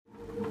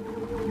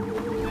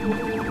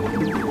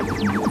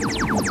Figured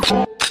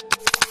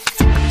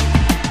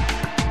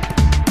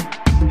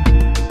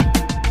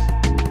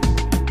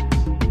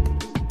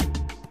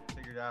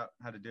out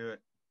how to do it.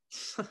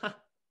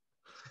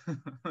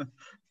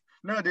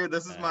 No, dude,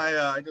 this is my.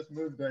 I just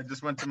moved. I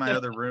just went to my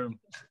other room.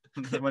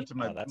 I went to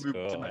my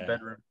to my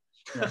bedroom.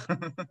 Yeah.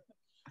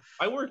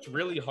 I worked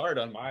really hard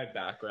on my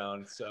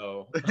background,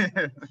 so.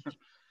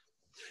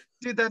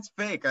 Dude, that's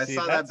fake. I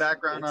saw that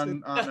background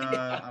on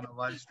a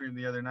live stream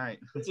the other night.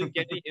 It's a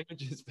Getty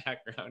Images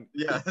background.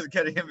 Yeah,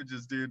 Getty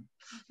Images, dude.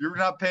 You're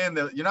not paying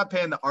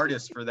the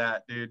artist for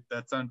that, dude.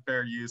 That's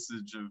unfair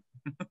usage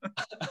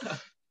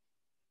of.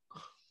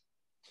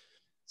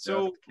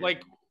 So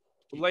like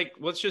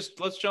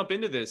let's jump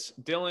into this.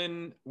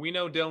 Dylan, we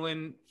know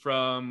Dylan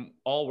from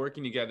all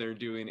working together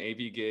doing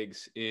AV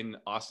gigs in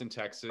Austin,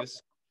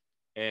 Texas.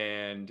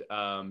 And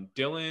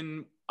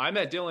Dylan, I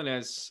met Dylan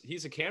as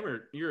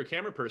you're a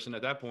camera person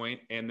at that point.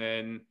 And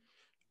then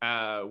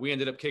we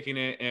ended up kicking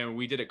it and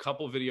we did a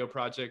couple video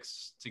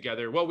projects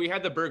together. Well, we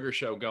had the burger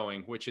show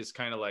going, which is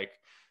kind of like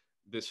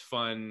this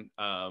fun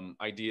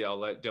idea I'll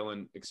let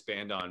Dylan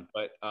expand on.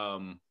 But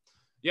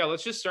yeah,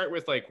 let's just start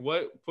with like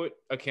what put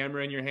a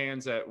camera in your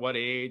hands at what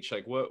age?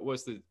 Like what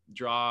was the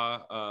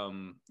draw?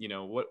 You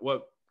know,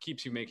 what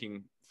keeps you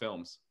making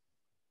films?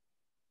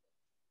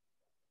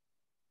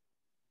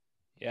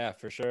 Yeah,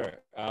 for sure.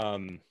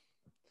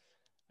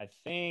 I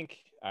think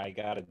I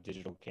got a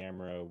digital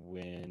camera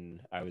when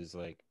I was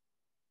like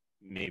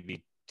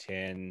maybe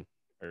 10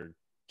 or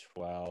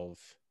 12,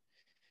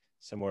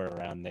 somewhere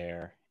around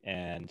there.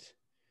 And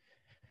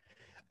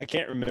I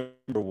can't remember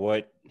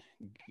why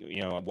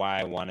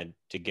I wanted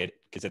to get,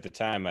 because at the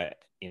time I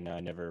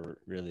never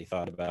really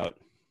thought about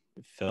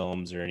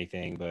films or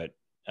anything, but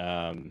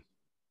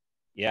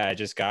yeah, I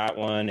just got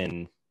one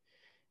and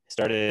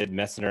started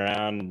messing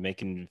around,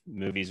 making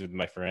movies with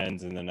my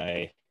friends. And then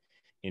I,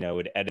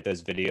 would edit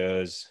those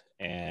videos.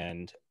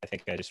 And I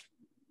think I just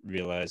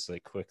realized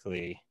like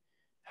quickly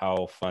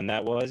how fun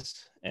that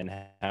was and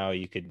how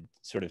you could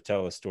sort of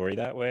tell a story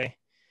that way.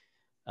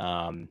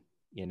 And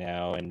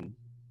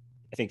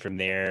I think from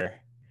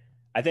there,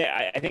 I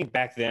think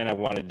back then I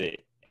wanted to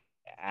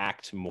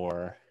act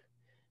more.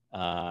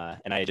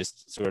 And I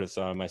just sort of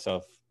saw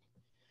myself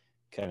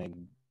kind of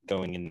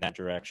going in that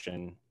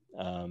direction.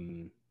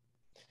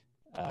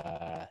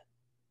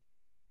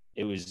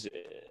 It was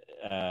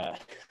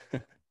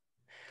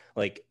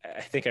like,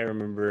 I think I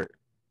remember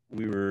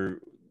we were,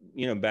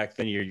 back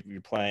then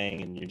you're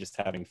playing and you're just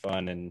having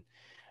fun. And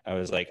I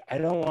was like, I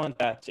don't want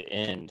that to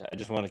end. I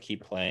just want to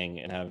keep playing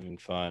and having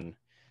fun.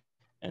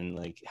 And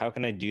like, how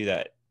can I do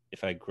that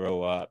if I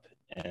grow up?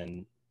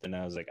 And then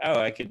I was like,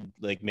 oh, I could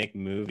like make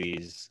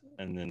movies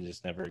and then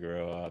just never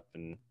grow up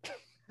and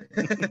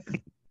just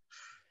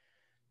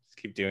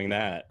keep doing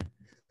that.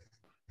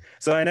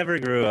 So I never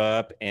grew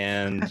up,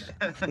 and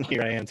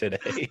here I am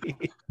today.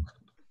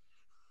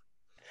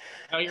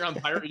 Now you're on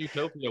Pirate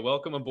Utopia.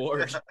 Welcome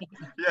aboard.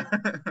 Yeah.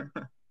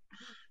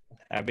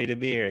 Happy to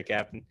be here,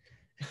 Captain.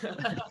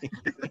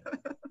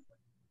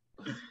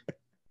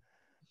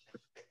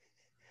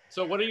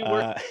 So what are you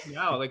working on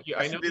now? Like,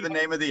 I know should be the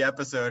name of the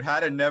episode: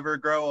 "How to Never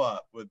Grow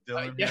Up" with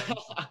Dylan.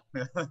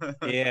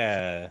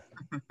 Yeah,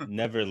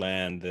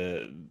 Neverland,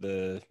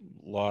 the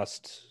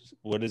Lost.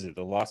 What is it?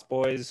 The Lost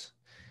Boys.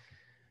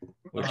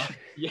 Which,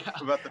 yeah,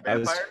 about the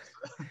vampires.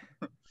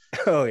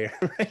 Oh yeah,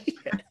 right.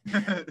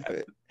 Yeah.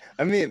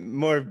 I mean,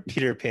 more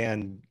Peter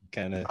Pan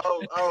kind of.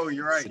 Oh,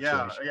 you're right.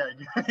 Situation.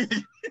 Yeah.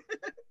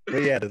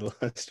 But yeah, the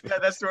Lost. Yeah,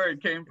 that's where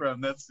it came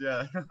from. That's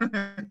yeah.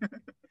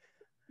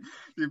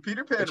 Dude,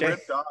 Peter Pan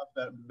ripped off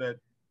that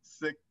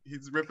sick.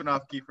 He's ripping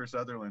off Kiefer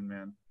Sutherland,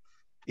 man.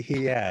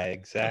 Yeah,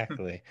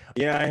 exactly.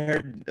 Yeah, I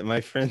heard my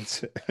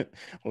friends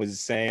was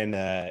saying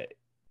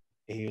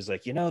he was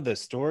like, the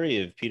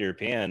story of Peter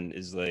Pan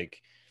is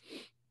like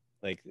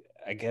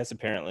I guess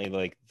apparently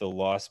like the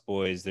Lost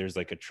Boys, there's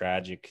like a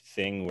tragic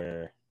thing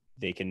where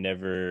they can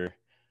never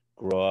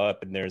grow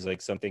up, and there's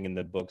like something in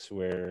the books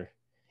where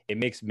it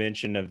makes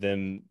mention of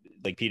them,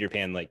 like Peter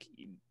Pan like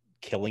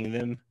killing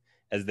them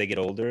as they get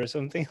older or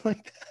something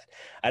like that.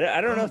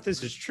 I don't know if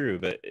this is true,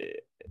 but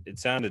it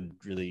sounded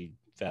really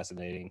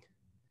fascinating.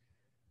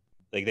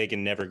 Like they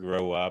can never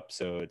grow up,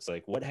 so it's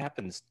like what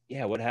happens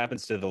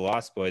to the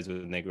Lost Boys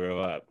when they grow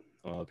up?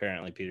 Well,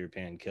 apparently Peter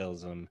Pan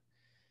kills them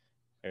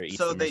or eats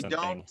so them they or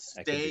don't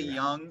stay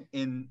young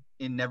in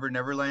Never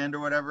Neverland or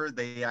whatever.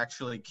 They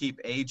actually keep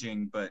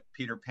aging, but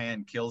Peter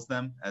Pan kills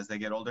them as they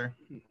get older.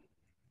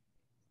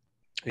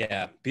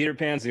 Yeah, Peter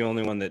Pan's the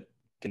only one that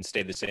can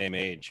stay the same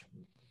age,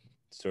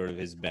 sort of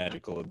his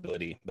magical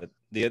ability, but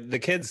the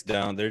kids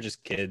don't. They're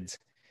just kids.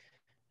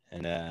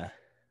 And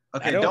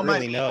okay, don't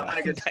really mind me. I'm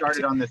gonna get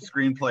started on this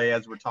screenplay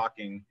as we're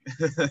talking.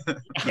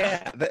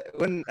 Yeah,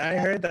 when I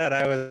heard that,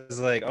 I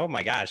was like, oh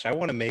my gosh, I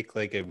want to make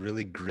like a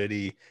really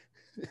gritty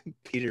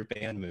Peter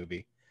Pan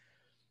movie.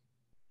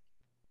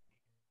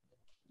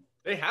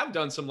 They have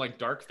done some like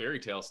dark fairy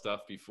tale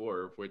stuff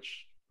before,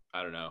 which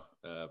I don't know,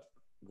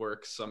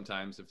 works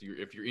sometimes if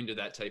you're into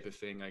that type of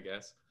thing, I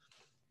guess.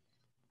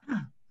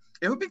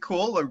 it would be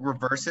cool to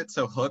reverse it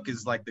so Hook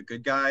is like the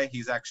good guy.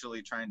 He's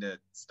actually trying to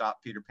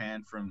stop Peter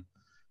Pan from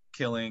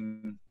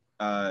killing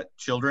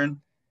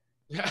children.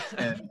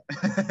 And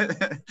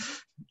I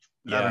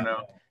don't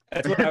know.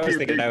 That's what I was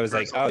thinking. I was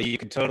like, oh, you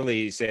could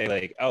totally say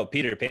like, oh,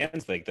 Peter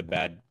Pan's like the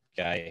bad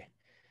guy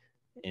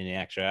in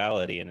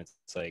actuality, and it's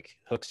like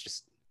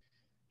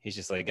he's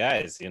just like,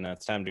 guys,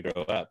 it's time to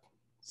grow up.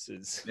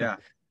 Yeah,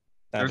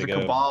 there's a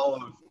cabal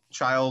of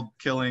child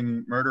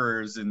killing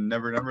murderers in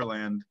Never Never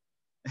Land.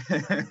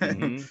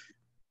 Mm-hmm.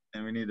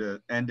 And we need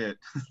to end it.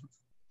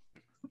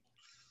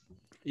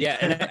 Yeah,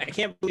 and I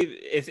can't believe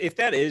if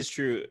that is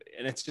true,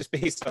 and it's just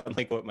based on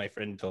like what my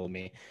friend told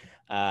me.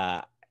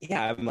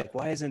 Yeah, I'm like,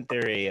 why isn't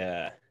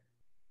there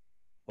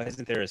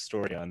a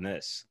story on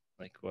this?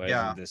 Like, why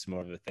isn't this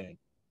more of a thing?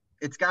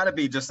 It's got to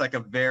be just like a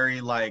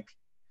very like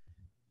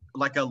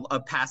a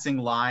passing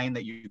line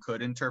that you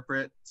could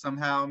interpret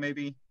somehow,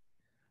 maybe.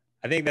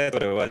 I think that's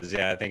what it was.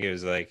 Yeah, I think it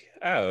was like,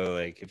 oh,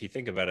 like if you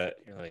think about it,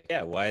 you're like,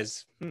 yeah,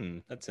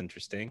 that's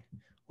interesting.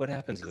 What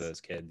happens to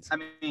those kids? I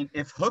mean,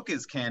 if Hook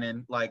is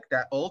canon, like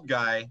that old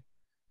guy,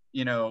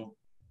 he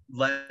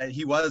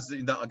was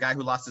the guy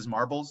who lost his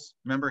marbles.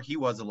 Remember, he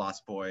was a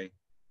lost boy.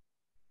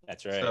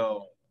 That's right.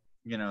 So,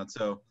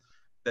 so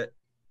that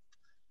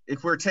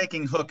if we're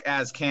taking Hook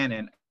as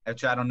canon,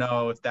 which I don't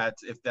know if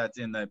that's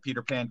in the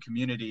Peter Pan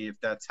community,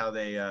 if that's how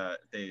they.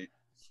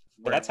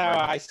 That's how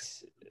I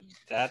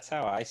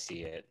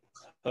see it.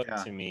 Hook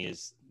to me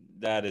is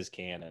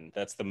canon.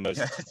 That's the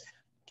most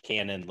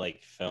canon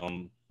like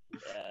film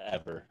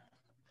ever.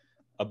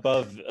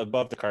 Above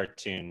the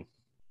cartoon.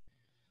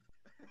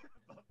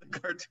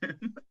 Above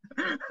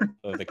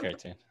the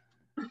cartoon.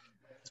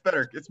 It's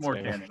better. It's more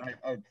canon.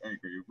 I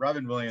agree.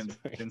 Robin Williams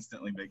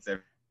instantly makes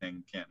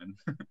everything canon.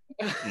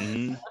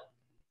 Mm-hmm.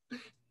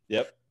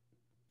 Yep.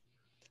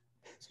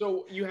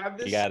 So you have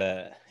this.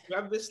 You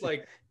have this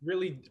like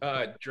really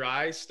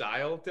dry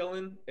style,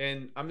 Dylan,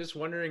 and I'm just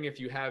wondering if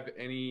you have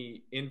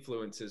any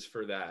influences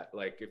for that,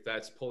 like if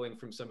that's pulling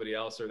from somebody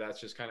else, or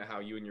that's just kind of how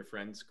you and your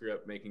friends grew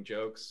up making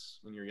jokes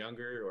when you're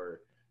younger,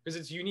 or because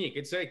it's unique.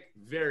 It's like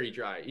very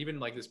dry, even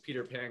like this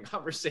Peter Pan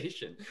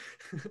conversation.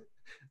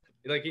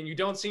 Like, and you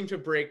don't seem to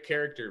break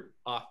character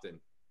often.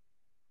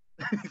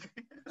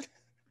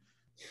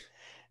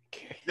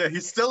 Yeah,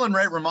 he's still in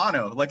Ray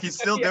Romano. Like he's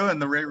still doing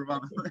the Ray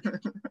Romano.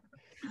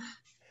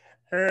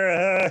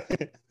 Hey,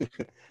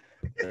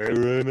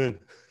 Raymond.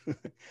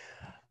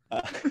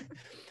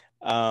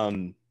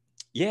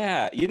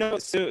 Yeah,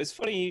 so it's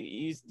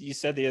funny you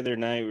said the other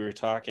night we were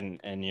talking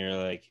and you're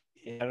like,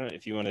 I don't know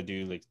if you want to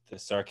do like the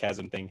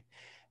sarcasm thing,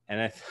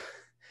 and I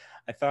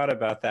thought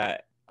about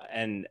that,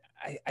 and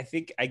I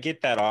think I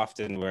get that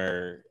often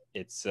where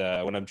it's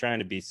when I'm trying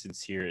to be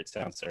sincere it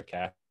sounds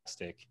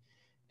sarcastic,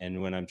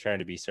 and when I'm trying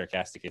to be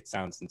sarcastic it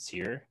sounds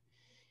sincere,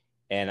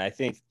 and I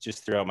think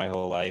just throughout my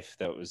whole life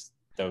that was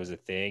a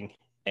thing.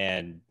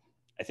 And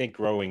I think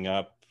growing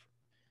up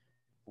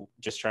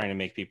just trying to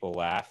make people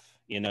laugh,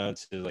 to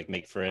like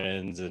make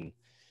friends and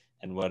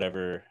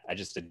whatever, I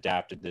just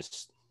adapted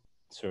this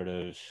sort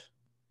of,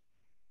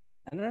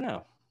 I don't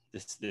know,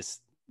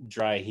 this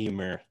dry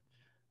humor.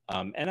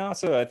 And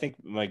also I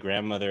think my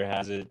grandmother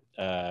has it,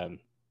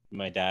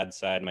 my dad's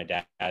side, my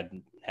dad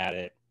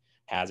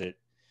has it.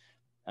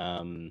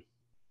 Yeah,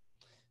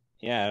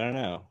 I don't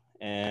know.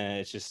 And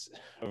it's just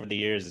over the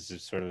years it's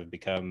just sort of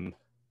become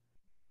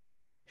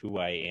who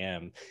I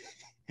am.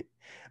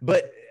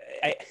 But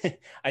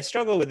I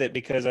struggle with it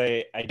because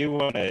I do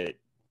want to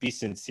be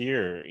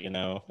sincere,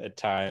 at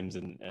times,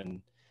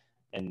 and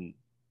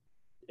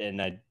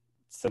I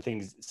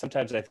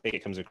sometimes I think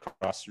it comes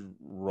across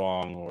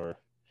wrong, or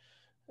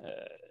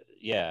I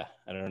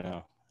don't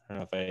know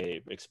if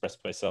I express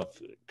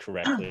myself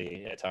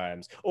correctly at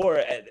times.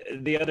 Or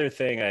the other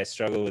thing I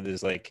struggle with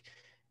is like,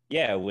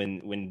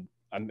 when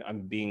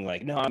I'm being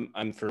like, no,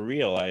 I'm for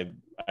real. I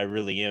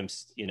really am,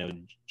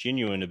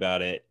 genuine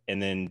about it.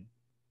 And then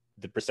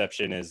the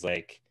perception is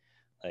like,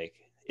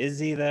 is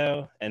he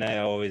though? And I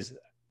always,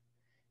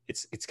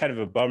 it's kind of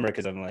a bummer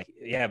because I'm like,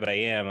 yeah, but I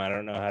am. I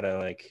don't know how to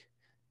like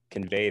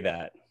convey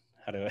that.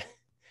 How do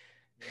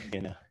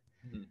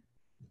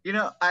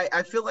I,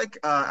 I feel like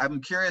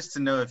I'm curious to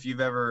know if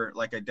you've ever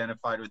like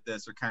identified with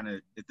this, or kind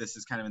of if this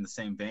is kind of in the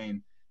same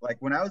vein. Like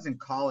when I was in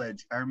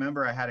college, I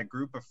remember I had a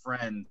group of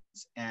friends,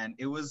 and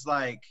it was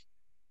like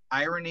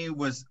irony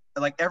was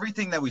like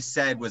everything that we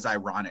said was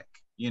ironic.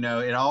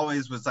 It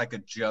always was like a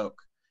joke.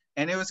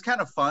 And it was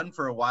kind of fun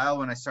for a while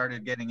when I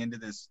started getting into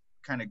this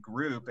kind of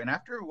group. And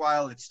after a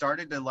while, it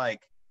started to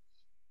like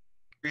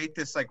create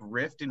this like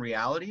rift in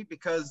reality,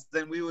 because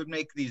then we would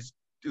make these,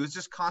 it was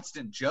just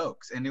constant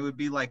jokes. And it would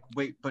be like,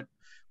 wait, but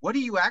what do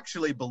you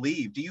actually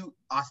believe? Do you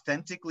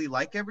authentically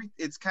like everything?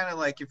 It's kind of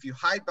like if you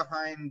hide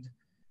behind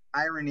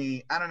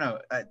irony, I don't know.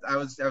 I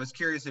was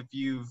curious if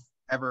you've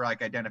ever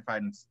like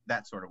identified in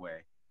that sort of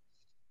way.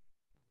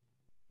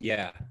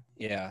 Yeah.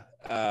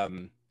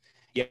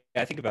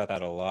 I think about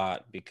that a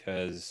lot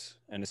because,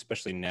 and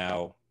especially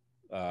now,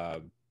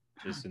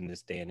 just in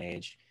this day and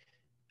age,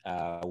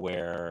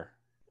 where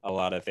a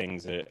lot of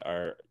things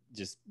are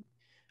just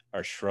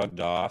are shrugged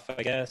off,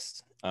 I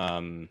guess.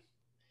 And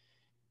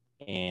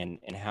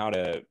how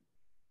to,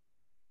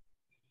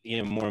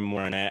 more and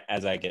more, and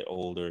as I get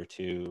older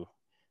too,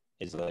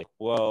 is like,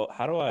 well,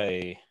 how do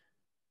I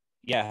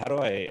how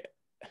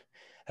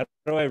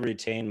do I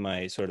retain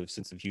my sort of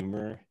sense of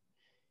humor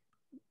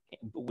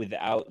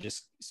without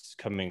just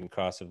coming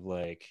across of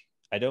like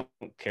I don't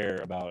care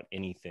about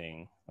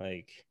anything.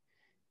 Like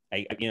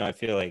I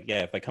feel like,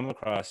 yeah, if I come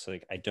across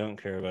like I don't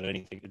care about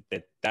anything,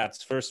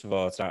 that's first of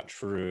all, it's not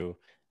true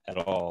at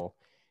all,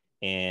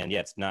 and yeah,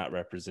 it's not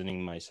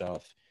representing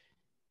myself.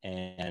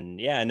 And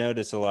yeah, I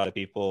notice a lot of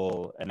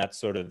people, and that's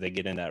sort of, they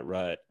get in that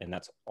rut, and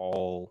that's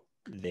all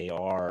they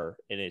are,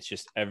 and it's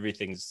just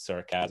everything's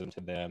sarcasm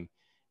to them,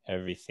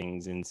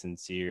 everything's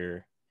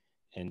insincere,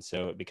 and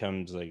so it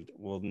becomes like,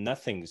 well,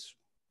 nothing's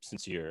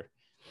sincere.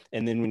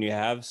 And then when you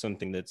have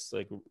something that's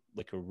like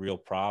a real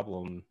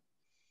problem,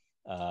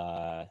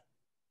 uh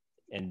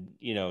and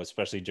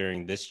especially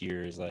during this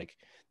year, is like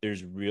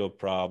there's real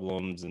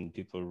problems and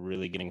people are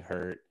really getting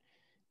hurt,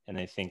 and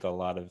I think a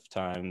lot of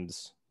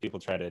times people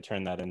try to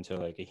turn that into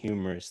like a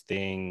humorous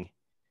thing,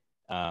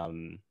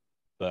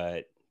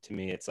 but to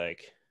me it's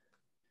like,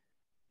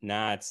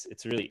 nah,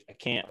 it's really, I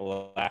can't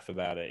laugh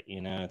about it.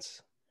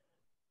 It's,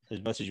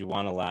 as much as you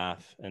want to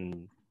laugh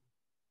and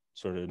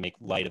sort of make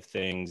light of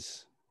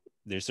things,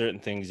 there's certain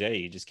things, yeah,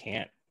 you just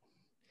can't.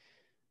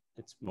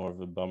 It's more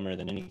of a bummer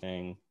than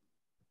anything.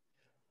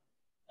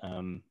 I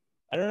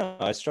don't know,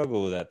 I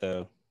struggle with that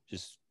though,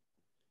 just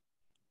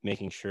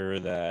making sure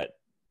that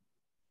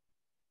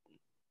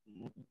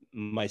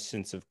my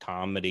sense of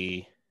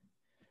comedy,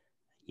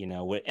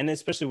 and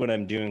especially when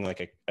I'm doing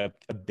like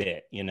a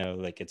bit,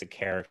 like it's a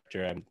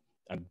character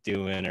I'm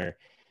doing, or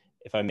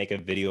if I make a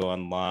video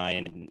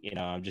online and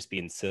I'm just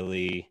being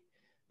silly,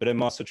 but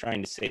I'm also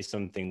trying to say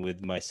something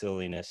with my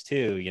silliness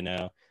too,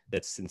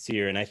 that's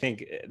sincere. And I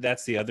think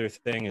that's the other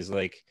thing, is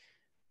like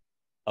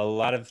a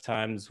lot of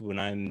times when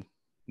I'm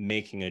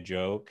making a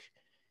joke,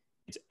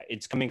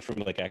 it's coming from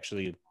like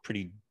actually a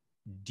pretty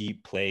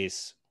deep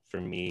place for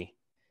me.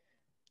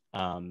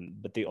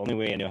 But the only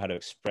way I know how to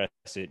express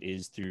it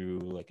is through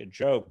like a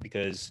joke,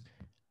 because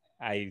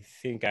I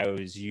think I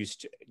was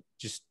used to,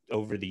 just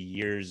over the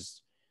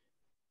years,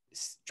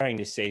 trying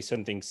to say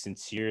something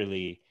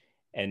sincerely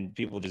and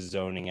people just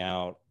zoning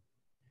out.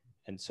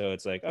 And so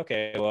it's like,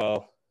 okay,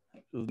 well,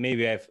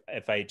 maybe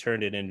if I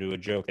turned it into a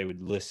joke, they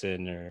would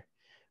listen, or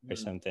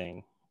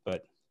something.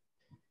 But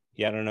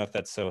yeah, I don't know if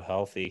that's so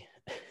healthy.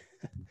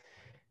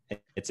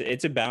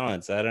 It's a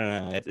balance. I don't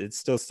know. It's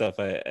still stuff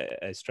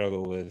I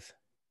struggle with.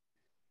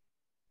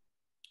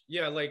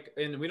 Yeah, like,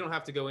 and we don't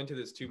have to go into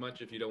this too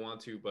much if you don't want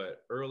to,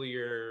 but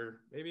earlier,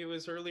 maybe it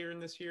was earlier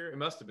in this year, it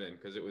must have been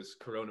because it was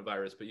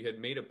coronavirus, but you had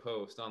made a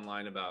post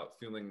online about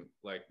feeling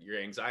like your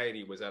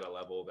anxiety was at a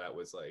level that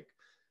was like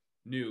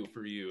new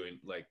for you, and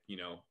like, you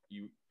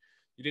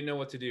didn't know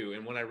what to do.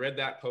 And when I read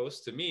that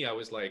post, to me, I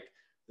was like,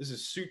 this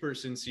is super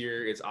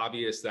sincere. It's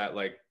obvious that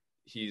like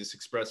he's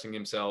expressing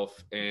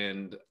himself,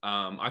 and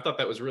I thought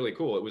that was really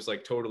cool. It was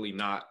like totally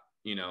not,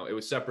 it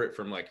was separate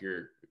from like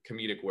your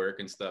comedic work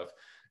and stuff.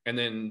 And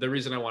then the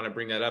reason I want to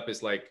bring that up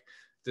is like,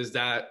 does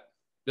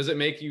it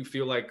make you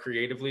feel like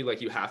creatively,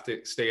 like you have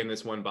to stay in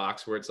this one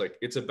box where it's like,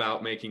 it's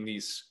about making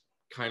these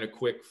kind of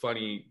quick,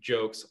 funny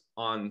jokes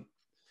on,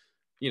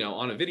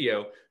 on a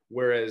video,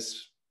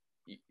 whereas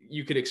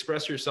you could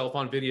express yourself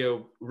on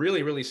video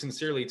really, really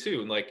sincerely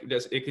too. Like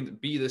it can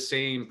be the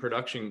same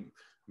production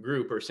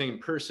group or same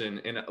person.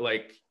 And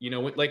like,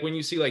 like when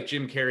you see like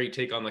Jim Carrey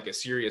take on like a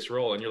serious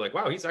role and you're like,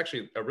 wow, he's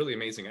actually a really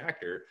amazing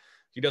actor.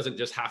 He doesn't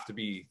just have to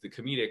be the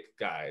comedic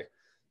guy.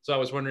 So I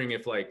was wondering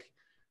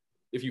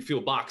if you feel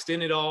boxed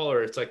in at all,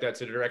 or it's like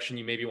that's a direction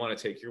you maybe want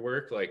to take your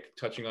work, like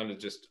touching on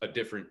just a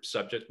different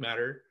subject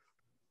matter.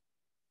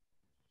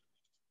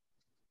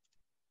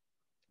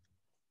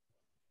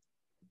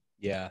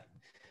 Yeah.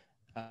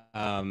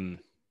 Um,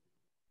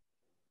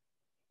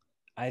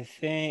 I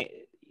think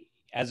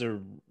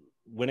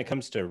when it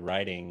comes to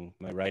writing,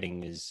 my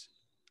writing is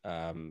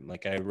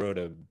like I wrote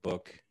a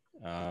book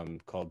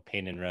called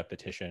Pain and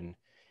Repetition,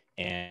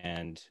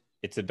 and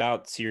it's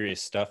about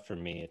serious stuff for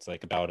me. It's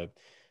like about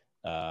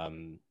a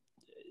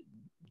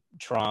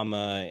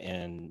trauma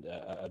and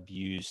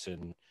abuse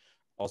and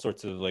all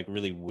sorts of like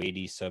really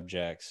weighty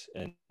subjects,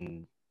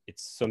 and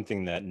it's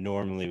something that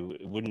normally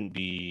wouldn't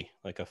be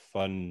like a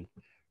fun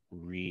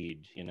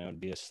read,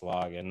 it'd be a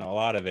slog, and a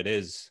lot of it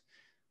is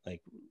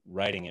like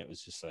writing it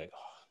was just like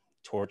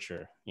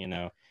torture,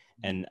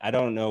 and I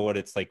don't know what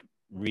it's like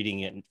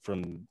reading it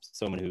from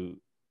someone who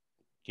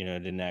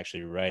didn't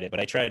actually write it, but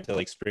I tried to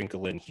like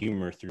sprinkle in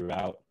humor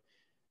throughout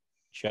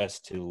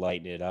just to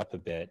lighten it up a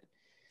bit.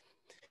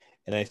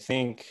 And I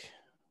think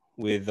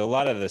with a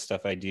lot of the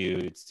stuff I do,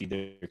 it's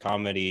either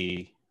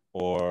comedy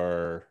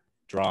or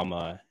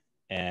drama,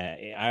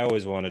 and I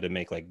always wanted to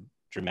make like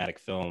dramatic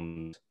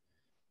films.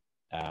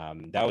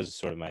 That was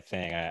sort of my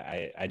thing.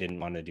 I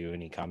didn't want to do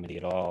any comedy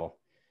at all.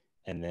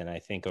 And then I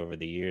think over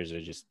the years,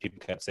 people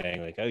kept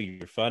saying like, "Oh,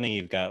 you're funny.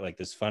 You've got like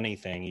this funny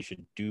thing. You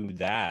should do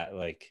that.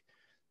 Like,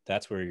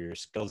 that's where your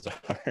skills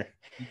are."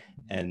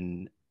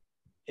 And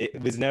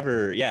it was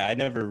never, yeah, I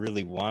never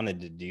really wanted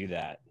to do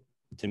that.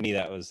 To me,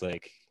 that was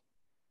like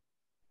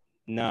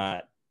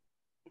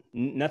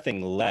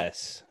nothing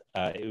less.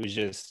 It was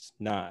just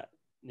not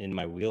in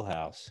my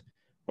wheelhouse,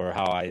 or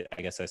how I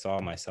guess I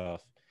saw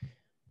myself.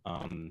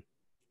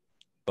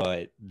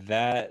 But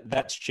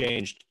that's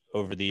changed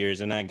over the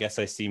years, and I guess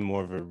I see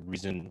more of a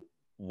reason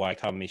why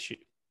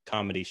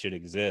comedy should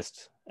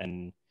exist.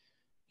 And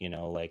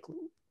like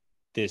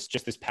this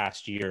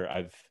past year,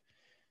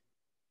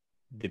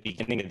 the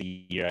beginning of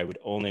the year, I would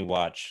only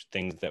watch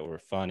things that were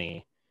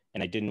funny,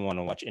 and I didn't want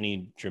to watch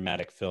any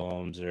dramatic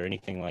films or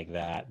anything like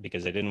that,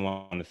 because I didn't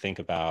want to think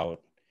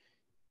about,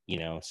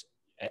 as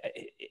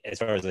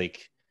far as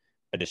like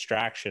a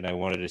distraction. I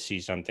wanted to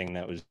see something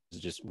that was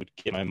just would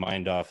get my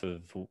mind off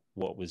of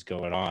what was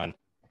going on.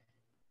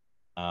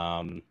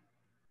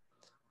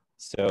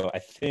 So I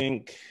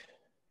think,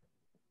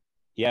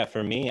 yeah,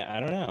 for me, I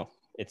don't know.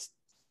 It's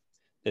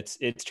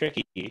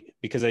tricky,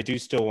 because I do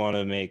still want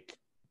to make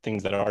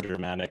things that are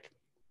dramatic,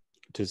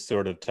 to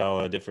sort of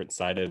tell a different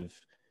side of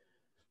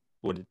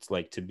what it's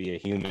like to be a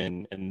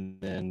human, and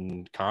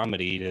then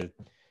comedy to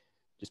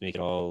just make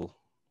it all,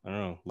 I don't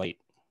know, light.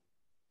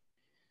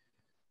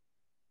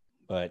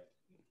 But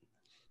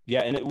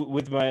yeah, and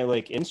with my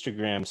like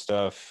Instagram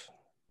stuff,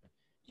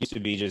 used to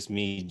be just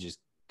me just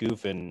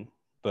goofing,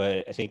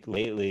 but I think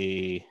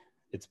lately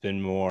it's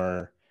been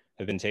more,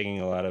 I've been taking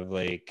a lot of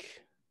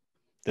like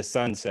the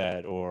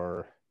sunset,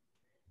 or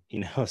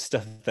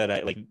stuff that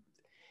I like,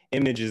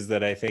 images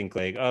that I think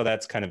like, oh,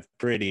 that's kind of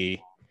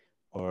pretty,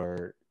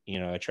 or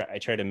I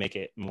try to make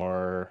it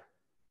more,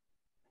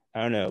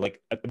 I don't know,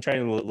 like I'm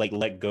trying to like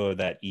let go of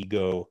that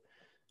ego,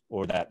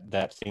 or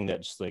that thing,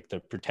 that's like the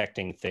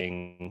protecting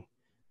thing,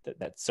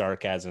 that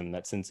sarcasm,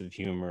 that sense of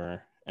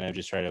humor, and I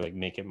just try to like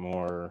make it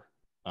more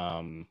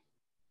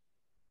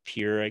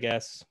pure, I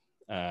guess.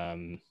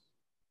 Yeah.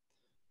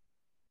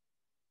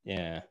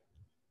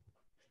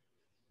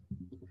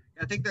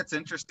 I think that's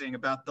interesting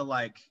about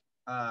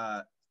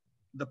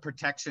the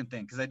protection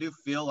thing, because I do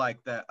feel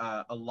like that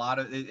a lot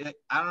of it,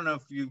 I don't know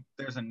if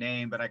there's a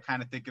name, but I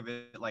kind of think of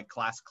it like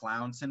class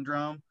clown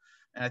syndrome.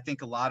 And I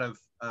think a lot of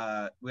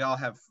we all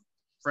have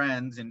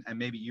friends, and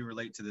maybe you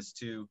relate to this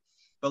too,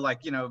 but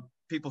like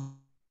people who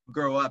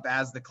grow up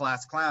as the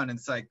class clown, and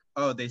it's like,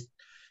 oh, they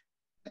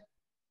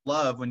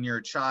love when you're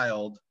a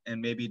child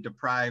and maybe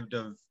deprived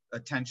of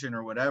attention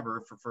or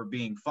whatever for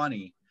being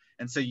funny.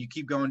 And so you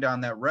keep going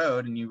down that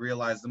road, and you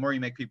realize the more you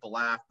make people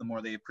laugh, the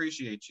more they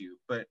appreciate you.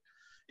 But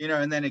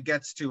and then it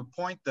gets to a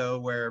point though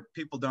where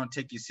people don't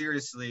take you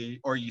seriously,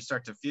 or you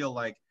start to feel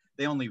like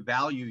they only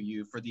value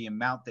you for the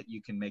amount that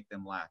you can make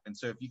them laugh. And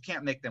so if you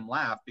can't make them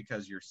laugh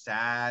because you're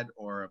sad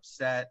or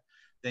upset,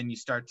 then you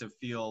start to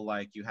feel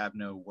like you have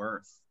no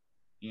worth.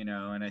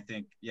 And I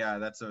think, yeah,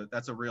 that's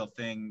a real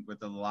thing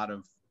with a lot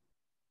of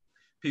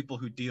people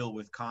who deal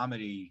with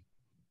comedy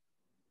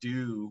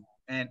do.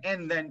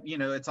 And then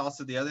it's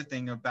also the other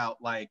thing about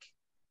like,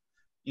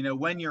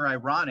 when you're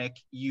ironic,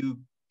 you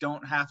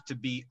don't have to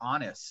be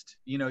honest.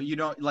 You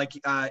don't like,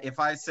 if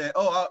I say,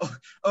 oh,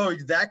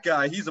 that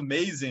guy, he's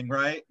amazing,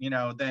 right?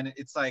 Then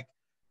it's like,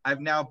 I've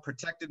now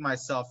protected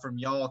myself from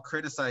y'all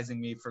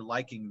criticizing me for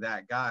liking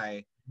that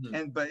guy.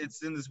 But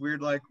it's in this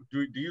weird, like,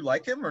 do you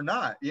like him or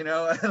not?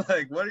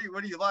 Like, what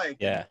do you like?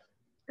 Yeah.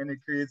 And it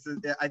creates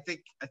I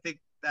think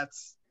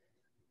that's,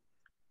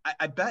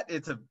 I bet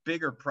it's a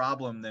bigger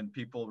problem than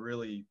people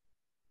really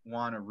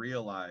want to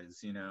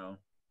realize,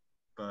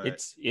 but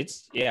it's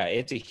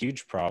a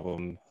huge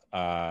problem.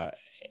 At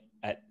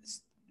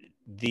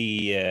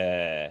the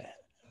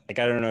like,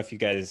 I don't know if you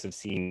guys have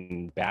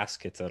seen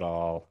Baskets at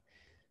all.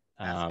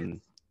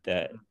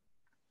 That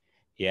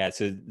Yeah,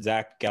 so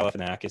Zach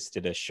Galifianakis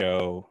did a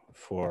show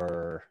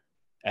for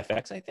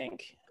FX, I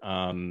think,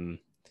 and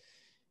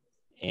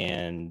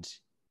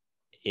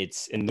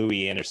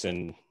Louis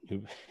Anderson,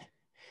 who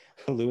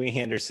Louis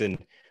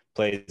Anderson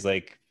plays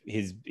like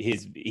he's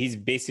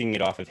basing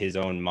it off of his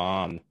own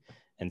mom,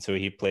 and so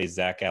he plays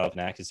Zach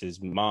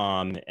Galifianakis's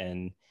mom,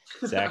 and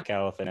Zach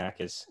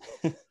Galifianakis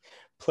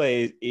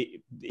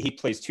he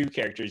plays two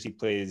characters. He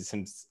plays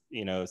him,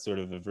 sort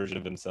of a version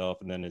of himself,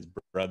 and then his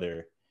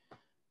brother.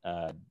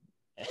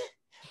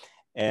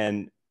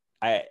 And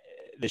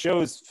the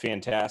show is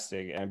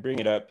fantastic. And I bring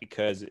it up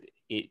because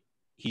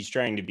he's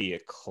trying to be a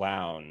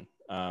clown,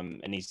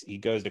 and he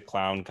goes to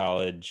clown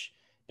college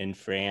in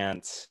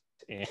France,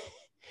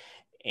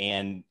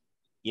 and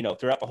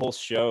throughout the whole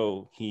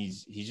show, he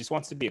just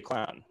wants to be a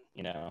clown,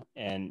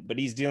 but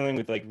he's dealing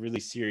with like really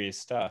serious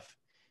stuff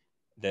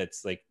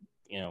that's like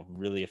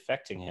really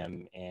affecting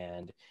him,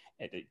 and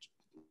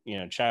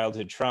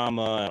childhood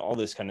trauma and all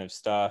this kind of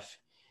stuff,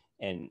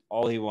 and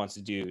all he wants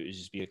to do is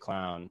just be a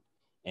clown.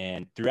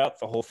 And throughout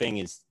the whole thing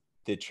is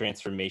the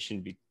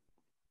transformation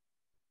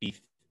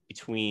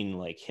between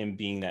like him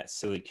being that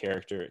silly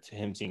character to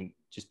him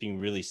just being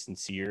really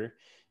sincere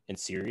and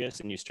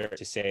serious. And you start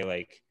to say,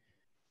 like,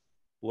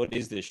 what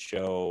is this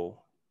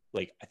show?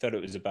 Like, I thought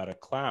it was about a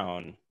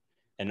clown.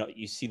 And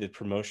you see the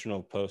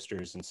promotional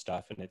posters and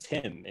stuff, and it's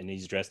him, and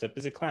he's dressed up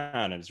as a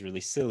clown, and it's really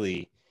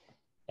silly.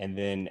 And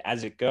then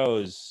as it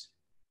goes,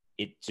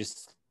 it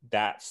just,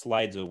 that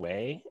slides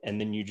away. And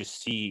then you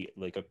just see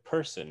like a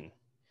person.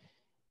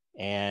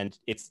 And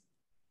it's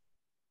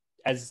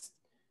as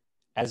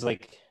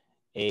like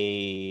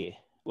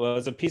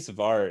as a piece of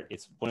art,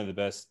 it's one of the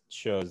best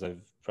shows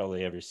I've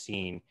probably ever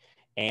seen.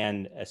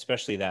 And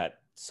especially that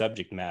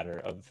subject matter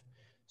of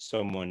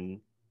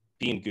someone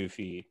being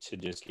goofy to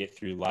just get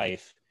through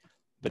life,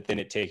 but then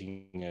it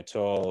taking a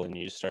toll and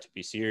you start to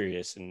be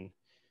serious and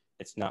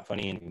it's not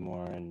funny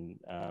anymore.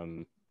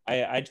 And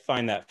I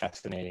find that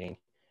fascinating.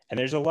 And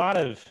there's a lot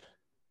of,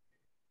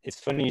 it's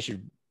funny you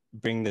should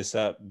bring this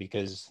up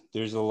because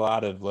there's a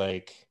lot of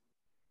like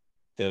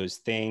those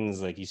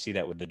things, like you see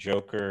that with the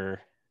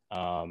Joker,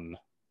 and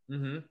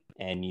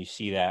you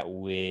see that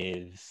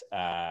with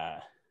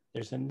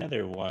there's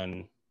another one,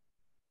 I'm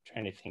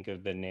trying to think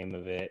of the name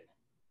of it,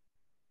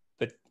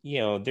 but you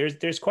know,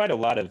 there's quite a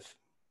lot of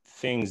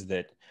things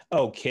that,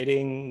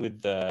 Kidding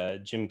with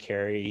Jim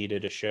Carrey, he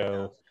did a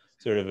show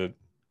sort of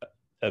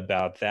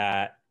about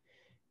that.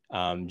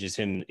 Just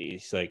him,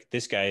 he's like,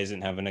 this guy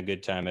isn't having a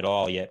good time at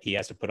all, yet he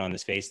has to put on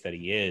this face that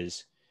he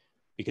is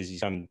because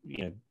he's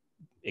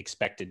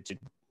expected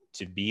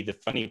to be the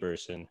funny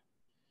person.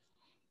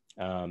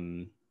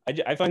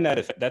 I find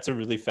that's a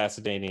really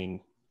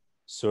fascinating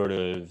sort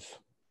of,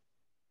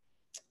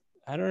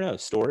 I don't know,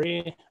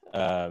 story,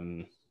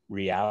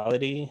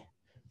 reality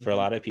for a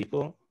lot of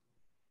people,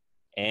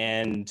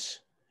 and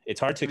it's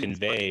hard to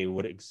convey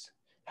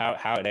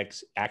how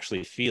it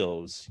actually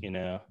feels, you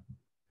know.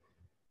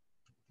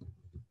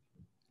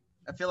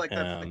 I feel like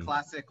that's the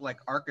classic like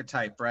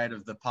archetype, right,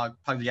 of the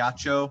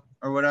Pagliaccio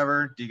or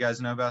whatever. Do you guys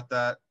know about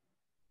that?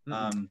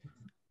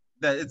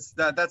 That's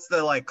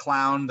the like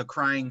clown, the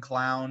crying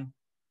clown,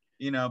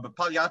 you know. But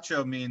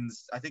Pagliaccio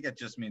means, I think it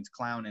just means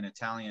clown in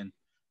Italian.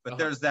 But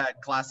there's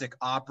that classic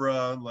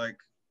opera, like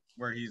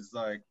where he's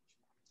like,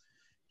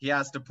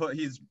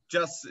 he's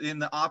just in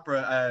the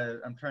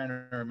opera. I'm trying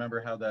to remember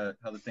how the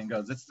thing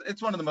goes.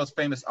 It's one of the most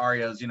famous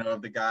arias, you know,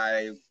 of the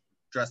guy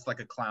dressed like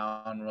a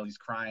clown while he's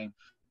crying.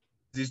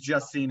 He's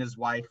just seen his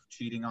wife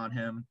cheating on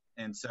him,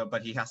 and so,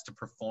 but he has to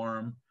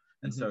perform,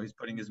 and so he's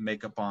putting his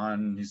makeup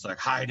on. He's like,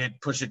 hide it,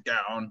 push it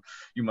down.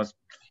 You must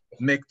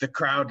make the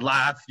crowd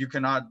laugh. You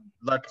cannot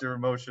let your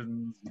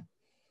emotions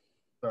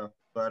stuff.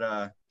 But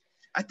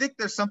I think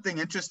there's something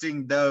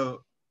interesting though,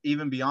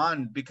 even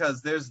beyond,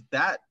 because there's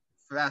that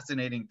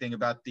fascinating thing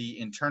about the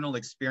internal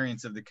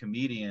experience of the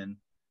comedian,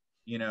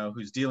 you know,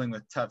 who's dealing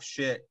with tough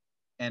shit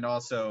and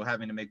also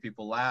having to make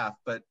people laugh.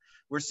 But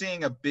we're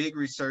seeing a big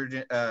surge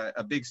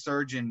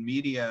in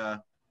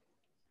media,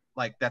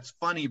 like that's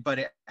funny, but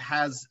it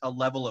has a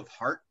level of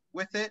heart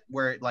with it,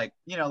 where it, like,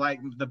 you know, like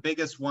the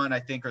biggest one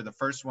I think, or the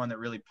first one that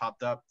really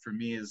popped up for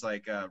me is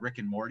like Rick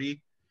and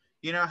Morty.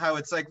 You know how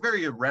it's like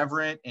very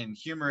irreverent and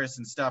humorous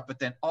and stuff, but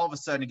then all of a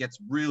sudden it gets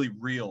really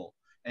real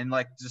and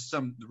like just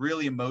some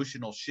really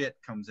emotional shit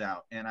comes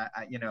out. And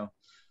I you know,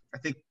 I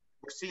think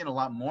we're seeing a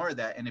lot more of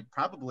that, and it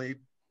probably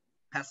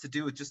has to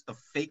do with just the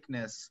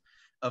fakeness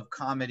of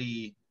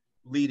comedy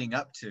leading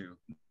up to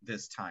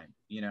this time,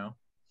 you know?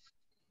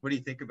 What do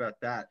you think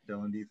about that,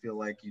 Dylan? Do you feel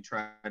like you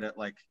try to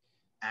like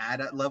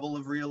add a level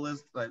of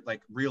realism,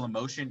 like real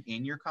emotion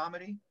in your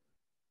comedy?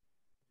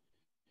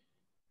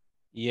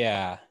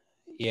 Yeah.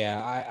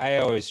 I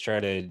always try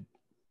to,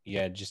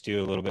 just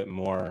do a little bit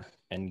more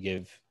and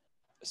give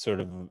sort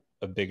of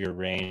a bigger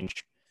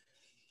range,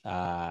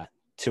 to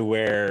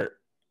where,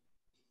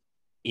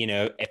 you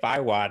know, if I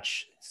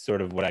watch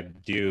sort of what I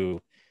do,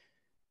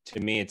 to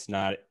me, it's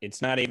not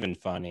even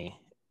funny.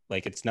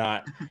 Like, it's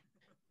not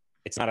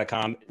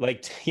a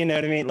like, you know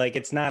what I mean? Like,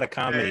 it's not a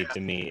comedy to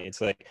me. It's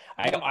like,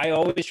 I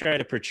always try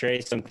to portray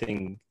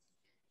something,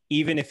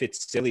 even if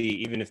it's silly,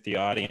 even if the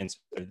audience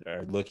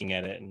are looking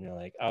at it and you're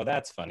like, oh,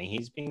 that's funny,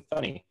 he's being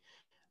funny.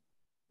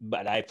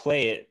 But I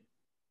play it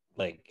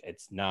like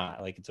it's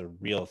not, like it's a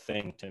real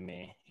thing to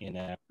me, you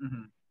know?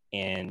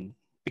 And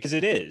because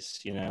it is,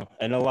 you know,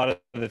 and a lot of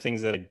the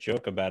things that I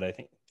joke about, I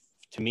think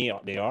to me,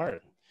 they are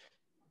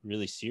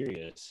really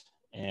serious.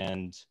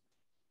 And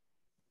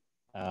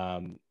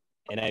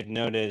I've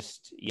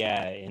noticed,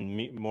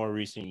 in more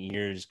recent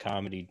years,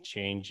 comedy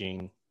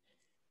changing.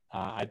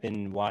 I've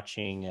been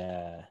watching,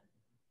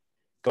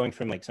 going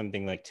from like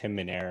something like Tim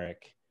and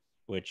Eric,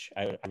 which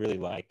I really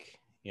like,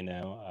 you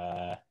know.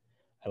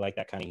 I like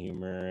that kind of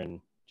humor, and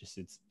just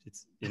it's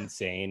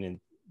insane and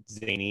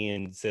zany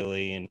and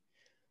silly, and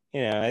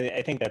you know,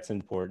 I think that's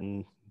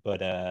important.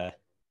 But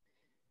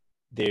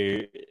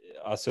there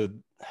also,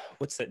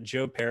 what's that?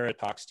 Joe Pera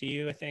Talks to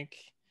You, I think.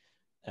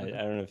 I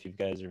don't know if you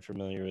guys are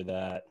familiar with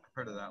that. I've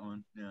heard of that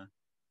one, yeah.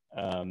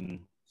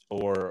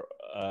 Or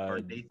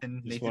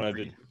Nathan for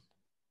You.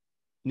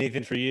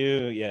 Nathan for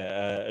You,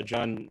 yeah.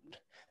 John,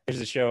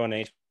 there's a show on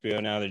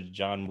HBO now that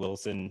John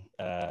Wilson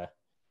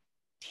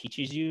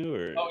teaches you,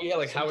 or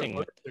like how it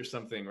works or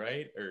something,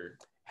 right? Or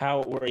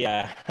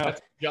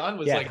John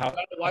was like,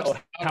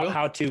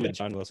 how to with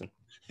John Wilson.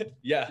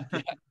 yeah.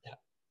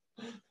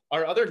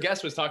 Our other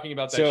guest was talking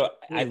about that. So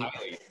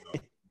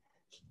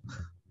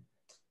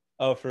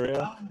Oh, for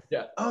real?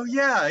 Yeah. Oh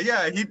yeah,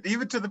 yeah. He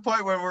even to the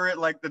point where we're at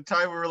like the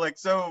time where we're like,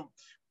 so,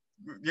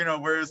 you know,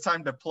 where it's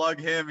time to plug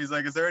him. He's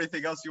like, is there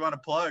anything else you want to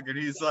plug? And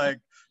he's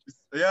like,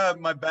 yeah,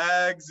 my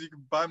bags. You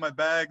can buy my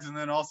bags, and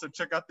then also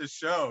check out this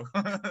show.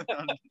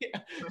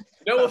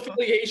 No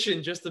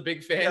affiliation, just a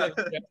big fan of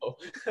the show.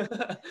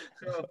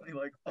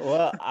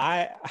 Well,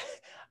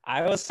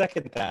 I will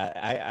second that.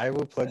 I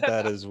will plug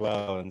that as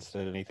well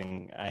instead of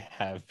anything I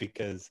have,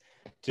 because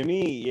to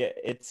me, yeah,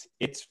 it's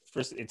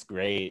first, it's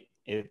great.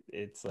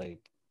 It's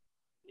like,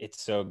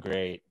 it's so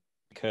great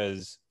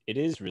because it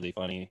is really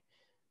funny,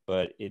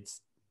 but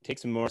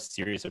takes a more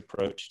serious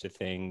approach to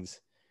things,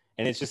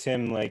 and it's just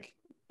him like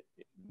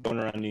going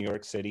around New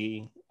York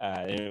City,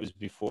 and it was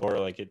before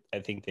I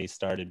think they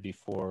started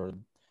before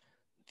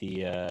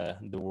the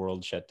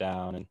world shut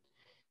down, and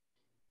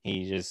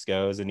he just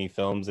goes and he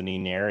films and he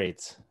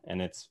narrates,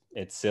 and it's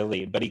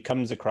silly, but he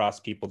comes across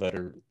people that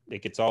are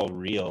like, it's all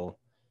real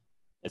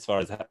as far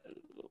as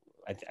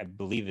I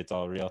believe it's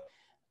all real.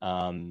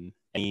 And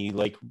he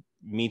like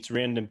meets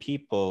random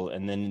people,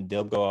 and then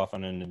they'll go off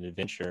on an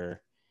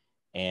adventure,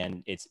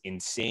 and it's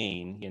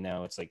insane. You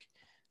know, it's like,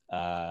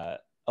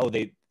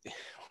 they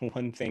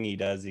one thing he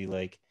does, he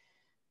like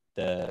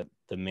the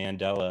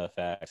Mandela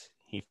effect.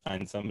 He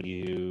finds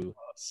somebody who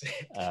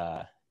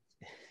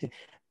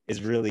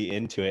is really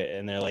into it,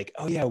 and they're like,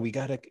 oh yeah, we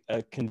got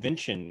a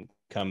convention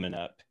coming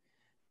up,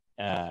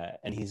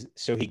 and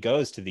he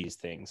goes to these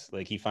things.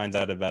 Like, he finds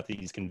out about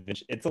these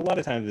conventions. It's a lot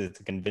of times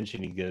it's a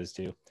convention he goes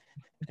to,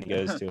 and he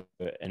goes to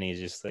it, and he's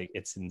just like,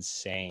 it's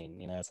insane.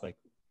 You know, it's like,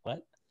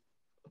 what?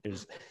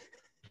 There's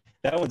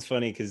that one's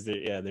funny because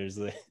there's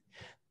like,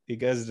 he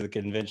goes to the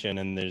convention,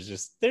 and there's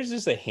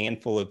just a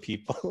handful of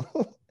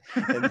people.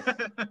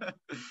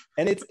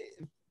 and it's,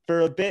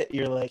 for a bit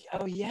you're like,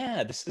 oh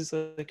yeah, this is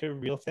like a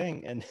real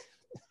thing, and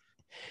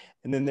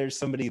then there's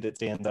somebody that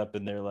stands up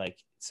and they're like,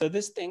 so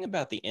this thing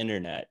about the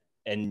internet,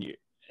 and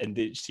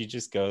she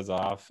just goes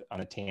off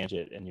on a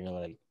tangent, and you're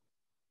like,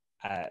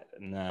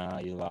 no,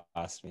 you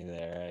lost me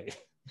there.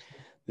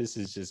 This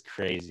is just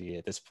crazy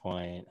at this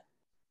point.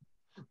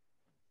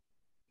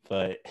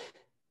 But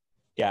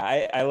yeah,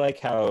 I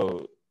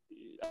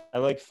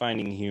like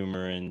finding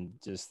humor in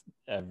just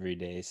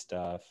everyday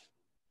stuff,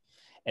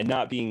 and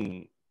not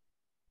being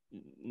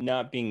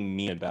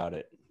mean about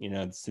it. You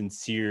know,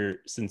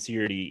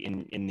 sincerity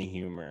in the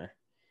humor,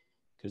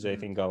 because I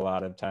think a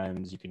lot of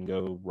times you can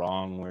go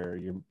wrong where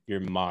you're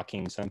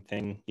mocking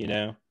something, you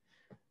know,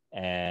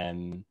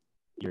 and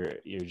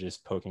you're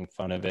just poking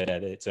fun of it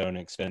at its own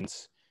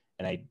expense,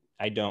 and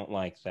I don't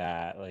like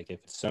that. Like,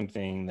 if it's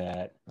something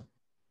that,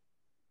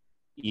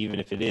 even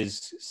if it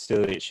is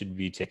silly, it should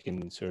be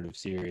taken sort of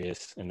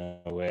serious in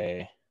a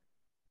way,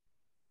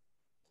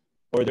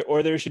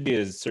 or there should be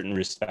a certain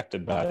respect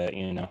about it,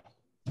 you know.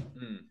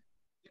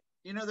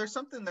 You know, there's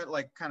something that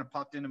like kind of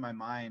popped into my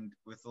mind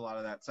with a lot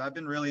of that. So I've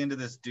been really into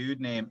this dude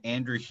named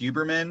Andrew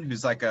Huberman,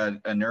 who's like a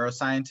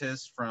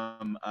neuroscientist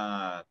from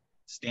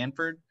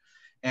Stanford.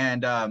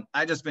 And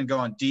I just been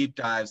going deep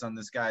dives on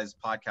this guy's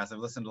podcast. I've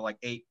listened to like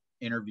 8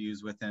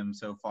 interviews with him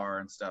so far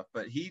and stuff.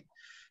 But he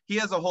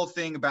has a whole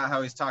thing about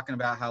how he's talking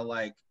about how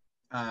like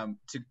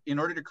in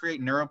order to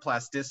create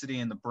neuroplasticity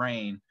in the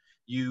brain,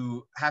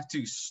 you have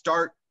to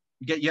sort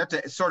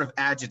of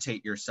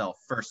agitate yourself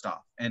first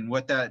off. And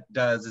what that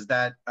does is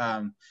that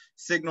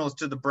signals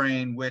to the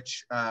brain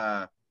which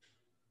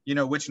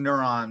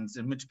neurons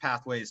and which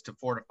pathways to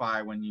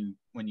fortify when you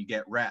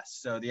get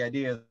rest. So the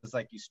idea is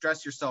like, you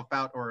stress yourself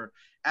out or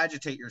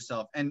agitate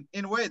yourself, and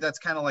in a way that's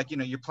kind of like, you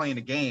know, you're playing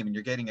a game and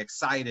you're getting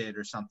excited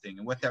or something,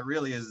 and what that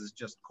really is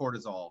just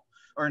cortisol,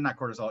 or not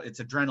cortisol, it's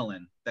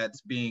adrenaline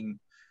that's being,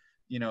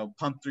 you know,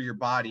 pumped through your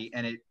body,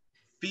 and it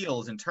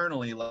feels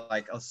internally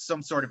like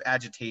some sort of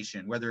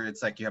agitation, whether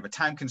it's like you have a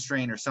time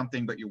constraint or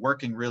something, but you're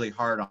working really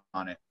hard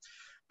on it.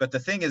 But the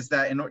thing is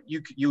that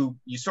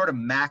you sort of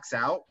max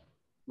out,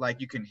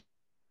 like you can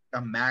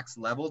a max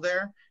level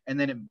there, and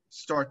then it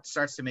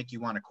starts to make you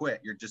want to quit.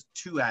 You're just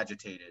too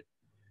agitated.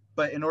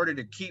 But in order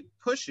to keep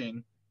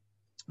pushing,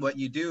 what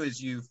you do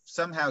is you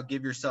somehow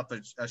give yourself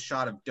a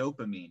shot of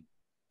dopamine.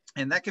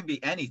 And that can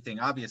be anything,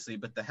 obviously,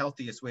 but the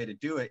healthiest way to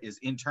do it is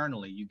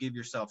internally. You give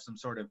yourself some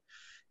sort of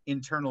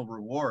internal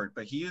reward.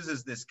 But he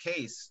uses this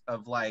case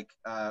of like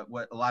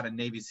what a lot of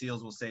Navy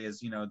SEALs will say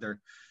is, you know, they're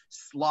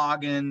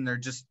slogging,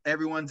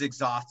 everyone's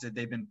exhausted,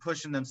 they've been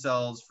pushing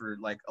themselves for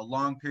like a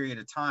long period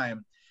of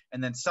time,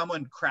 and then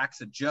someone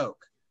cracks a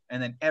joke,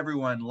 and then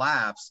everyone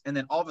laughs, and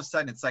then all of a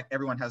sudden it's like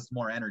everyone has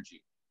more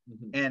energy.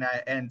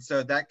 And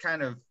so that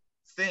kind of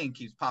thing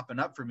keeps popping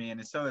up for me.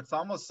 And so it's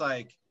almost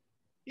like,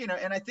 you know,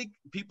 and I think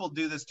people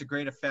do this to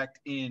great effect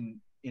in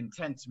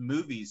intense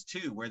movies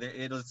too, where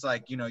it's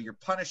like, you know, you're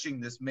punishing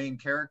this main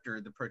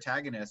character, the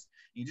protagonist,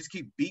 you just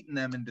keep beating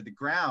them into the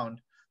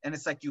ground, and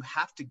it's like you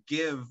have to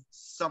give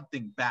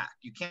something back.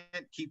 You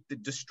can't keep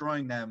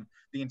destroying them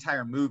the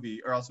entire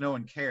movie, or else no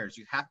one cares.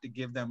 You have to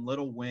give them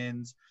little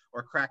wins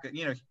or crack it,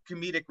 you know,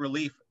 comedic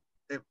relief.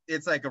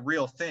 It's like a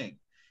real thing.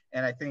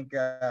 And I think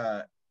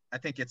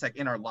it's like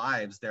in our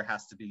lives there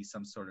has to be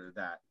some sort of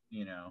that,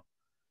 you know.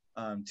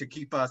 to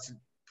keep us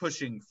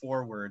pushing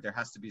forward. There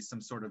has to be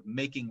some sort of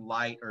making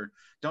light or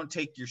don't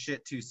take your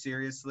shit too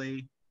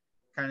seriously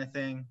kind of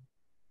thing.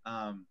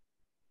 And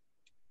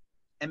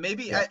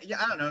maybe Yeah.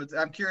 I don't know.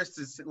 I'm curious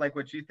to like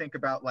what you think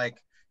about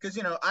like, because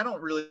I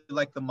don't really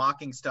like the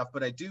mocking stuff,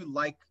 but I do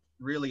like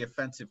really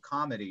offensive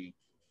comedy.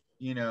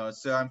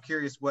 So I'm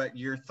curious what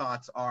your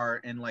thoughts are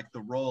in like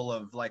the role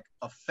of like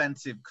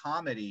offensive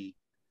comedy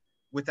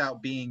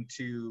without being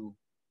too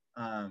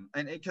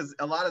and because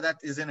a lot of that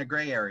is in a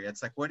gray area.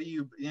 It's like, what do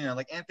you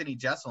like Anthony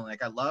Jeselnik,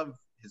 like I love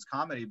his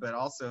comedy, but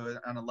also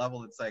on a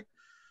level it's like,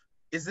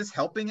 is this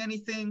helping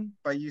anything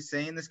by you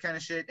saying this kind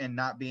of shit and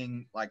not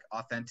being like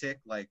authentic?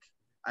 Like,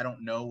 I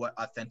don't know what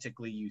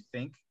authentically you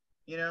think,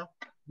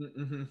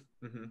 Mm-hmm,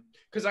 mm-hmm.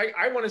 Because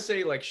I want to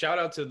say like shout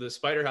out to the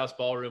Spider House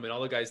Ballroom and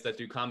all the guys that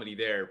do comedy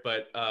there.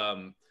 But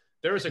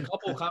there was a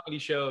couple comedy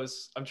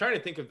shows. I'm trying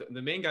to think of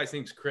the main guy's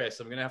name's Chris.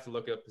 I'm gonna have to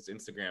look up his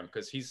Instagram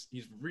because he's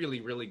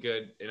really really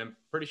good, and I'm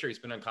pretty sure he's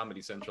been on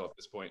Comedy Central at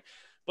this point.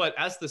 But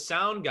as the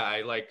sound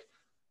guy, like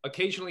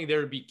occasionally there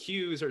would be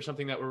cues or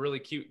something that were really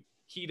cute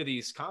key to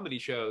these comedy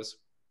shows.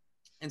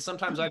 And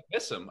sometimes I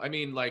miss them. I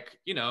mean, like,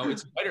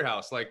 it's Spider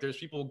House. Like, there's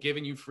people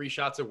giving you free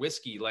shots of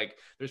whiskey. Like,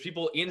 there's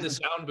people in the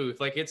sound booth.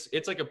 Like, it's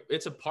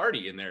a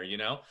party in there,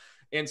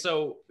 And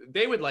so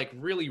they would like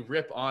really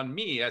rip on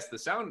me as the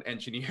sound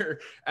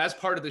engineer as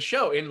part of the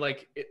show, and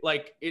like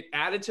it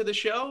added to the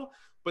show.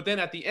 But then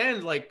at the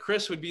end, like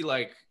Chris would be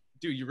like,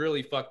 "Dude, you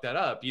really fucked that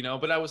up,"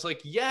 But I was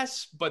like,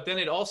 "Yes," but then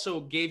it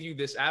also gave you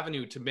this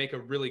avenue to make a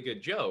really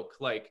good joke.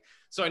 Like,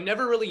 so I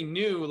never really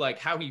knew like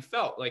how he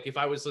felt. Like if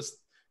I was just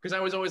because I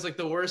was always like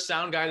the worst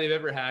sound guy they've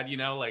ever had,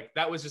 like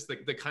that was just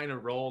the kind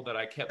of role that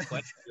I kept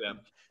playing to them.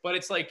 But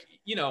it's like,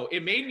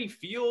 it made me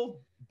feel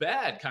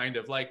bad, kind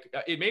of like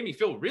it made me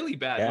feel really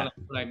bad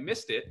when I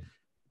missed it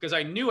because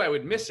I knew I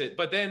would miss it.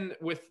 But then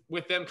with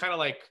them kind of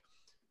like,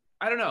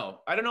 I don't know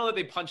that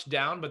they punched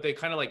down, but they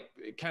kind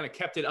of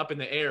kept it up in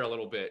the air a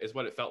little bit is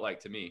what it felt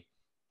like to me.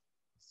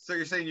 So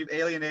you're saying you've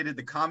alienated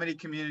the comedy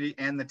community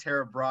and the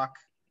Tara Brach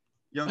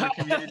younger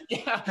community?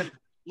 Yeah.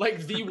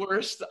 Like the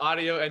worst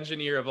audio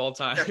engineer of all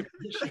time.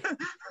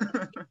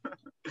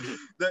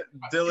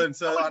 Dylan,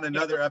 so on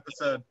another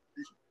episode,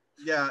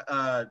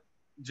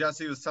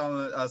 Jesse was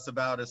telling us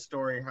about a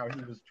story how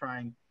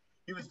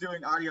he was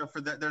doing audio for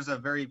there's a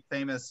very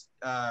famous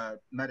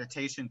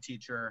meditation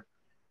teacher,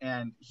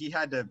 and he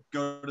had to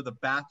go to the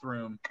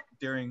bathroom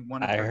during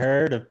one of I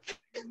heard of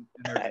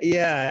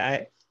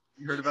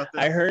you heard about this?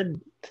 I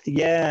heard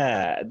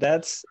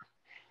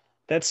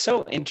that's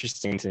so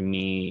interesting to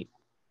me,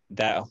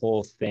 that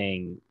whole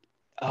thing.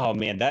 Oh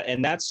man,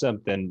 that's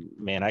something,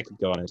 man, I could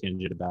go on a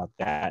tangent about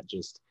that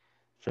just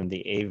from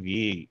the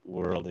AV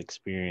world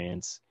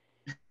experience.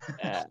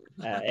 But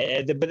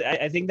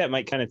I think that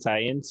might kind of tie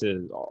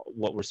into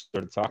what we're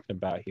sort of talking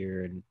about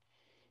here,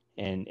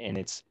 and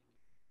it's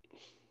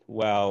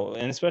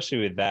and especially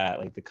with that,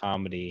 like the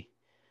comedy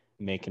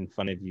making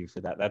fun of you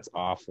for that. That's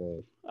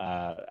awful.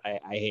 I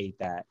hate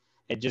that.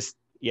 It just,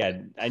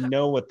 I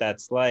know what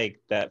that's like,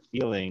 that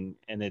feeling,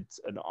 and it's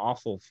an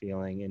awful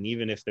feeling. And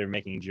even if they're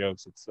making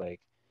jokes, it's like,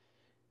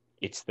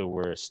 it's the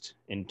worst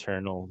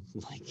internal,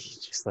 like,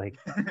 just like,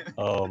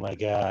 oh my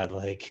God,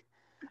 like,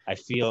 I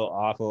feel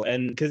awful.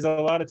 And because a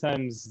lot of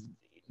times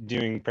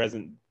doing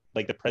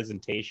the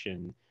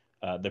presentation,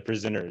 the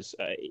presenters,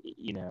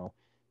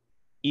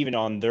 even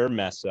on their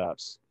mess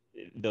ups,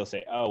 they'll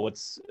say, oh,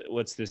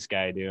 what's this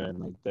guy doing?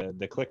 Like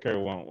the clicker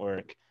won't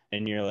work.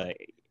 And you're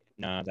like,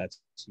 no,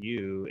 that's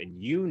you.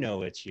 And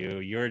it's you.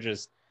 You're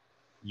just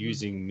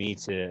using me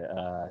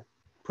to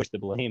push the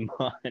blame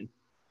on.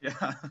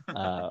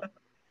 Yeah.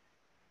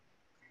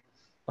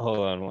 Hold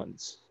on one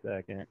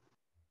second.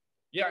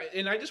 Yeah,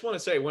 and I just want to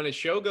say, when a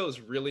show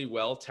goes really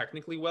well,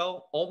 technically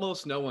well,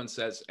 almost no one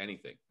says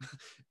anything.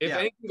 If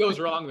anything goes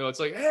wrong, though, it's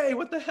like, hey,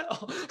 what the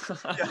hell?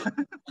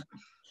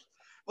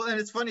 Well, and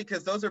it's funny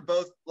because those are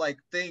both like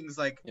things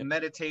like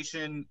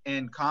meditation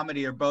and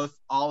comedy are both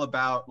all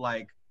about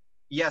like,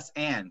 yes,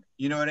 and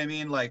you know what I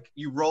mean? Like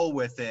you roll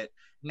with it.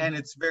 Mm-hmm. And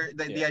it's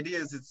the idea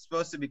is it's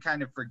supposed to be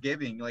kind of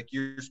forgiving. Like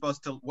you're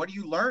supposed to, what do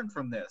you learn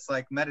from this?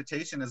 Like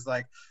meditation is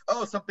like,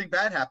 oh, something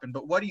bad happened,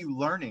 but what are you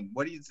learning?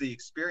 What is the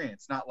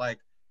experience? Not like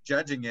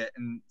judging it.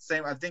 And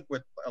same, I think,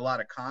 with a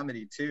lot of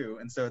comedy too.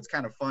 And so it's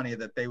kind of funny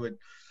that they would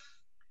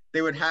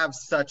have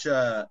such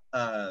a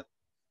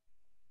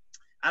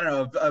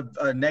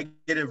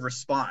negative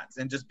response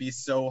and just be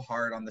so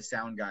hard on the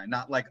sound guy,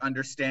 not like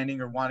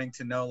understanding or wanting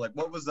to know like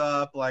what was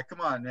up. Like,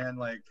 come on, man,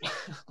 like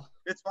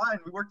it's fine,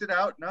 we worked it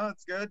out. No,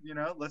 it's good,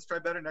 let's try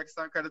better next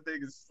time kind of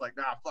thing. It's like,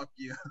 nah, fuck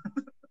you.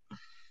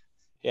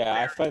 Yeah,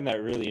 I find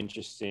that really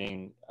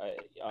interesting,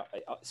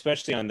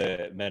 especially on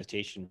the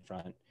meditation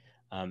front.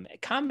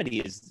 Comedy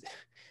is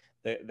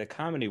the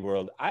comedy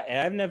world.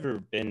 I've never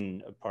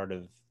been a part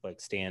of like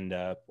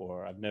stand-up,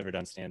 or I've never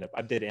done stand-up.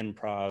 I did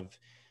improv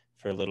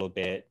for a little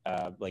bit.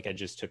 Like I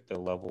just took the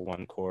level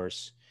 1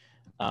 course.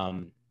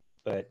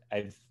 But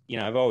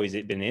I've always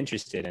been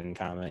interested in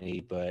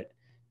comedy, but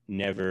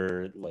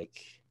never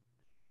like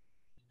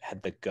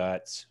had the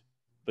guts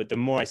but the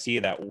more I see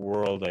that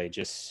world, I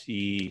just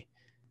see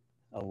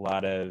a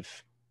lot of,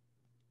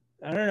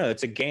 I don't know,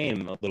 it's a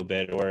game a little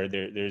bit, or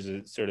there's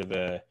a sort of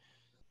a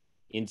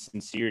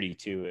insincerity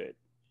to it,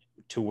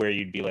 to where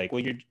you'd be like,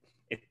 well,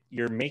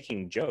 you're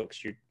making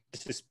jokes.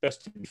 This is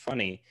supposed to be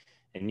funny,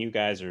 and you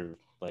guys are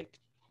like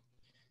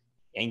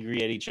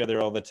angry at each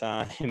other all the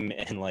time,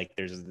 and like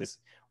there's this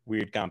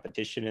weird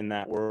competition in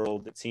that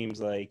world. It seems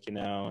like,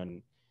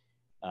 and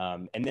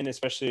then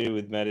especially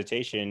with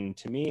meditation,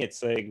 to me,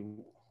 it's like,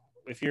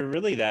 if you're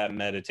really that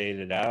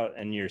meditated out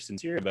and you're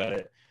sincere about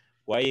it,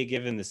 why are you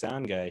giving the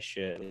sound guy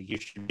shit? Like, you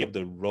should be able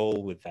to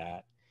roll with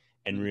that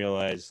and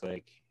realize,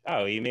 like,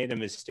 oh, he made a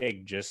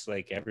mistake just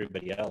like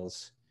everybody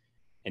else.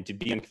 And to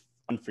be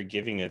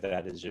unforgiving of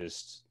that is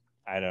just,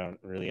 I don't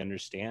really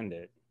understand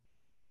it.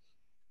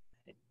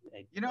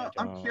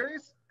 I'm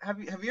curious. Have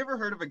you ever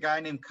heard of a guy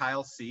named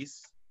Kyle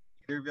Cease?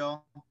 Either of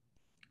y'all?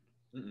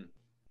 Mm-mm.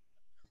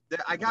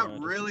 I got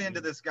really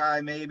into this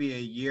guy maybe a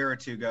year or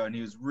two ago, and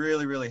he was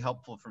really, really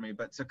helpful for me.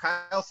 But so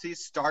Kyle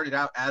Cease started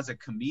out as a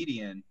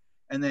comedian,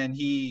 and then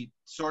he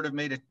sort of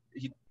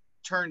he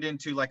turned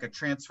into like a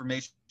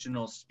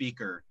transformational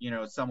speaker,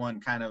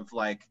 someone kind of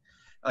like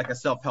a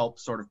self-help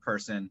sort of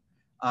person.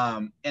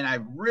 And I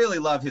really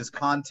love his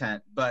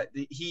content, but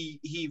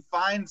he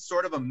finds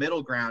sort of a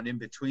middle ground in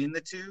between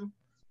the two,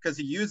 because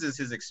he uses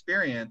his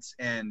experience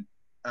and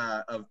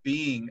of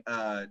being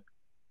a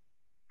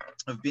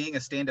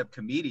stand-up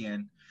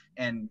comedian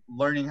and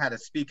learning how to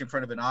speak in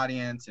front of an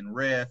audience and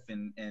riff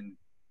and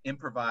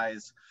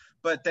improvise.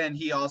 But then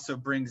he also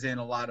brings in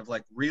a lot of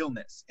like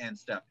realness and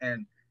stuff.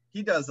 And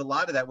he does a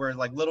lot of that where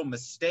like little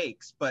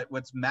mistakes, but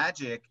what's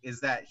magic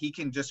is that he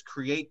can just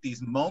create these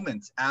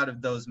moments out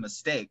of those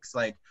mistakes.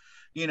 Like,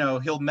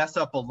 he'll mess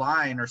up a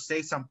line or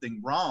say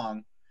something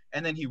wrong,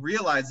 and then he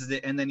realizes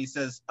it, and then he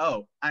says,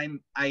 oh,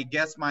 I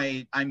guess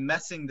I'm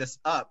messing this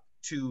up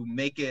to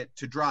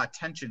draw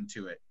attention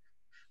to it,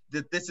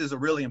 that this is a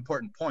really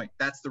important point.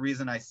 That's the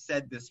reason I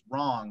said this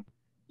wrong,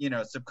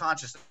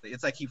 subconsciously.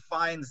 It's like he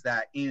finds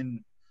that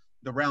in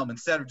the realm,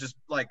 instead of just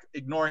like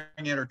ignoring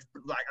it or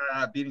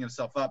like beating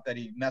himself up that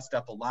he messed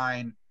up a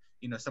line,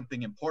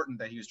 something important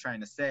that he was trying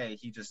to say.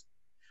 He just,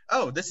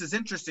 oh, this is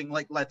interesting.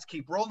 Like, let's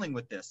keep rolling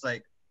with this.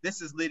 Like,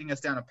 this is leading us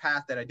down a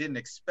path that I didn't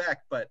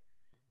expect, but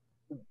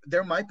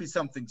there might be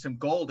some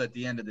gold at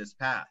the end of this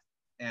path.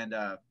 And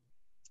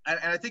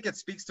I think it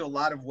speaks to a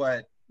lot of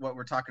what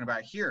we're talking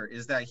about here,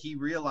 is that he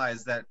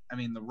realized that,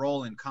 the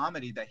role in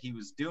comedy that he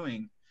was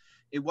doing,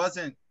 it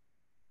wasn't,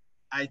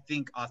 I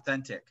think,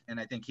 authentic. And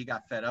I think he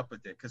got fed up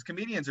with it, because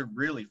comedians are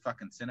really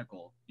fucking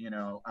cynical,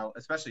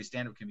 especially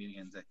stand-up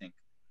comedians. I think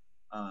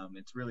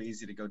it's really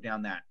easy to go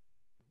down that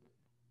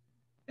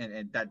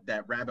and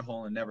that rabbit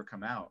hole and never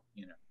come out,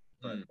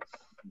 but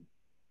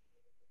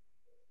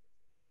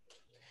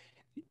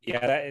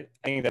yeah, I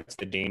think that's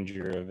the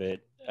danger of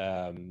it.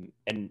 And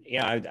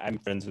yeah, I'm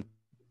friends with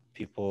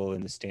people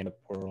in the stand-up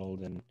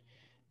world,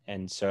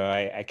 and so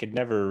I could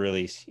never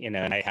really, and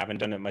I haven't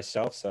done it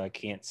myself, so I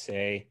can't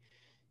say,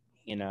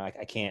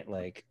 I can't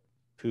like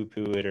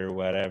poo-poo it or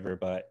whatever,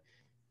 but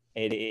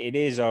it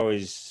is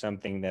always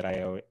something that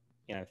I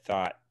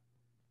thought,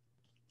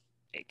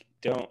 like,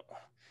 don't,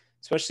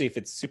 especially if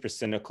it's super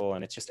cynical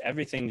and it's just,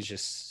 everything's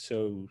just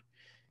so,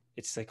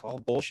 it's like all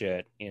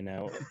bullshit,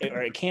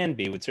 or it can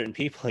be with certain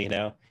people,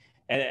 and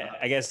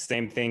I guess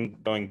same thing,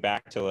 going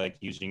back to like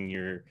using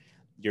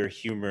your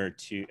humor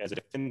as a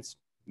defense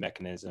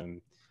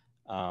mechanism.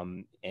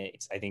 I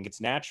think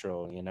it's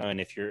natural,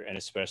 and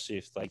especially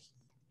if like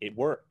it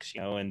works,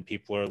 and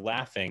people are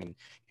laughing and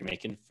you're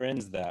making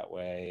friends that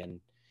way.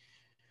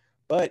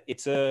 But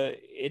it's a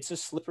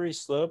slippery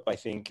slope, I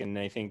think. And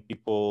I think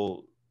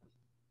people,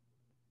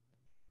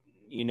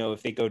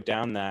 if they go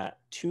down that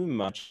too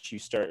much, you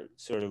start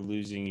sort of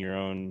losing your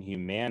own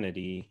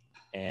humanity,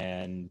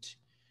 and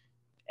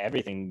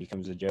everything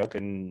becomes a joke.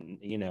 And,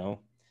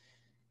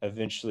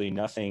 eventually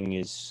nothing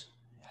is,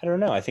 I don't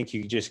know. I think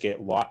you just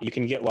get lost. You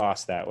can get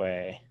lost that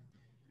way.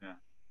 Yeah.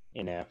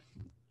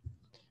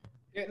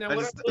 Yeah. Now,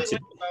 what I really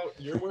like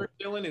about your work,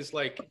 Dylan, is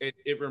like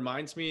it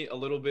reminds me a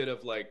little bit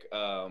of like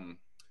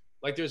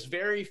there's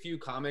very few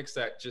comics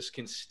that just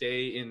can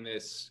stay in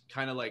this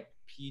kind of like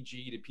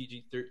PG to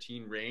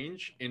PG-13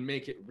 range and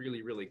make it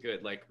really, really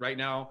good. Like right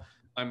now,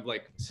 I'm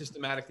like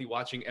systematically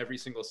watching every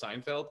single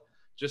Seinfeld,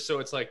 just so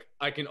it's like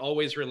I can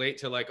always relate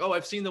to like, oh,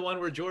 I've seen the one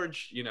where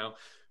George,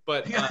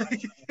 but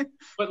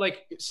but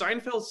like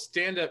Seinfeld's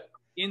stand-up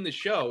in the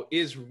show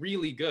is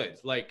really good.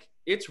 Like,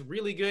 it's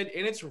really good,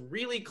 and it's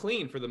really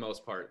clean for the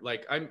most part.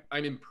 Like, I'm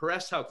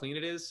impressed how clean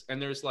it is.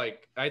 And there's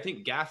like, I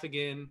think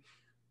Gaffigan,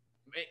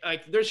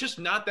 like, there's just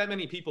not that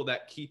many people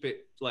that keep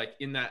it like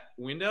in that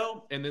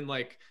window. And then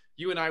like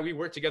you and I, we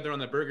worked together on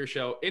the burger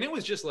show, and it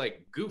was just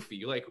like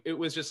goofy. Like, it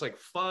was just like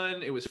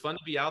fun. It was fun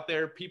to be out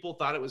there. People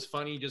thought it was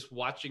funny just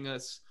watching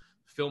us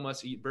film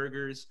us eat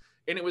burgers.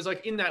 And it was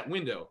like in that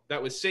window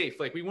that was safe.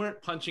 Like, we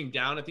weren't punching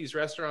down at these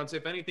restaurants.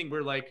 If anything,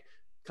 we're like,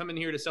 come in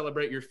here to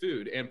celebrate your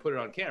food and put it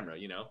on camera,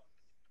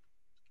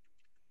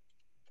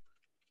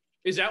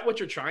 Is that what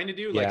you're trying to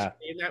do? Like Yeah.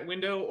 stay in that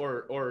window,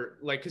 or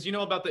like, because you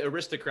know about the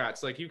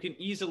aristocrats, like you can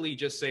easily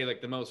just say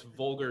like the most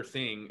vulgar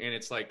thing, and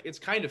it's like it's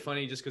kind of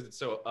funny just because it's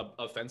so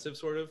offensive,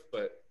 sort of.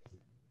 But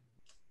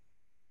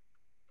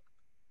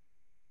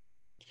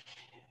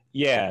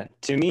Yeah,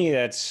 to me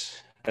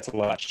that's a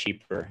lot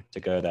cheaper to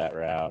go that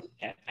route.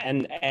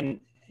 And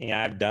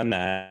yeah, I've done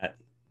that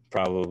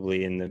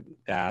probably in the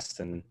past,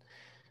 and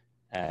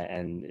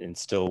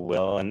still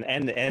will,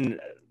 and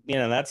you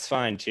know, that's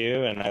fine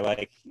too. And I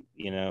like,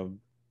 you know,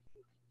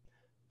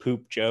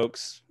 poop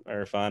jokes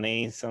are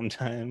funny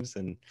sometimes,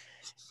 and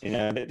you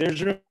know,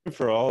 there's room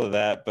for all of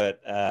that. But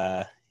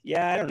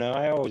yeah, I don't know,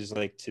 I always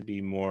like to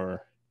be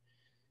more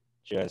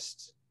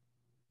just,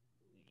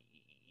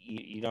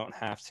 you don't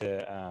have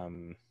to,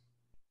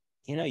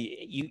 you know,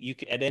 you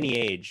can, at any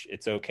age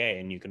it's okay,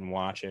 and you can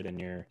watch it, and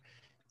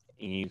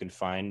you can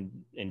find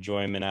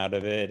enjoyment out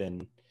of it.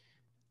 And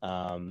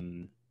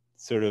um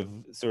sort of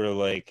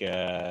like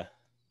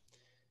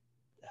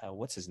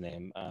what's his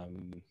name, I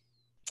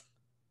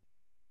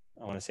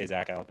want to say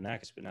Zach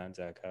Galifianakis, but not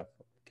Zach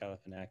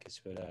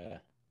Galifianakis,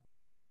 but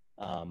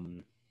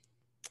um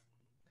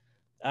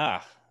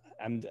ah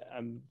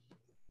I'm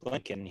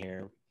blanking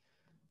here.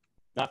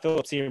 Not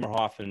Philip Seymour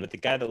Hoffman, but the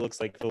guy that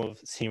looks like Philip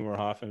Seymour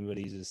Hoffman, but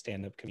he's a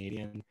stand-up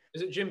comedian.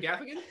 is it Jim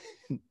Gaffigan?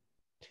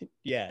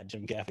 Yeah,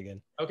 Jim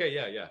Gaffigan. Okay,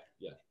 yeah.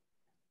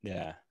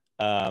 Yeah.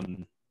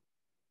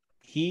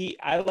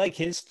 I like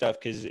his stuff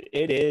because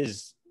it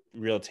is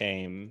real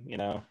tame, you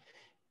know.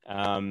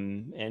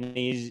 And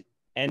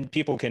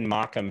people can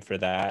mock him for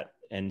that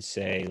and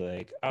say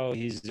like, oh,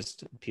 he's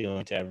just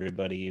appealing to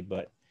everybody,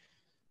 but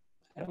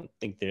I don't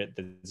think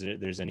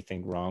there's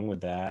anything wrong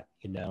with that,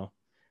 you know.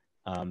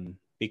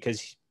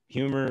 Because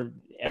humor,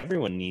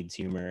 everyone needs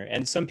humor,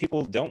 and some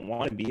people don't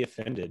want to be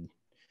offended,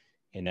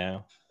 you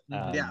know.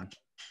 Yeah.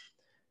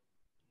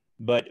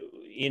 But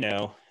you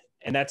know,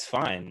 and that's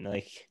fine.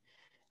 Like,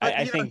 But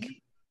I you know, think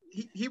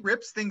he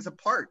rips things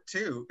apart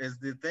too, is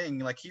the thing.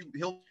 Like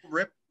he'll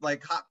rip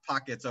like hot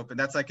pockets open.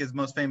 That's like his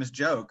most famous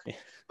joke.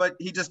 But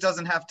he just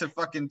doesn't have to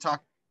fucking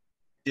talk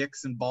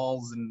dicks and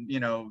balls and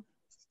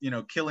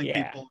killing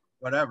people,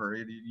 whatever.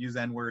 Use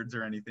N words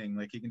or anything.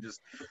 Like he can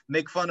just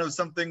make fun of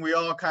something we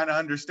all kind of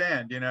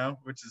understand, you know.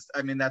 Which is,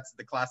 I mean, that's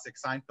the classic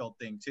Seinfeld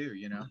thing too,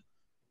 you know.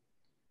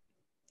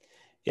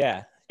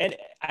 Yeah, and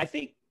I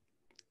think,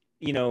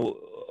 you know,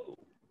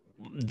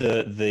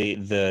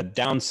 the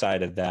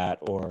downside of that,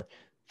 or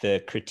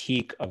the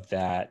critique of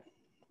that,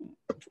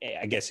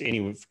 I guess,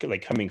 any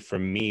like coming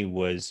from me,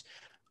 was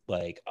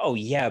like, oh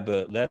yeah,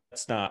 but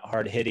that's not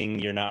hard hitting,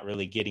 you're not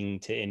really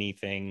getting to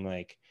anything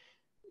like,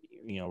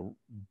 you know,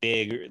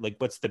 big, like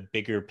what's the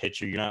bigger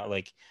picture, you're not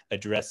like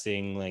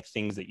addressing like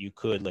things that you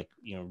could, like,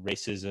 you know,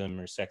 racism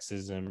or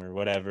sexism or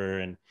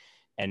whatever.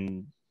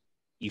 And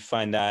you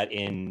find that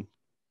in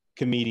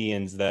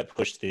comedians that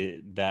push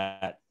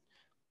that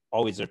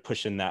always are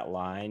pushing that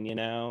line, you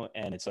know,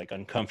 and it's like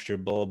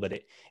uncomfortable, but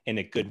it in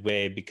a good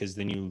way, because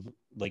then you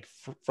like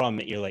from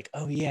it, you're like,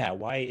 oh yeah,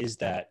 why is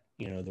that,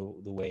 you know,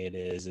 the way it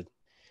is.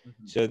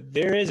 Mm-hmm. So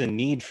there is a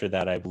need for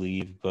that, I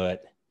believe.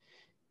 But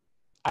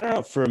I don't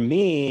know, for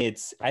me,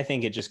 I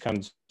think it just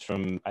comes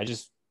from, I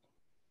just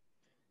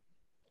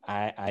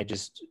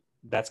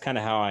that's kind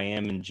of how I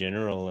am in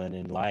general and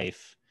in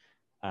life.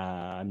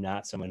 I'm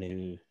not someone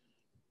who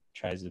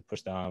tries to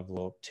push the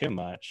envelope too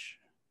much.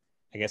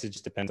 I guess it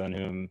just depends on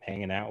who I'm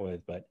hanging out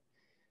with. But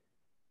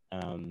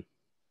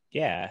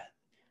yeah,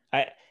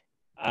 I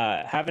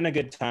having a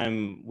good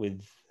time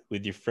with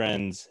your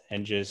friends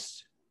and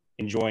just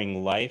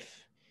enjoying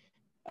life,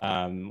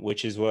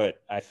 which is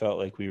what I felt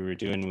like we were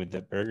doing with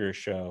the burger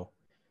show.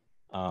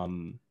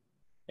 And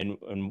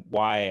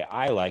why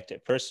I liked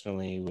it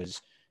personally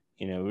was,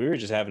 you know, we were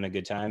just having a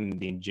good time and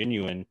being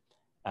genuine.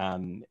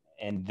 And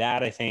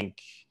that, I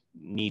think,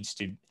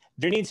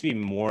 there needs to be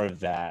more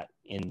of that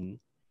in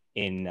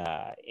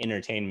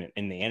entertainment,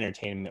 in the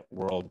entertainment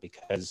world,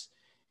 because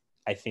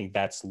I think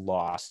that's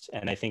lost.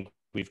 And I think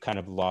we've kind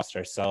of lost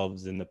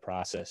ourselves in the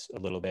process a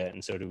little bit.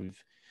 And so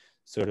we've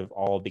sort of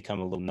all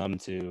become a little numb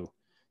to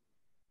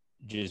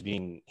just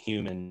being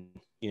human,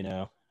 you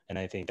know? And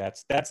I think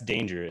that's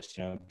dangerous,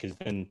 you know, because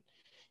then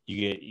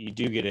you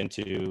do get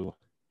into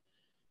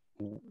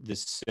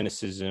this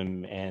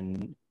cynicism,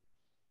 and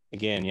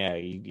again, yeah,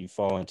 you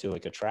fall into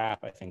like a trap,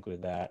 I think,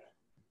 with that.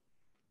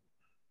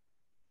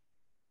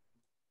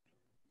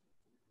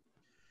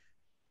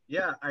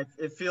 Yeah,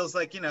 it feels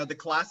like, you know, the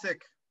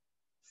classic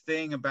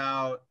thing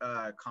about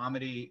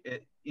comedy,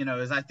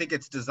 is I think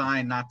it's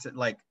designed not to,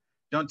 like,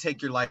 don't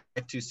take your life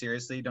too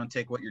seriously, don't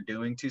take what you're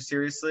doing too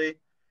seriously.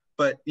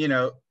 But, you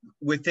know,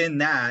 within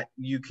that,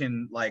 you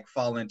can like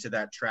fall into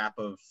that trap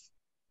of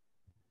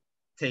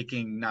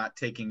not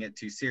taking it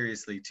too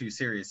seriously,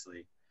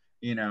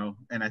 you know.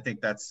 And I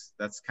think that's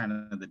kind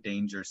of the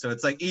danger. So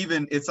it's like,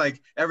 it's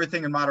like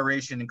everything in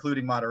moderation,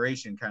 including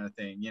moderation kind of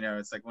thing, you know.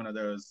 It's like one of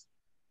those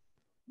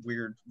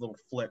weird little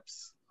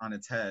flips on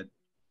its head.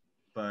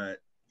 But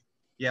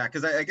yeah,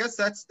 because I guess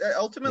that's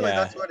ultimately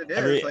that's what it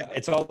is. Like,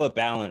 it's all about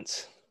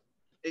balance.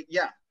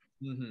 Yeah.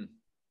 Mm-hmm.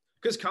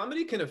 Because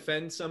comedy can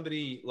offend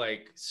somebody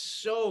like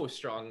so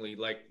strongly.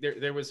 Like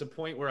there was a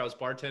point where I was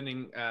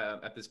bartending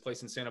at this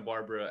place in Santa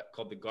Barbara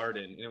called The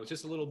Garden, and it was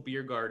just a little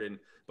beer garden,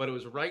 but it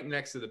was right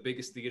next to the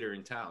biggest theater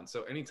in town.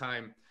 So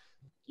anytime,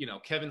 you know,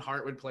 Kevin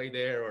Hart would play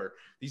there, or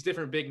these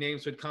different big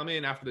names would come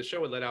in after the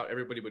show would let out,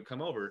 everybody would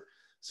come over.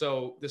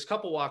 So this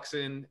couple walks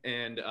in,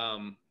 and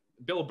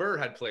Bill Burr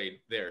had played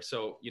there.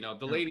 So, you know,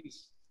 the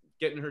lady's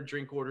getting her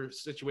drink order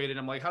situated.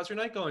 I'm like, how's your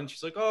night going?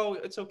 She's like, oh,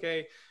 it's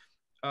okay.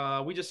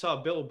 We just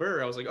saw Bill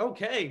Burr. I was like,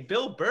 okay,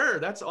 Bill Burr,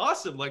 that's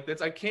awesome. Like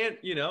that's, I can't,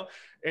 you know.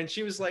 And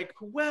she was like,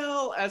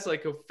 well, as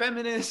like a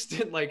feminist,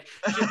 and like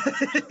she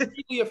was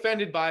really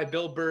offended by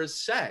Bill Burr's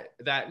set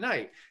that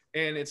night.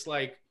 And it's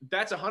like,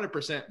 that's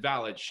 100%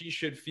 valid. She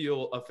should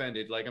feel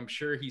offended. Like I'm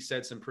sure he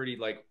said some pretty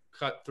like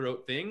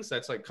cutthroat things.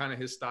 That's like kind of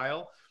his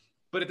style.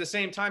 But at the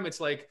same time, it's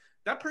like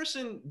that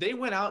person, they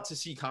went out to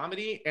see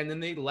comedy and then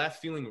they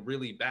left feeling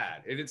really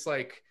bad. And it's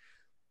like,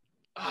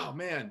 oh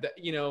man, that,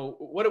 you know,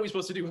 what are we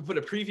supposed to do? Put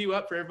a preview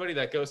up for everybody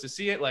that goes to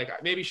see it? Like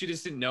maybe she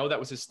just didn't know that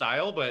was his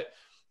style, but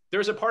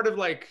there's a part of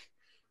like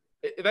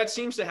that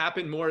seems to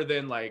happen more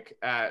than like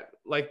at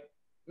like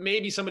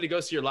maybe somebody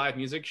goes to your live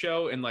music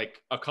show and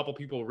like a couple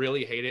people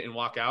really hate it and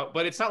walk out,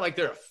 but it's not like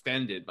they're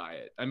offended by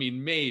it. I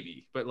mean,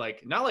 maybe, but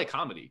like not like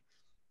comedy.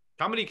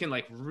 Comedy can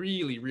like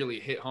really,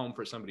 really hit home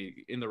for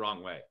somebody in the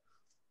wrong way.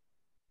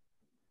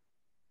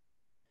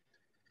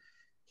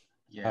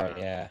 Yeah. Oh,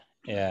 yeah.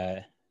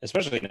 Yeah.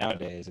 Especially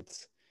nowadays,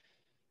 it's,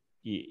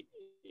 you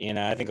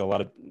know, I think a lot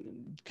of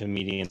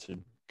comedians are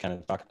kind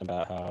of talking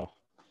about how,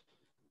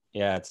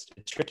 yeah, it's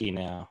tricky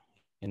now,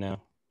 you know.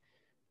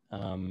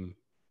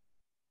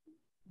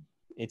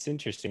 It's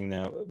interesting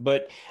though,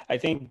 but I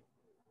think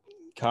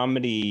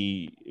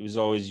comedy was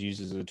always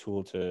used as a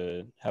tool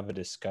to have a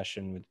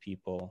discussion with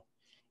people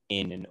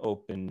in an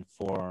open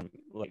forum,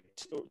 like,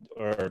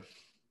 or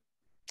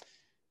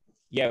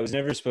yeah, it was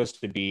never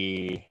supposed to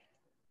be,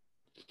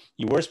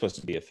 you were supposed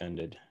to be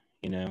offended,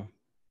 you know,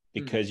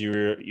 because you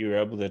were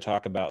able to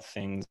talk about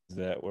things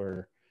that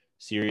were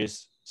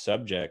serious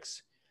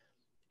subjects,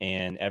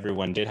 and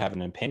everyone did have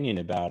an opinion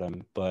about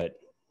them. But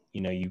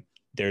you know,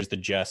 there's the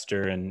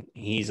jester, and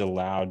he's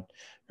allowed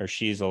or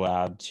she's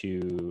allowed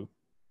to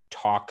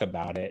talk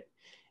about it,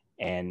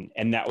 and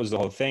that was the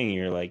whole thing.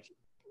 You're like,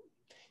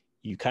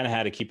 you kind of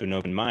had to keep an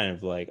open mind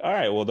of like, all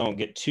right, well, don't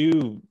get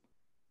too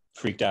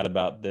freaked out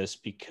about this,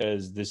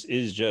 because this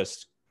is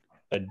just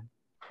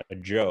a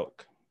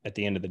joke at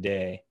the end of the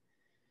day,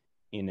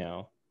 you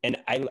know. And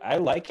I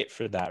like it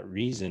for that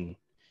reason,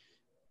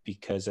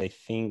 because I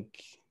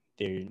think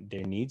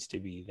there needs to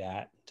be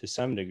that to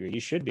some degree.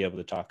 You should be able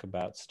to talk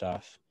about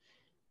stuff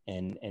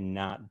and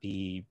not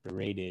be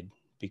berated,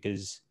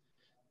 because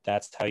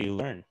that's how you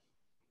learn,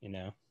 you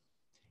know.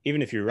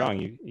 Even if you're wrong,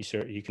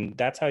 you can,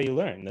 that's how you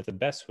learn. That's the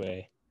best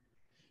way.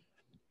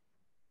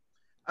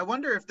 I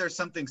wonder if there's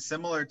something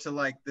similar to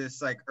like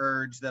this like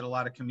urge that a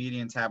lot of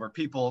comedians have, or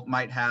people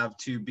might have,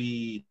 to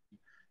be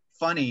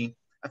funny.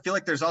 I feel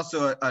like there's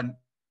also an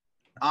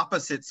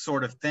opposite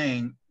sort of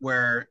thing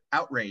where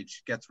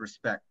outrage gets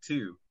respect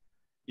too,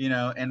 you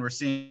know. And we're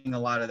seeing a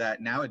lot of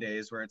that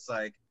nowadays, where it's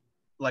like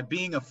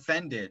being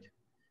offended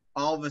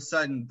all of a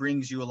sudden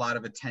brings you a lot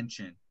of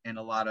attention and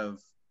a lot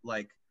of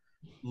like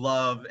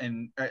love,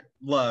 and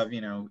love,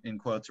 you know, in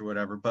quotes or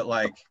whatever, but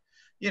like,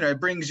 you know,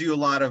 it brings you a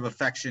lot of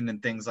affection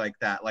and things like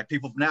that. Like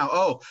people now,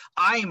 oh,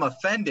 I'm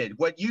offended.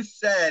 What you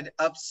said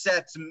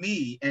upsets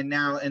me. And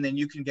then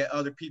you can get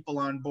other people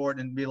on board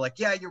and be like,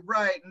 yeah, you're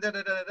right. And da,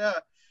 da, da, da.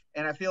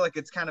 And I feel like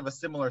it's kind of a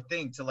similar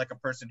thing to like a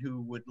person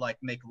who would like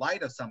make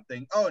light of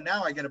something. Oh,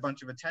 now I get a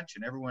bunch of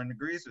attention. Everyone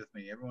agrees with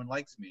me. Everyone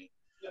likes me.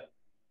 Yeah.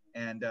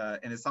 And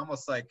it's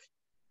almost like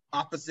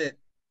opposite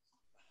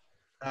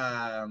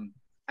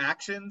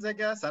actions, I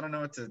guess. I don't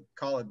know what to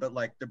call it, but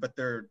like,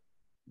 they're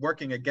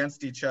working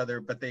against each other,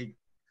 but they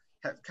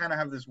kind of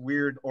have this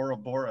weird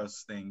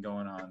Ouroboros thing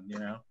going on, you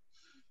know?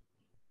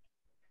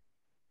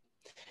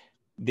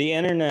 The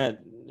internet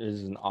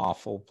is an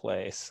awful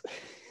place.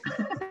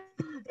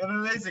 An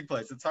amazing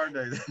place. It's hard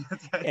to...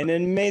 An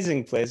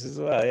amazing place as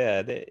well,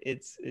 yeah.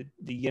 It's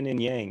the yin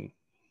and yang.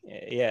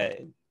 Yeah.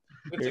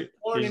 There's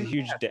a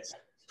huge...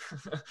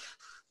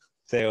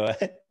 Say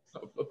what?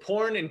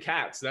 Porn and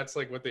cats. That's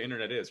like what the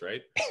internet is,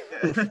 right?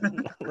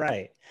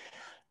 Right.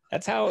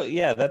 That's how,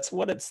 yeah, that's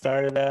what it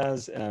started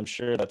as, and I'm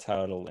sure that's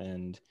how it'll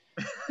end,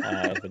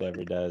 if it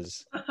ever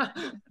does.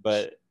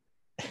 But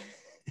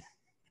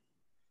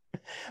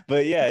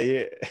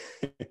yeah.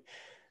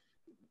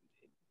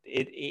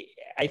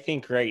 I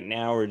think right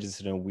now we're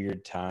just in a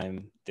weird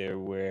time there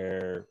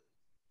where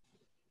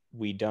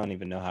we don't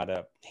even know how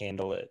to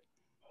handle it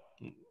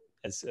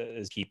as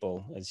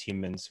people, as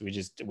humans.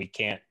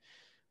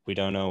 We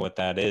don't know what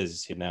that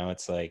is, you know.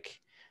 It's like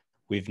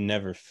we've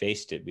never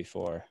faced it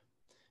before.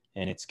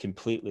 And it's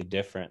completely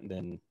different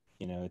than,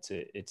 you know, it's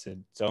its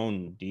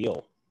own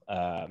deal.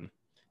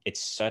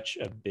 It's such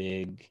a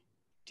big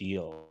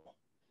deal.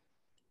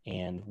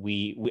 And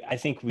I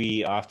think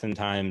we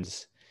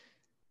oftentimes,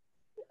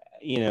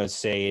 you know,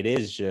 say it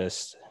is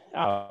just,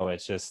 oh,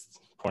 it's just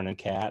porn and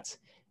cats.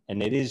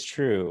 and it is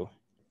true.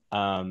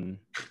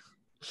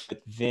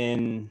 But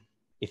then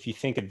if you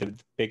think of the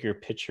bigger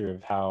picture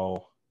of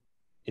how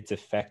it's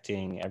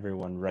affecting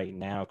everyone right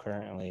now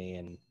currently,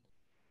 and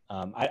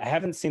I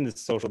haven't seen The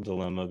Social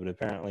Dilemma, but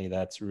apparently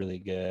that's really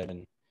good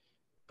and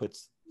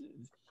puts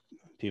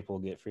people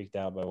get freaked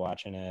out by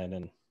watching it,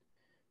 and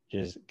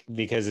just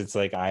because it's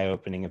like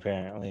eye-opening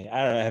apparently.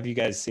 I don't know, have you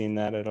guys seen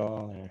that at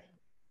all, or?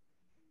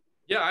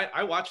 Yeah,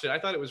 I watched it. I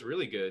thought it was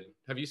really good.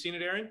 Have you seen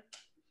it, Aaron?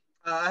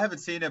 I haven't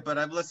seen it, but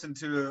I've listened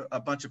to a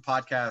bunch of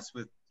podcasts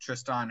with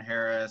Tristan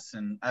Harris,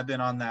 and I've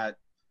been on that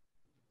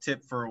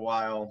tip for a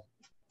while.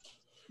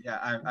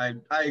 Yeah,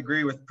 I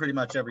agree with pretty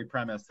much every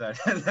premise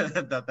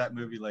that that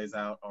movie lays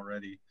out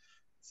already.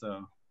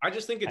 So I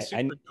just think it's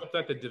super dope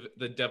that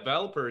the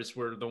developers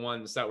were the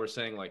ones that were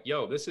saying like,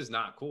 "Yo, this is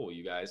not cool,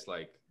 you guys.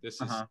 Like,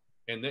 this is,"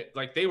 and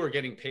they were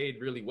getting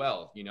paid really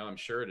well. You know, I'm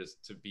sure it is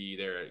to be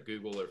there at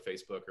Google or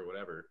Facebook or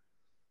whatever.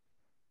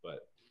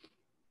 But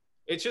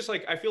it's just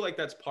like I feel like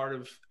that's part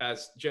of,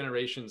 as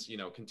generations, you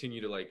know,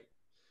 continue to like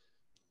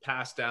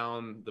pass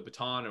down the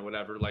baton or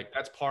whatever. Like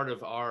that's part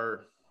of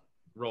our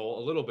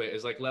role a little bit,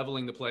 is like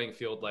leveling the playing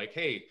field. Like,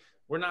 hey,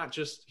 we're not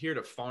just here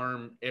to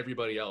farm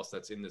everybody else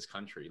that's in this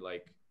country.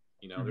 Like,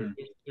 you know,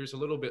 there's a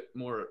little bit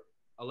more,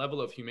 a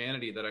level of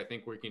humanity that I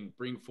think we can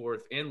bring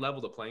forth and level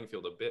the playing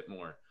field a bit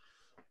more.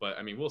 But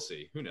I mean, we'll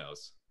see. Who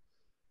knows?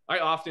 I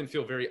often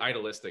feel very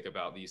idealistic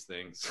about these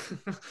things.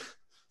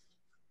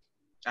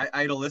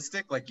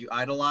 Idealistic, like you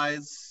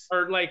idolize,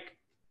 or like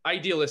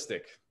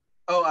idealistic.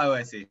 Oh,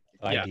 I see.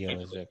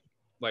 Idealistic. Yeah,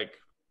 like,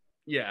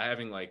 yeah,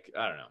 having like,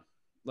 I don't know.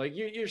 Like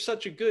you have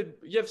such a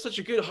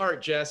good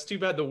heart, Jess. Too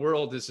bad the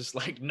world is just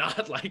like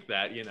not like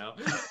that, you know.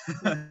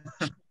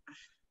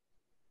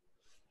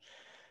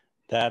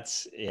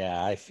 That's,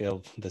 yeah, I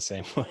feel the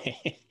same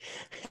way.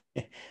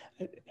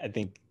 I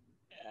think,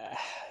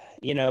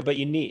 you know, but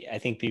I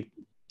think people,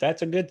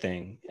 that's a good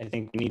thing. I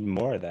think we need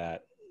more of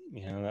that.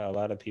 You know, a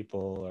lot of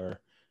people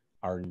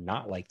are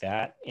not like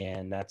that,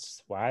 and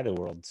that's why the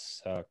world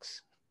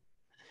sucks.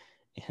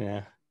 You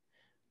know,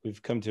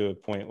 we've come to a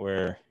point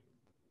where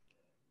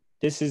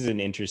this is an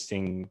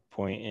interesting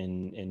point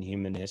in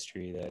human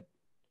history that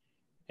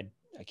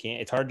I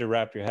can't, it's hard to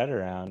wrap your head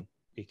around,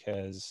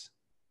 because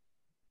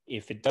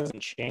if it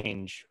doesn't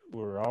change,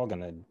 we're all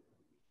going to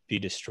be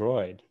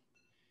destroyed.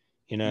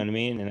 You know what I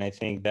mean? And I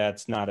think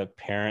that's not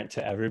apparent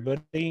to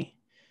everybody.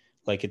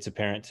 Like it's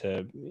apparent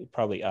to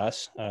probably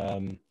us.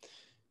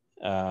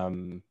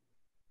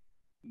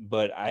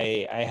 But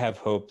I have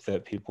hope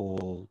that people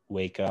will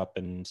wake up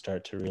and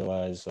start to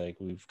realize like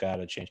we've got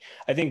to change.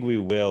 I think we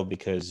will,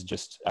 because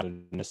just out of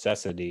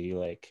necessity,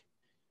 like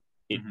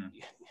it,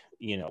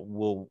 you know,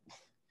 we'll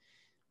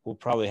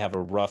probably have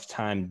a rough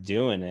time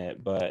doing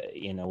it, but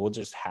you know, we'll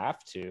just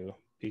have to,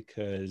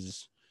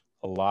 because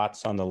a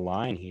lot's on the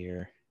line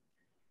here.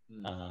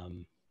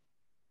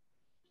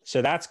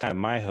 So that's kind of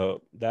my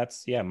hope.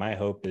 My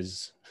hope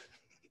is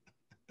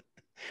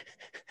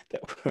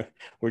that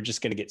we're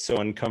just going to get so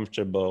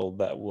uncomfortable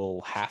that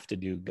we'll have to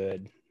do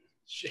good.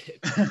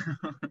 Shit.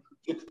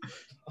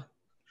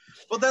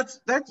 Well, that's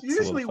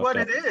usually what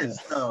it is,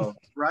 though,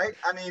 right?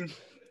 I mean,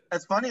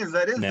 as funny as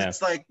that is,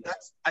 it's like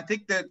I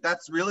think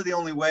that's really the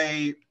only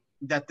way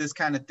that this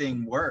kind of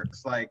thing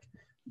works. Like,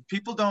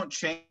 people don't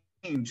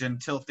change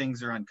until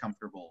things are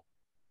uncomfortable.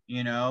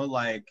 You know,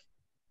 like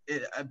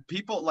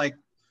people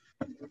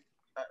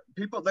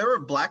there were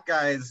black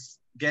guys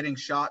getting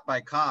shot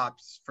by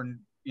cops for,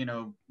 you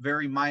know,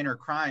 very minor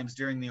crimes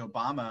during the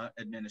Obama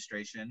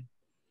administration.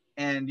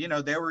 And, you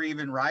know, there were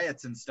even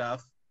riots and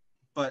stuff,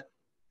 but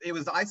it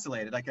was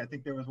isolated. Like, I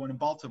think there was one in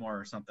Baltimore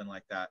or something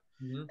like that.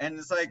 And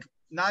it's like,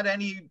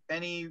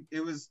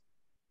 it was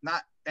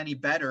not any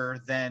better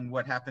than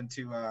what happened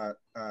to,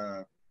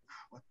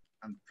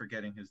 I'm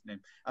forgetting his name.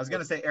 I was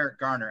going to say Eric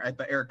Garner,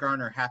 but Eric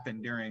Garner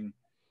happened during,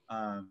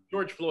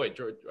 George Floyd.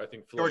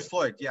 George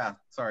Floyd. Yeah.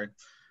 Sorry.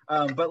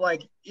 But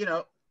like, you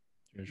know,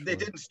 they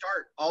didn't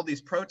start all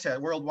these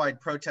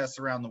worldwide protests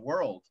around the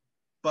world.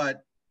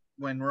 But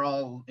when we're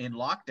all in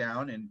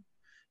lockdown and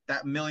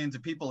that millions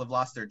of people have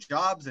lost their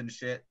jobs and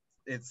shit,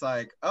 it's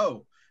like,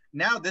 oh,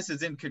 now this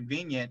is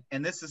inconvenient.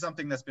 And this is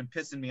something that's been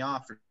pissing me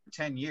off for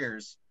 10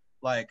 years.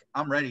 Like,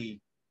 I'm ready.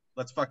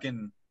 Let's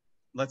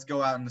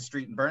go out in the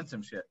street and burn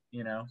some shit,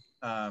 you know?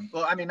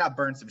 Well, I mean, not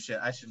burn some shit.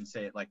 I shouldn't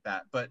say it like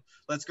that. But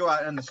let's go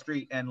out in the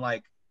street and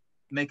like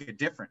make a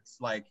difference.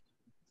 Like,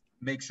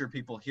 make sure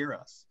people hear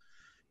us.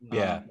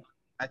 Yeah.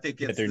 I think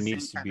there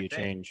needs to be a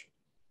change.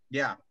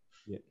 Yeah.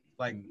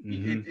 Like,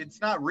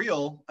 it's not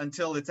real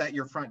until it's at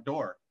your front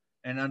door.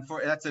 And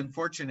that's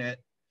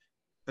unfortunate,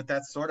 but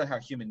that's sort of how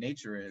human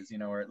nature is, you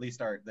know, or at least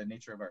the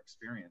nature of our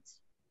experience.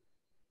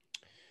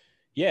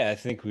 Yeah, I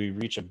think we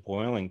reach a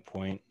boiling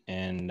point,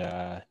 and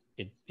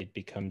it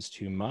becomes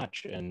too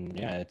much. And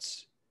yeah,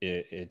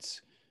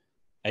 it's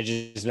I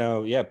just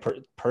know, yeah,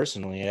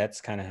 personally,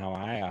 that's kind of how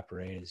I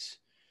operate. Is,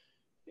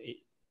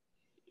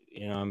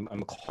 you know,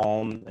 I'm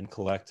calm and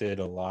collected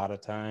a lot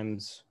of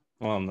times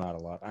Well, not a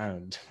lot. I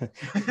don't.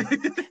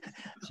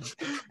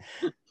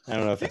 I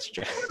don't know if it's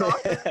true.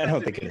 I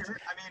don't think it is.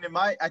 I mean,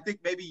 I think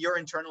maybe your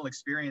internal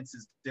experience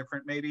is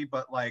different, maybe,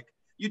 but like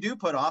you do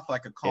put off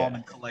like a calm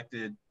and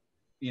collected,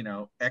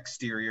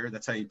 exterior.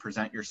 That's how you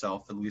present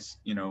yourself, at least,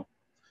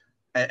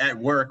 at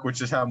work,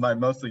 which is how I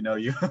mostly know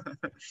you.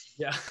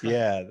 Yeah.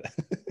 Yeah.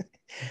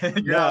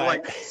 You're not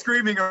like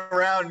screaming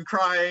around and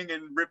crying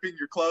and ripping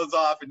your clothes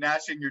off and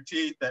gnashing your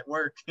teeth at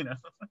work,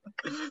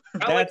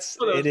 That's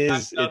it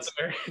is. It's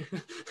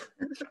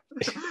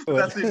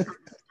that's the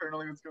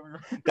internally what's going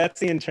on. That's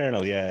the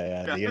internal.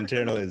 Yeah. The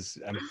internal is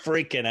I'm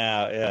freaking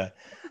out. Yeah.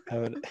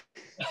 But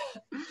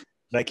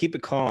I keep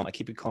it calm.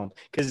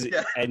 Because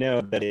I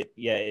know that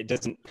it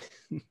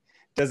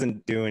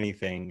doesn't do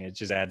anything. It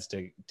just adds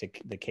to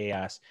the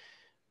chaos.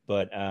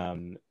 But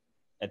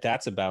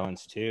that's a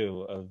balance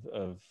too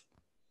of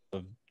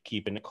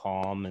keeping it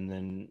calm, and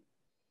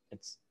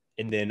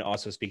then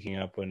also speaking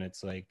up when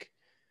it's like,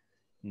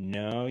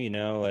 no,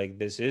 like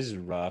this is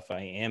rough. I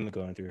am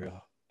going through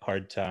a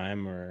hard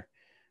time,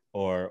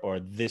 or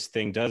this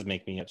thing does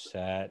make me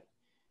upset.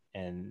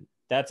 And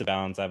that's a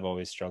balance I've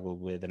always struggled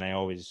with. And I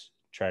always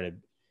try to,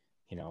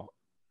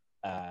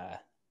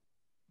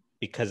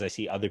 because I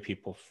see other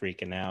people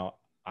freaking out,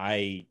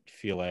 I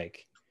feel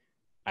like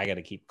I got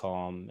to keep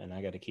calm and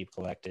I got to keep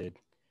collected,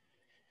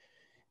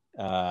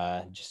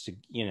 just to,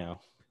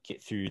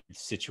 get through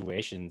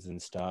situations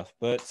and stuff.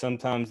 But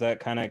sometimes that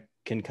kind of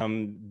can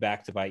come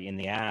back to bite you in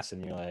the ass,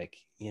 and you're like,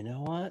 you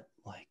know what?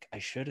 Like, I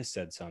should have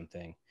said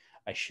something.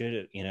 I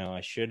should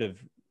have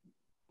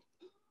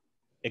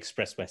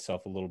expressed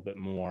myself a little bit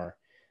more,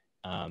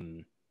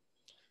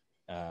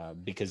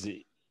 because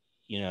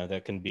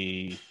that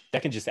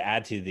can just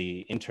add to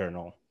the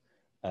internal.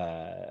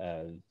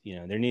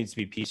 There needs to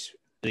be peace.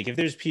 Like, if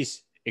there's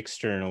peace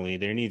externally,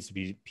 there needs to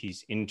be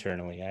peace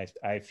internally.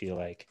 I feel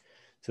like.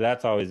 So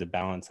that's always a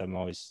balance I'm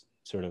always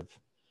sort of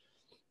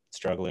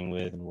struggling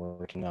with and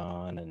working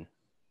on, and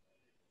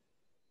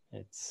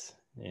it's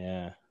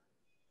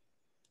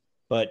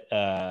But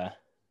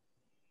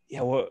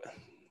what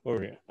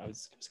were I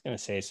was gonna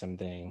say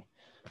something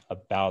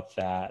about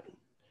that.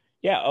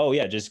 Yeah. Oh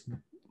yeah. Just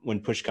when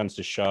push comes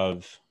to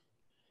shove,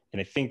 and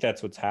I think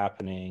that's what's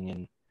happening.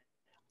 And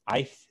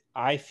I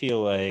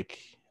feel like,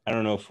 I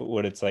don't know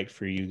what it's like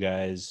for you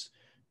guys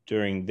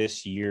during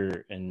this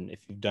year, and if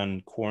you've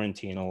done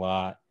quarantine a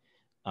lot,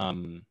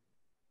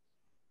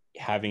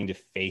 having to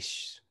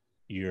face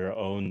your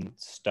own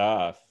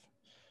stuff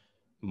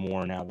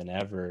more now than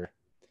ever.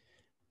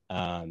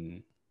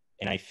 And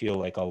I feel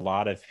like a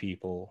lot of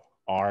people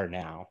are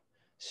now.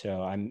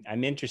 So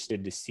I'm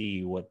interested to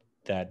see what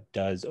that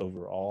does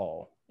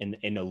overall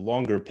in a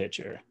longer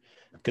picture,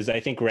 because I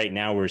think right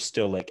now we're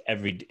still like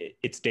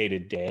it's day to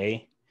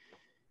day.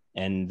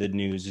 And the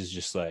news is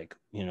just like,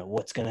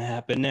 what's going to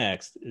happen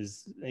next?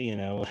 Is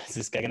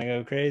this guy going to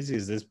go crazy?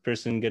 Is this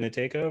person going to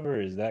take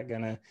over? Is that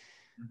going to,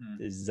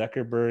 is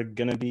Zuckerberg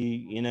going to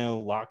be,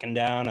 locking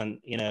down on,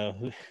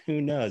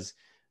 who knows?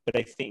 But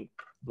I think,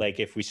 like,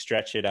 if we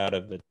stretch it out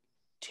of a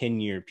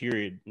 10-year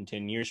period, and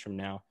 10 years from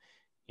now,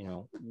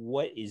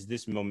 what is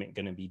this moment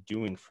going to be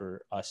doing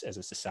for us as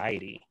a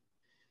society?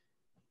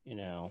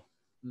 Yeah.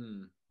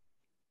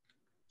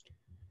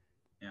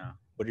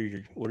 What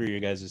are your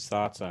guys'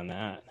 thoughts on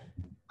that?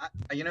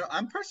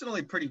 I'm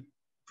personally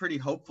pretty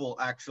hopeful,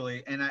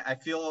 actually, and I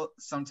feel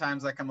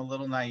sometimes like I'm a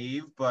little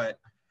naive, but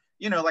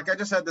like I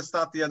just had this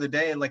thought the other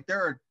day. Like,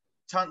 there are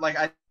we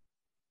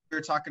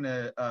were talking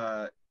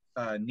to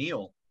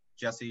Neil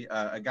Jesse,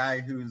 a guy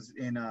who's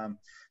in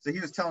so he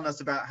was telling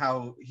us about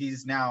how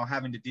he's now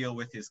having to deal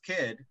with his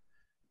kid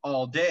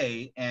all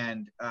day,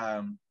 and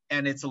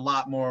it's a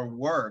lot more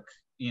work,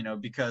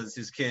 because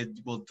his kid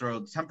will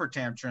throw temper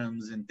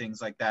tantrums and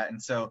things like that.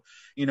 And so,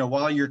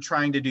 while you're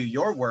trying to do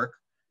your work,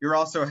 you're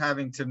also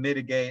having to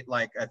mitigate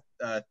like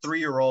a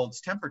 3-year-old's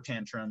temper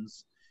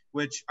tantrums,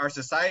 which our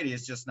society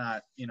is just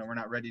not, we're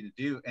not ready to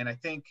do. And I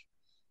think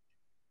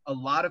a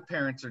lot of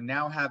parents are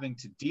now having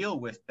to deal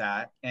with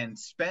that and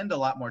spend a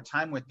lot more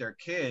time with their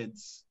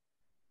kids.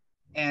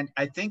 And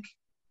I think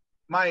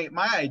my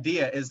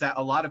idea is that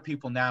a lot of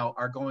people now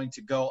are going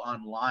to go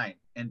online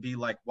and be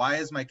like,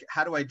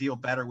 how do I deal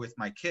better with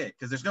my kid?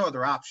 Because there's no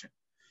other option.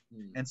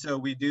 And so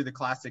we do the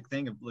classic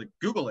thing of like,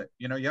 Google it,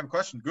 you have a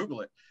question,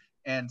 Google it.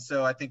 And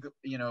so I think,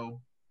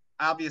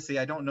 obviously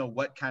I don't know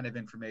what kind of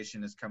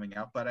information is coming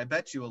out, but I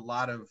bet you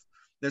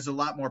there's a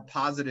lot more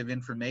positive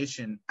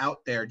information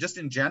out there just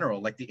in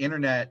general, like the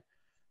internet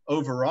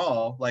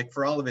overall, like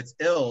for all of its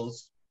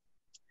ills.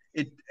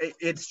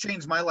 It's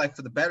changed my life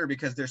for the better,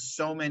 because there's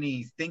so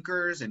many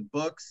thinkers and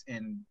books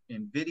and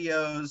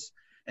videos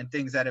and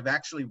things that have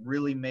actually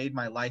really made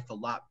my life a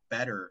lot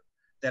better,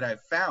 that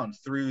I've found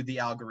through the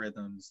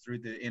algorithms, through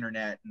the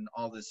internet and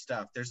all this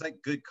stuff. There's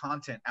like good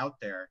content out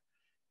there.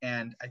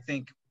 And I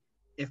think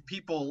if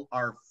people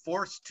are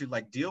forced to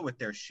like deal with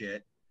their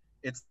shit,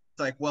 it's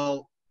like,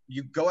 well,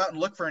 you go out and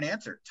look for an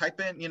answer. Type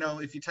in,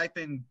 if you type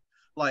in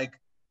like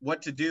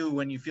what to do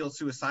when you feel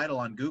suicidal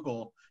on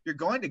Google, you're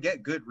going to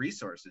get good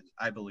resources,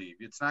 I believe.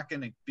 It's not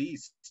going to be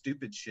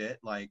stupid shit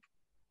like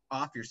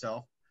off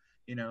yourself,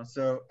 you know?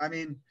 So, I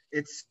mean,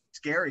 it's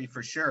scary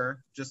for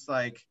sure. Just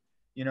like,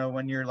 you know,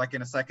 when you're like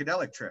in a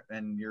psychedelic trip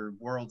and your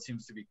world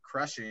seems to be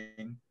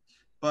crushing,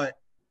 but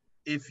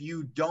if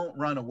you don't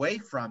run away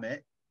from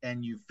it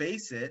and you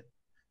face it,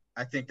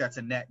 I think that's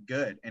a net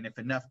good. And if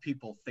enough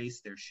people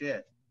face their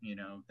shit, you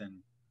know, then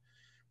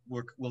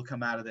we'll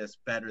come out of this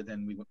better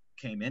than we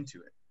came into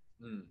it.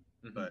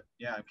 Mm-hmm. But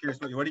yeah, I'm curious,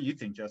 what do you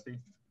think, Justy?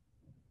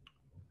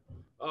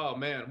 Oh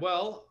man,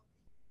 well,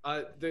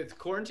 the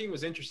quarantine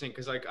was interesting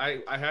because like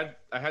I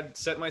had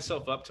set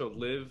myself up to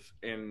live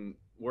and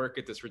work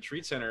at this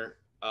retreat center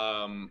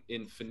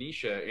in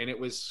Phoenicia, and it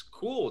was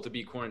cool to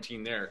be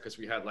quarantined there because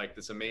we had like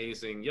this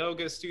amazing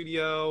yoga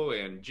studio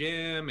and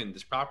gym and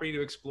this property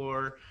to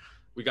explore.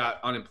 We got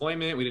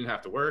unemployment, we didn't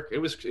have to work. It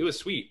was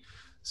sweet.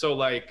 So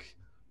like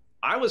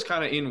I was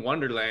kind of in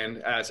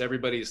wonderland as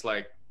everybody's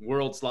like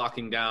world's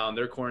locking down,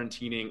 they're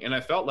quarantining, and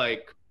I felt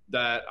like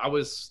that I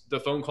was the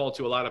phone call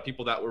to a lot of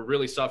people that were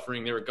really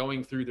suffering. They were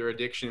going through their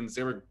addictions.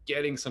 They were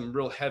getting some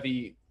real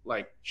heavy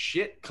like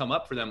shit come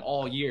up for them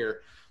all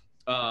year.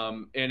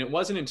 And it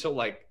wasn't until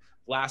like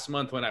last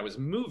month when I was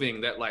moving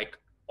that like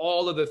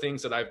all of the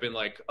things that I've been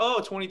like, oh,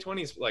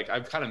 2020 is like,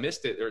 I've kind of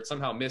missed it or it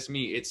somehow missed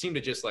me. It seemed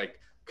to just like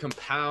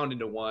compound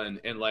into one.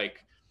 And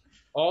like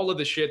all of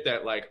the shit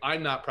that like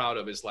I'm not proud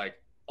of is like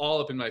all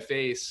up in my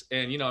face.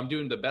 And, you know, I'm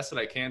doing the best that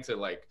I can to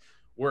like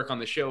work on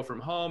the show from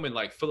home and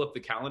like fill up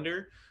the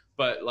calendar.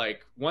 But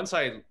like once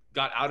I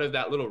got out of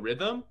that little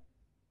rhythm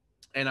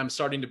and I'm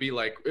starting to be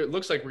like, it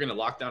looks like we're going to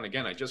lock down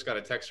again. I just got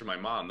a text from my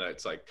mom that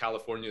it's like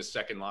California's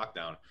second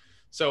lockdown.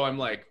 So I'm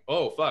like,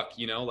 oh, fuck,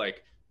 you know,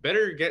 like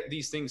better get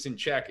these things in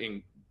check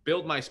and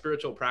build my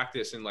spiritual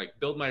practice and like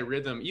build my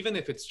rhythm, even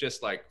if it's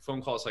just like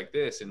phone calls like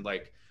this. And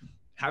like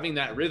having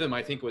that rhythm,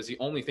 I think was the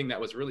only thing that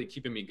was really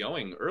keeping me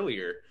going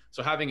earlier.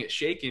 So having it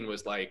shaken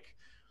was like,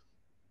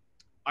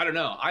 I don't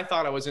know. I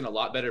thought I was in a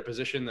lot better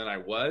position than I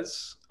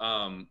was,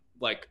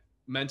 like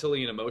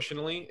mentally and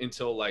emotionally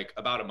until like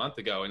about a month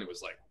ago. And it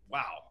was like,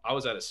 wow, I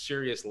was at a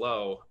serious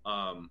low.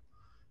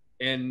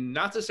 And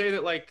not to say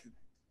that like,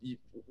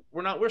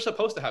 we're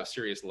supposed to have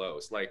serious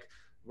lows. Like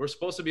we're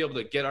supposed to be able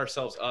to get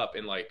ourselves up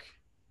and like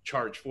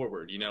charge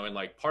forward, you know? And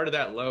like part of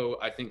that low,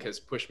 I think has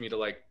pushed me to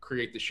like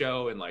create the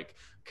show and like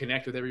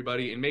connect with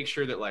everybody and make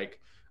sure that like,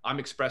 I'm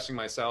expressing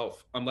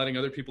myself. I'm letting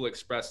other people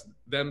express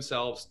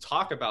themselves,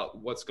 talk about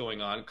what's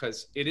going on,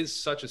 because it is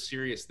such a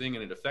serious thing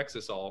and it affects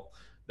us all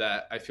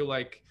that I feel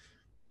like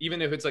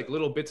even if it's like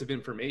little bits of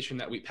information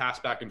that we pass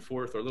back and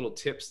forth or little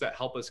tips that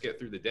help us get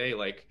through the day,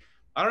 like,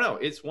 I don't know,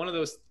 it's one of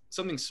those,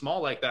 something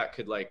small like that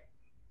could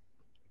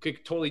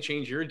totally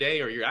change your day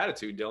or your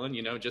attitude, Dylan,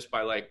 you know, just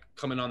by like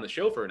coming on the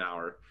show for an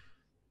hour.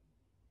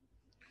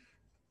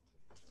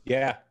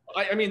 Yeah.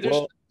 I mean,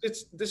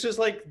 this has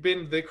like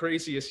been the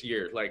craziest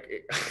year.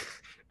 Like,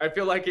 I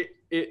feel like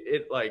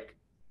it like,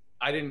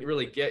 it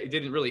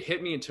didn't really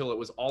hit me until it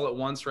was all at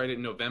once, right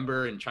in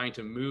November and trying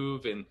to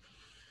move. And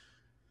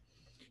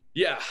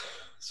yeah,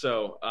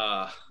 so,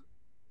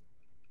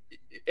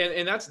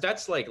 and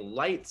that's like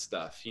light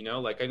stuff, you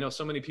know, like I know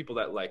so many people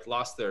that like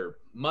lost their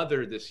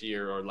mother this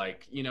year or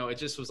like, you know, it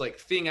just was like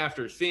thing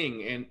after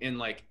thing. And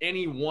like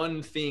any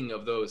one thing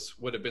of those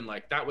would have been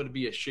like, that would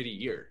be a shitty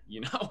year,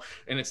 you know?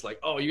 And it's like,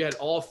 oh, you had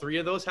all three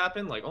of those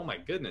happen. Like, oh my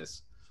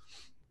goodness.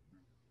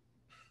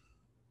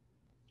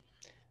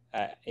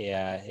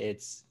 Yeah,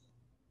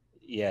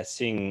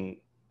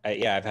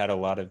 I've had a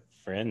lot of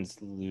friends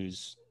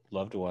lose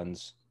loved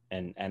ones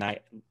and I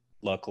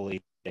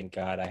luckily, thank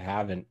God I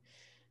haven't.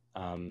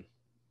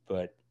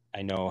 But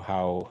I know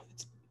how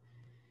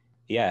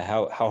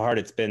hard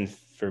it's been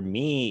for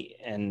me,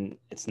 and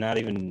it's not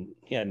even,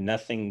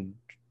 nothing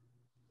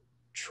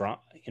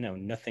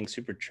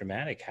super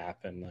traumatic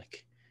happened.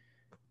 Like,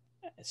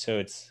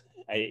 so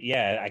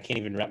I can't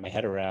even wrap my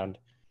head around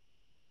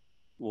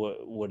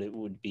what it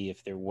would be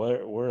if there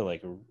were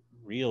like a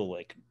real,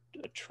 like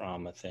a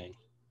trauma thing.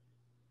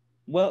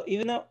 Well,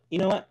 even though, you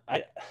know what,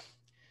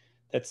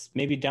 that's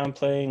maybe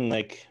downplaying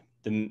like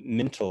the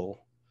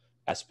mental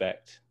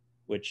aspect,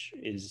 which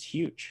is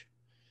huge.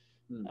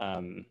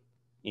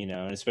 You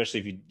know, and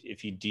especially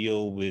if you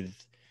deal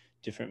with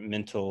different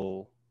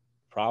mental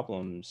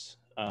problems,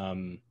 I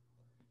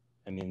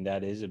mean,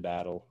 that is a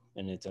battle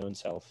in its own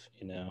self,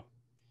 you know.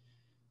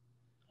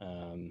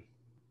 I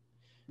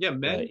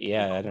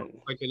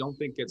don't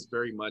think it's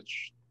very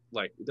much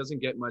like, it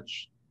doesn't get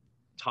much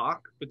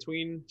talk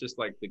between just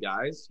like the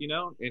guys, you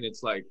know. And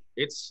it's like,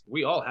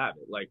 we all have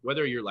it, like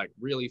whether you're like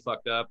really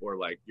fucked up or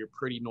like you're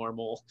pretty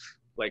normal,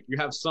 like you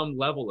have some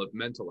level of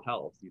mental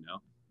health, you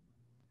know.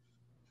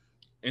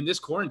 And this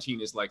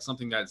quarantine is like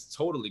something that's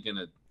totally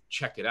gonna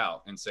check it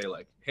out and say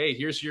like, hey,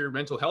 here's your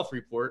mental health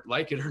report,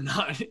 like it or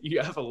not,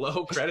 you have a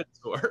low credit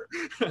score.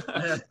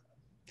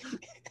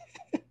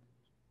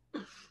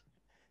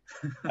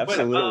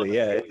 Absolutely.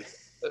 Yeah.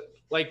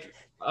 Like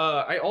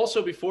I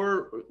also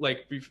before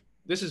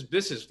this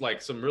is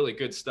like some really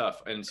good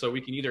stuff. And so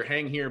we can either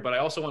hang here, but I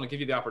also want to give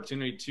you the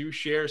opportunity to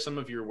share some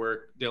of your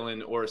work,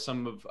 Dylan, or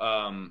some of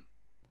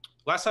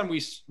last time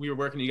we were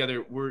working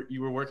together,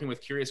 you were working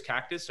with Curious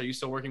Cactus. Are you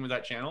still working with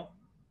that channel?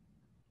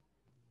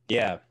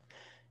 Yeah.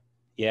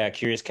 Yeah,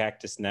 Curious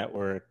Cactus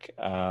Network.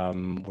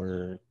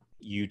 We're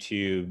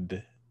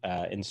YouTube,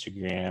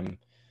 Instagram.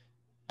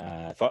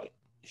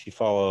 If you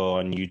follow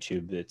on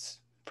YouTube, it's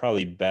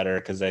probably better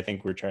because I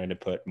think we're trying to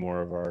put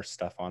more of our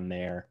stuff on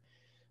there.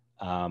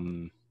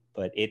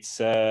 But it's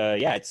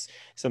it's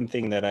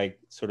something that I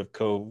sort of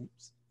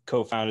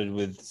co-founded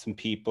with some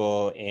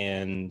people,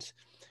 and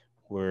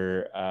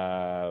we're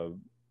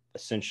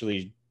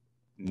essentially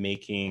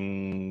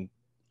making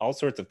all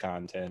sorts of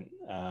content.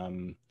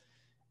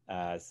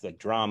 It's like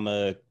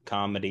drama,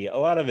 comedy. A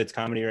lot of it's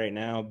comedy right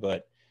now,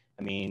 but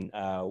I mean,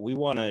 we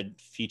want to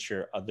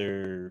feature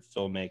other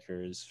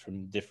filmmakers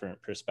from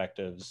different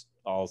perspectives,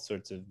 all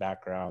sorts of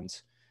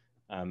backgrounds.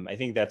 I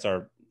think that's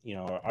our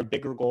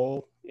bigger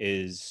goal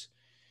is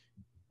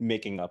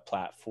making a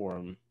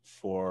platform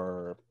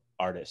for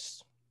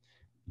artists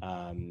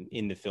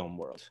in the film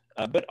world,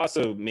 but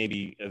also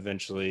maybe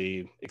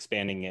eventually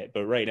expanding it.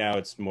 But right now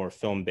it's more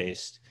film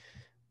based.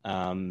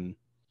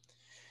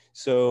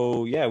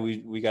 So yeah,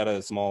 we got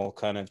a small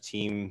kind of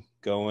team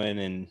going,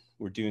 and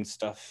we're doing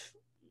stuff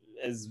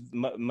as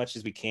much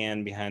as we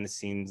can behind the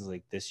scenes.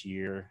 Like this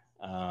year,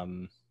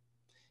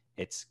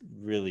 it's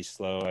really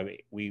slow. I mean,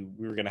 we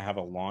were gonna have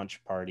a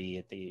launch party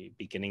at the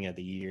beginning of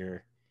the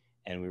year,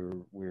 and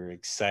we were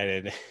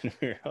excited,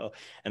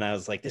 and I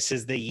was like, "This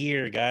is the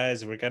year,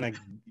 guys. We're gonna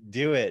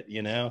do it,"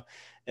 you know.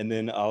 And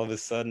then all of a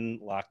sudden,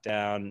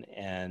 lockdown,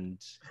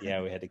 and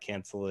yeah, we had to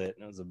cancel it,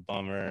 and it was a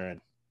bummer.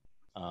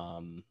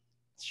 And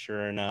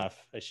sure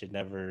enough, I should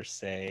never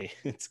say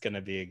it's going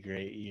to be a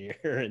great year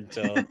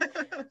until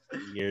the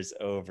year's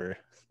over.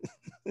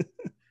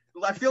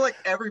 I feel like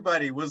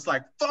everybody was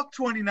like, fuck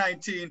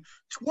 2019,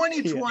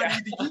 2020, Yeah.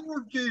 the year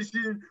of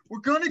vision, we're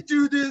going to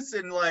do this.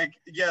 And like,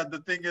 yeah, the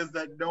thing is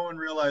that no one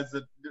realized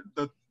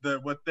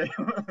that what they,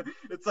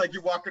 it's like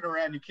you're walking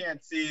around, you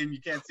can't see, and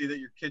you can't see that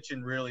your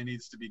kitchen really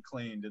needs to be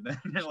cleaned. And then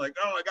you're like,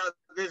 oh, I got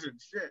vision,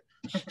 shit.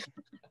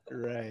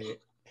 Right.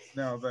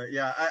 No, but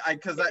yeah,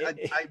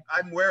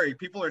 I'm wary.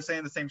 People are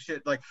saying the same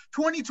shit. Like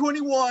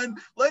 2021,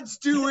 let's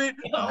do it.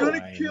 We're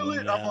gonna kill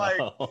it. I'm like,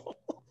 oh,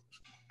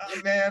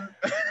 man,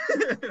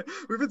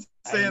 we've been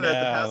saying that the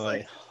past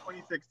like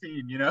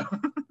 2016. You know?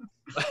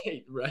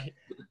 Right.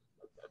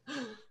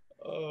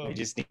 We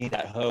just need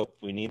that hope.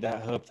 We need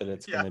that hope that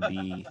it's gonna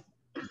be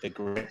the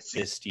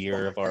greatest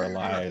year of our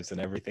lives,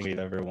 and everything we've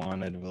ever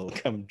wanted will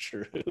come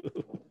true.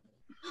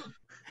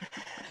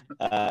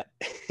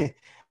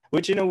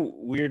 Which in a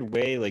weird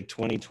way, like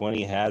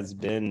 2020 has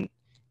been,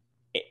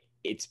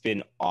 it's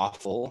been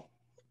awful,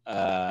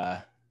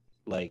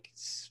 like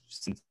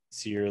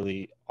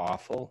sincerely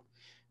awful,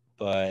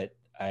 but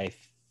I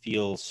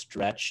feel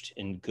stretched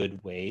in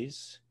good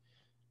ways.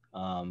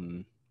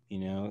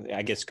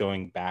 I guess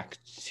going back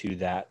to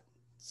that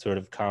sort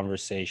of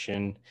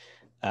conversation,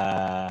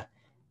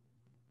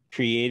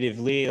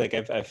 creatively, like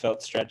I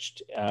felt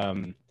stretched,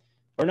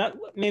 or not,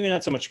 maybe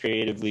not so much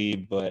creatively,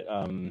 but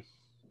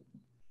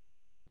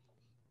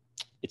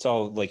it's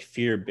all like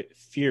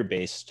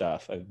fear-based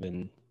stuff. I've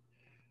been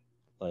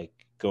like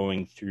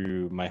going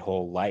through my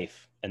whole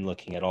life and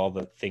looking at all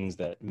the things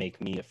that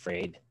make me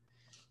afraid,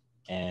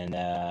 and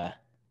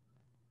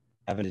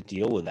having to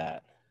deal with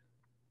that,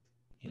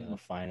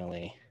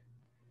 finally.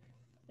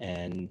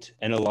 And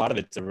a lot of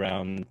it's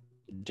around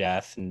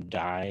death and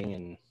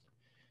dying,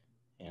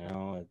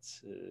 and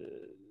it's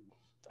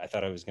I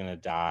thought I was gonna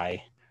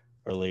die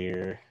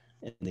earlier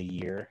in the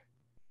year,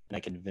 and I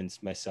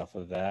convinced myself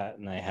of that,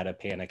 and I had a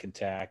panic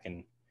attack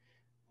and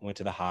went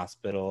to the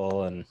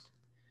hospital, and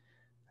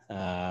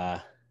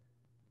and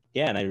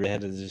I really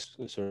had to just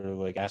sort of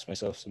like ask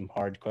myself some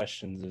hard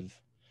questions of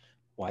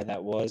why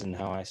that was and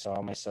how I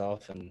saw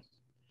myself, and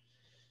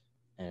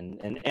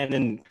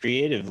then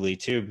creatively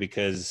too,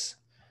 because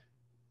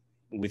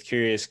with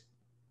Curious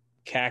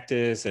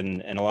Cactus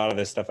and a lot of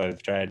this stuff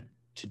I've tried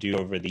to do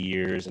over the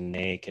years and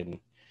make, and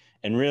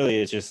really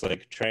it's just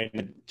like trying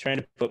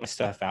to put my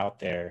stuff out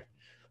there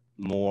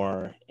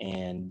more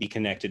and be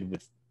connected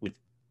with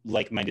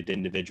like-minded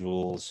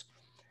individuals.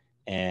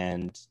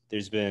 And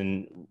there's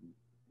been,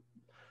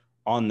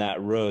 on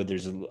that road,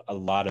 there's a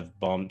lot of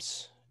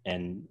bumps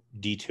and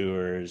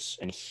detours,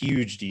 and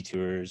huge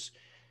detours,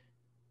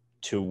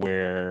 to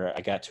where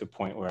I got to a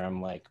point where I'm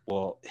like,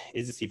 well,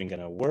 is this even going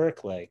to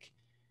work? Like,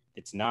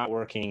 it's not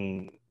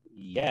working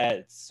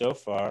yet so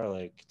far,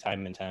 like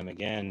time and time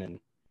again, and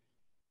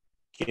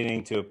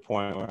getting to a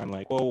point where I'm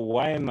like, well,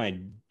 why am I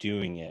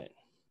doing it?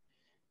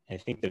 I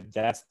think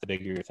that's the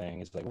bigger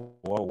thing, is like,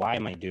 well, why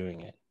am I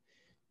doing it?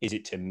 Is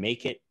it to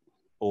make it,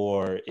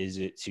 or is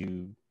it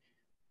to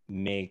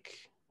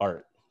make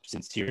art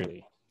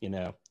sincerely,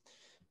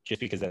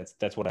 just because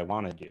that's what I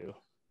want to do?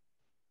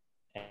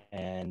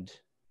 And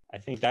I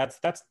think that's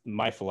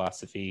my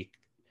philosophy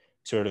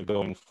sort of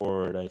going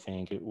forward. I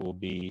think it will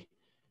be,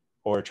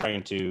 or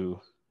trying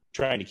to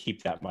trying to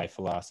keep that my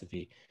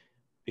philosophy,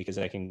 because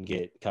I can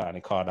get kind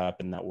of caught up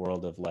in that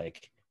world of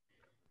like,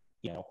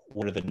 you know,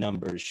 what do the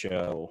numbers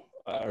show?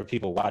 Are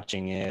people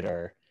watching it,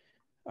 or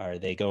are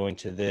they going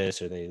to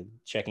this? Are they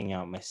checking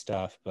out my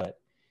stuff? But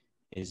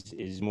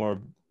is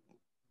more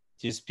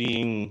just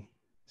being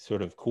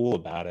sort of cool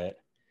about it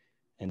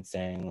and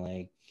saying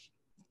like,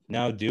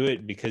 no, do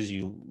it because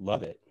you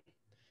love it.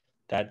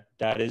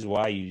 That is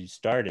why you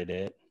started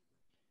it.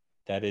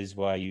 That is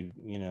why you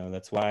know,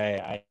 that's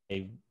why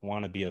I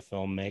want to be a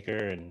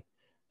filmmaker and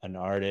an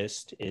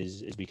artist,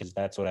 is because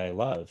that's what I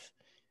love.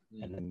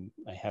 And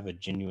I have a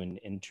genuine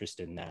interest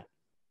in that.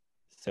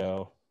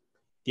 So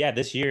yeah,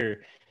 this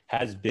year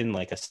has been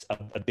like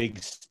a big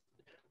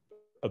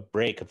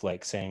break of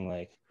like saying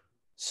like,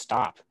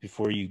 stop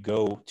before you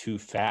go too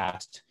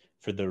fast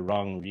for the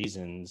wrong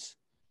reasons.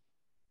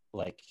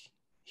 Like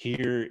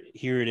here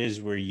it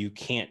is where you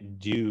can't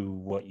do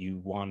what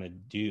you want to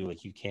do.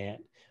 Like you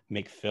can't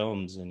make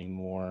films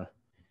anymore,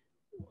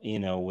 you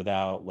know,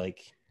 without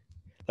like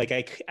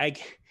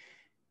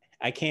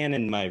I can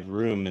in my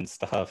room and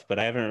stuff, but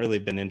I haven't really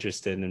been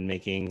interested in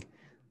making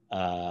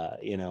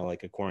you know,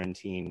 like a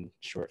quarantine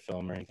short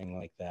film or anything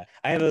like that.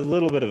 I have a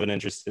little bit of an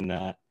interest in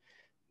that,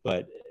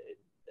 but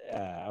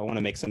I want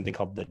to make something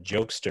called The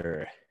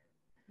Jokester.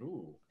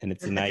 Ooh. And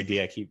it's an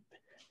idea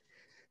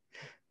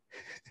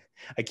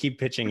I keep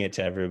pitching it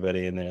to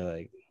everybody, and they're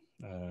like,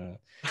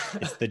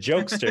 it's The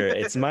Jokester.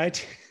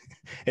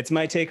 It's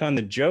my take on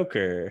the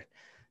Joker.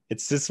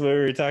 It's just what we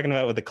were talking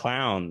about with the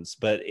clowns,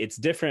 but it's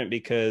different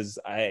because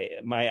I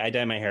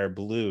dye my hair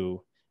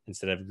blue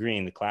instead of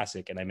green, the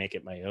classic, and I make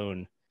it my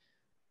own,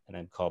 and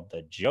I'm called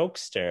The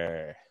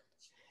Jokester.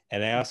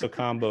 And I also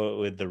combo it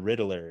with the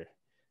Riddler.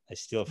 I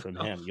steal from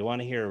him. You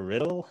want to hear a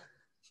riddle?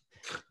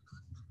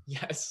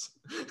 Yes.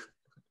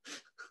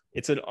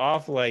 It's an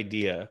awful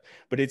idea,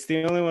 but it's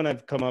the only one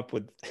I've come up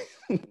with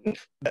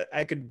that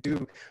I could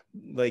do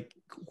like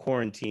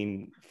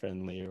quarantine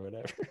friendly or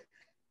whatever.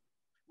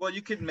 Well,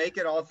 you could make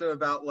it also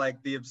about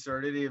like the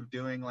absurdity of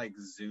doing like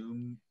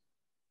Zoom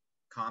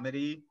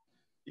comedy.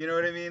 You know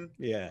what I mean?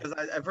 Yeah.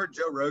 Because I've heard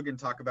Joe Rogan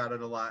talk about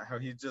it a lot, how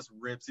he just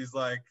rips. He's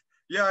like,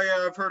 yeah,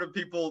 I've heard of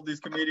people, these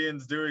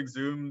comedians doing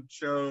Zoom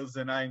shows,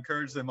 and I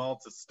encourage them all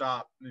to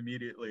stop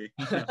immediately.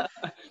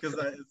 Because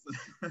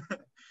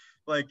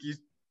like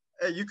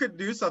you could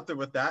do something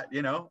with that,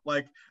 you know?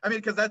 Like, I mean,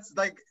 because that's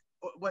like,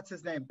 what's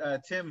his name?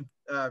 Tim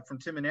from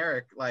Tim and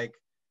Eric. Like,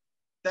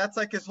 that's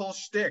like his whole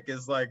shtick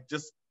is like,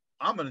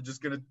 I'm gonna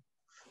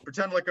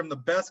pretend like I'm the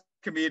best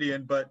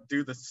comedian, but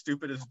do the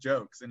stupidest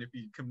jokes. And if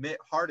you commit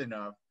hard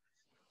enough,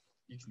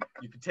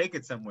 you can take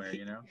it somewhere,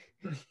 you know?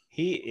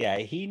 He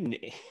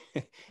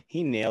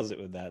nails it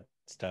with that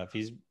stuff.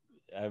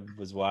 I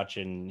was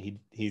watching,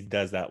 he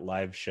does that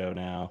live show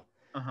now,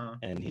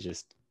 and he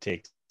just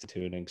takes it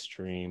to an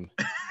extreme.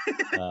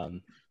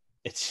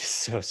 It's just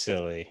so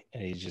silly,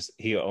 and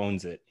he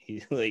owns it.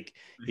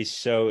 He's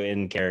so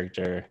in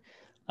character,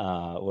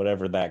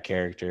 whatever that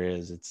character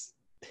is. It's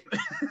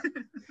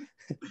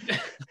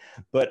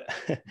but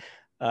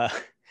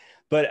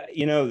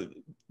you know,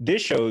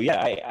 this show,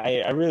 yeah,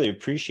 I really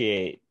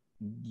appreciate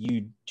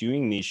you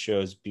doing these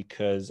shows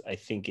because I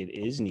think it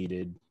is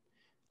needed.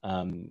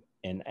 And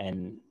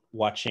I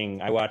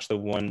watched the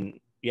one,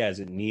 yeah, is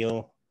it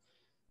Neil?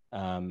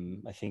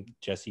 I think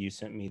Jesse, you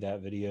sent me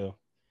that video.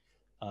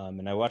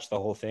 And I watched the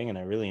whole thing and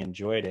I really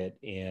enjoyed it.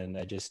 And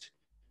I just,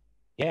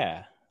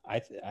 yeah,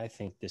 I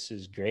think this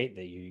is great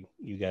that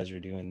you guys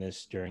are doing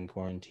this during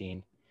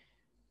quarantine.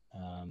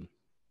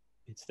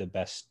 It's the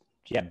best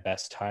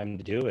time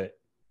to do it.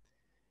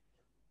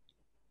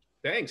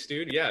 Thanks,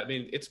 dude. Yeah, I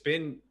mean, it's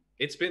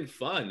been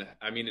fun.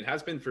 I mean, it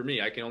has been for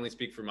me. I can only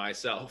speak for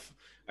myself.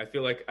 I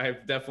feel like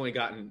I've definitely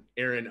gotten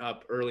Aaron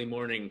up early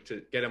morning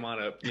to get him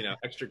on a, you know,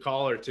 extra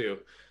call or two.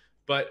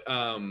 But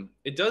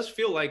it does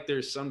feel like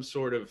there's some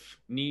sort of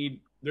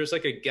need. There's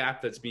like a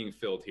gap that's being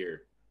filled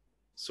here,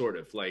 sort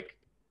of like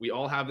we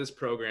all have this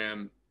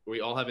program. We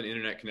all have an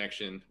internet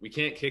connection. We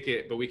can't kick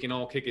it, but we can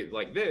all kick it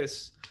like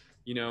this.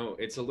 You know,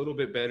 it's a little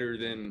bit better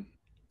than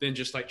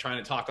just like trying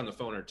to talk on the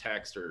phone or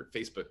text or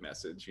Facebook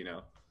message, you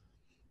know.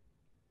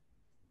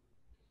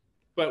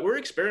 But we're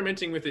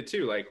experimenting with it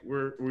too. Like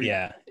we're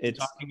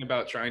talking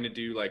about trying to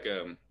do like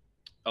a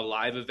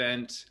live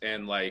event,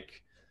 and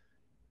like,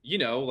 you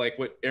know, like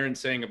what Aaron's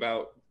saying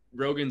about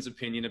Rogan's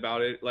opinion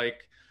about it.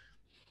 Like,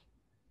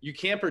 you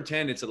can't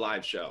pretend it's a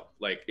live show.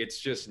 Like, it's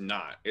just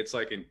not. It's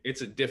like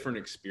it's a different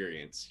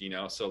experience, you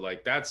know. So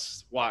like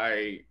that's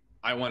why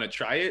I want to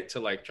try it, to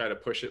like try to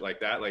push it like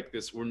that. Like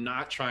this, we're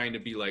not trying to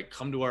be like,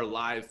 come to our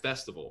live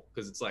festival,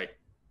 because it's like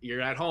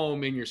you're at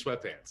home in your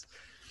sweatpants.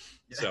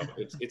 So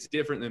it's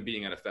different than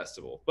being at a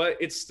festival, but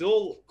it's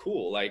still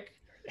cool. Like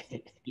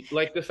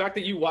the fact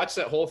that you watch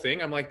that whole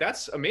thing, I'm like,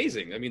 that's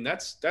amazing. I mean,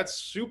 that's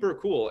super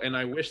cool. And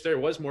I wish there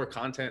was more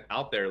content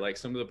out there. Like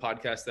some of the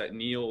podcasts that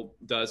Neil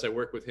does, I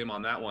work with him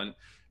on that one.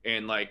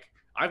 And like,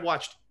 I've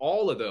watched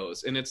all of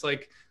those, and it's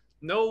like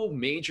no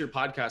major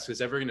podcast is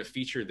ever going to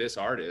feature this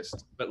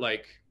artist, but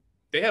like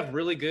they have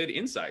really good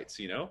insights,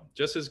 you know,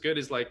 just as good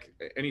as like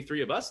any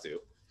three of us do.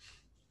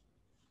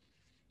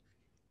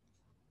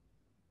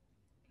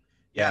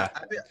 Yeah,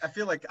 Yeah. I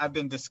feel like I've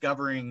been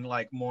discovering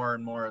like more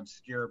and more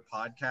obscure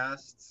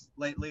podcasts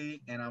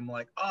lately, and I'm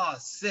like, oh,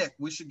 sick.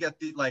 We should get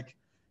the like,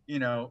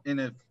 in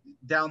a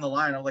down the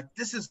line. I'm like,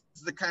 this is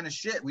the kind of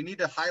shit we need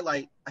to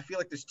highlight. I feel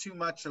like there's too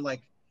much of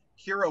like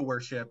hero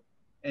worship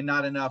and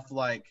not enough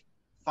like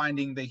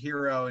finding the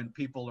hero and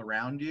people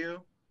around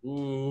you,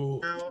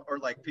 Ooh. or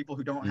like people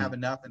who don't have Mm.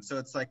 enough. And so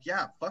it's like,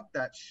 yeah, fuck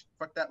that.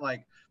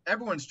 Like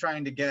everyone's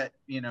trying to get,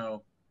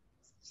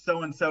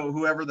 so and so,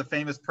 whoever the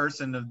famous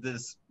person of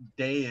this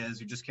day is,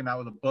 who just came out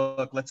with a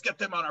book, let's get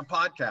them on our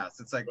podcast.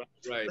 It's like,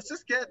 Right. let's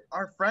just get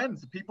our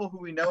friends, the people who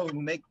we know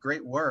who make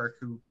great work,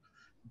 who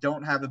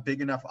don't have a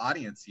big enough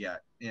audience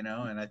yet, And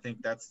I think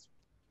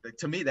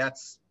to me,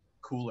 that's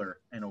cooler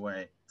in a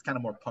way. It's kind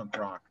of more punk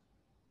rock.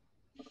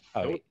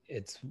 Oh,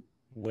 it's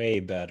way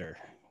better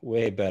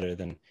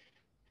than,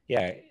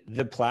 yeah,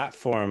 the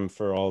platform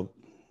for all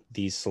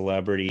these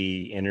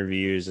celebrity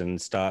interviews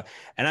and stuff.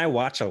 And I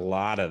watch a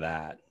lot of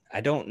that. I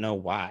don't know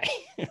why.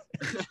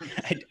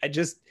 I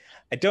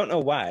don't know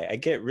why. I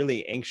get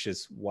really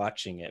anxious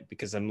watching it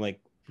because I'm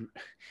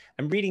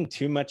reading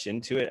too much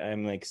into it.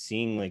 I'm like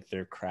seeing like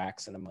their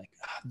cracks, and I'm like,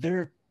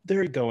 they're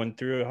going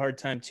through a hard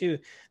time too.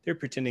 They're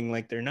pretending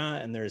like they're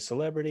not, and they're a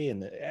celebrity,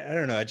 and I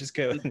don't know. I just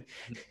go,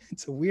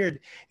 it's weird,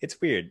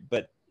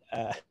 but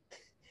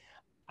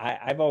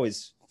I've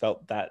always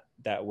felt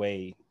that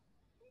way,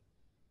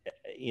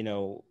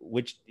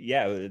 which,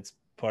 yeah, it's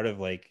part of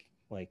like,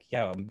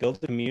 yeah,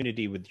 build a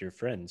community with your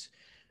friends,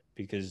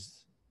 because,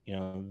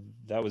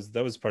 that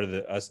was part of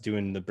us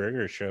doing the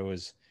burger show.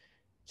 Was,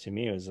 to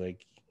me, it was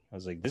like, I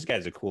was like, this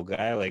guy's a cool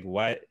guy. Like,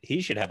 why he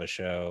should have a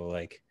show?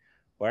 Like,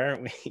 why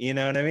aren't we, you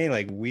know what I mean?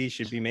 Like, we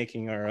should be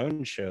making our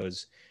own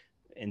shows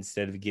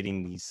instead of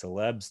getting these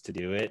celebs to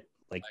do it.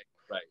 Like,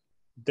 Right.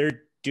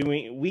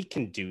 we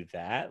can do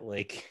that.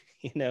 Like,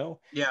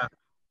 Yeah.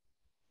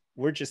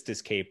 we're just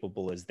as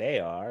capable as they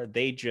are.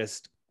 They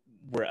just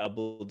were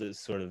able to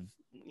sort of,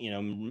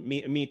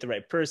 meet the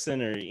right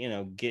person,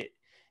 or,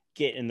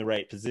 get in the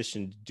right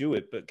position to do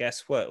it. But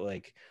guess what?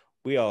 Like,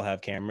 we all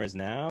have cameras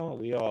now.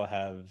 We all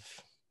have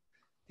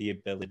the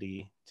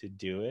ability to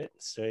do it.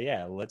 So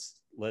yeah,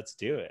 let's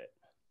do it.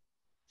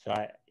 So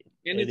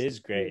And it it's, is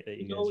great that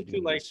you guys are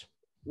doing like, this.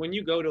 when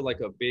you go to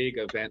like a big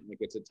event, like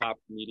it's a top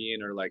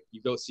comedian, or like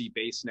you go see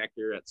Bass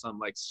Nectar at some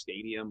like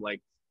stadium,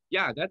 like,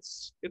 yeah,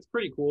 it's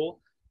pretty cool,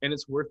 and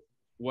it's worth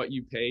what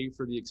you pay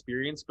for the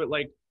experience. But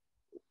like,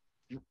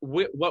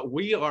 what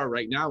we are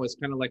right now is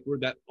kind of like we're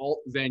that alt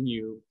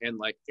venue, and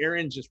like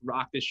Aaron just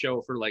rocked the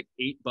show for like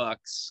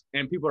 $8,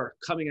 and people are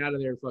coming out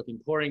of there fucking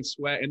pouring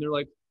sweat, and they're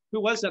like,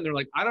 who was that? And they're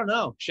like, I don't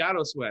know,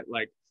 Shadow Sweat,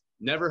 like,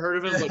 never heard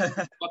of him,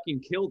 but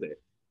fucking killed it.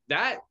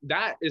 That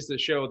is the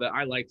show that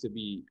I like to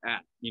be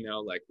at,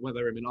 like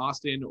whether I'm in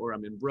Austin or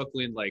I'm in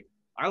Brooklyn. Like,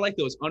 I like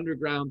those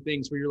underground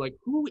things where you're like,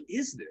 who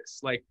is this?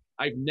 Like,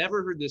 I've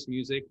never heard this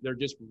music, they're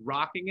just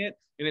rocking it,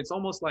 and it's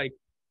almost like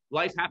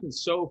life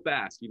happens so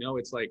fast.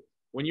 It's like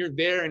when you're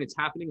there and it's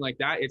happening like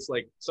that, it's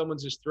like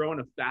someone's just throwing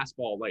a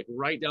fastball like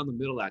right down the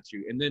middle at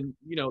you, and then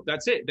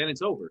that's it, then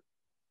it's over.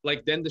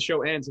 Like, then the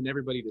show ends and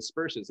everybody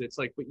disperses. It's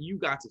like, but you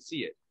got to see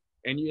it,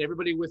 and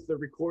everybody with the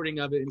recording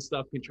of it and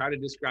stuff can try to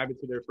describe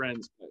it to their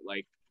friends, but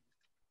like,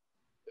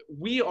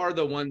 we are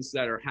the ones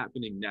that are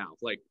happening now.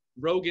 Like,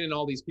 Rogan and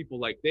all these people,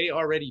 like, they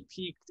already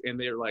peaked and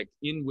they're like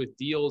in with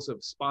deals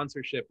of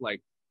sponsorship.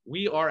 Like,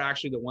 we are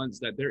actually the ones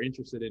that they're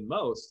interested in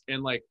most.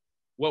 And like,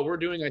 what we're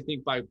doing, I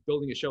think, by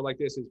building a show like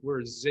this is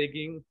we're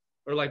zigging,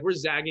 or like we're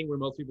zagging where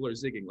most people are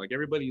zigging. Like,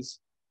 everybody's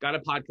got a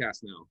podcast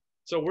now.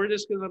 So we're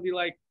just going to be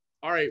like,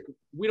 all right,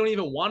 we don't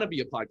even want to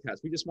be a podcast.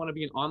 We just want to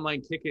be an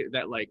online ticket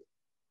that like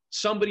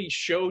somebody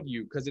showed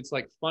you, because it's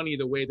like funny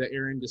the way that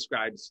Aaron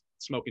describes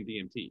smoking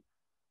DMT,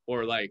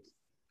 or like,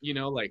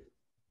 like,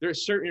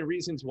 there's certain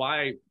reasons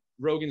why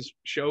Rogan's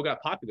show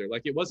got popular.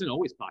 Like, it wasn't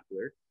always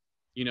popular.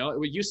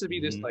 It used to be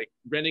this like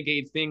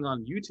renegade thing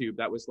on YouTube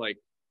that was like,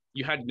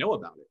 you had to know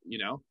about it.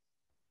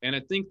 And I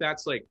think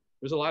that's like,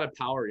 there's a lot of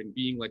power in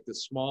being like the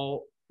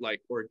small,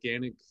 like,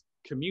 organic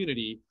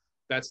community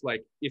that's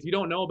like, if you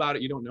don't know about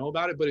it, you don't know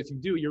about it. But if you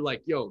do, you're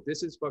like, yo,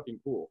 this is fucking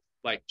cool.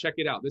 Like, check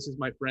it out. This is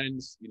my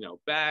friend's,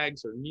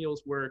 Bags or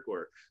Neil's work.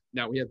 Or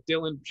now we have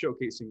Dylan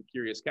showcasing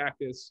Curious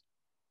Cactus.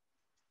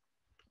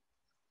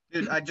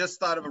 Dude, I just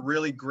thought of a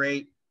really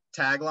great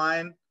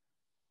tagline: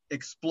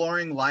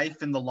 exploring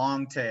life in the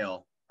long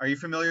tail. Are you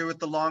familiar with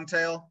the long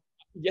tail?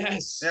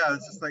 Yes. Yeah,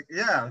 it's just like,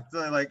 yeah,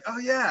 so like, oh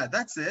yeah,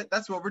 that's it.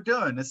 That's what we're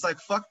doing. It's like,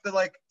 fuck the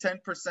like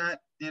 10%,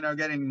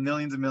 getting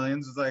millions and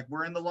millions. It's like,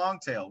 we're in the long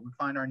tail. We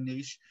find our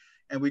niche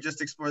and we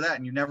just explore that.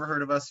 And you never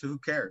heard of us, who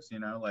cares?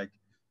 Like,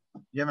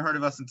 you haven't heard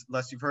of us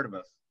unless you've heard of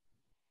us.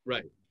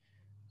 Right.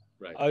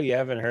 Oh, you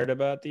haven't heard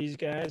about these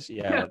guys?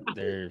 Yeah,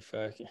 they're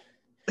fucking,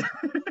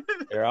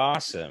 they're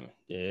awesome,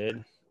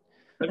 dude.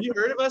 Have you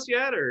heard of us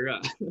yet, or?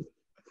 If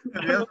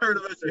you haven't heard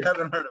of us, you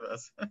haven't heard of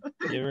us.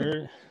 You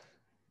ever?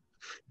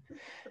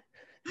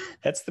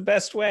 That's the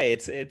best way.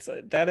 It's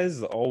that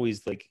is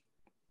always like,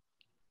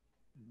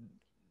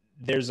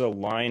 there's a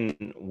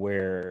line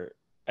where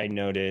I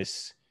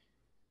notice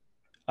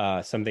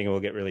something will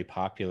get really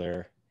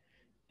popular,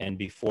 and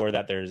before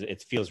that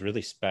it feels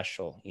really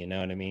special, you know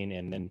what I mean?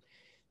 And then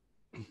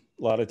a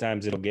lot of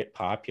times it'll get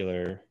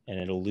popular and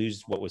it'll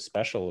lose what was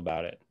special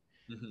about it.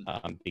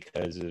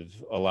 Because of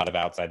a lot of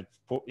outside,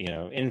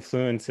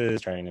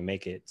 influences trying to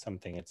make it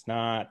something it's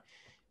not.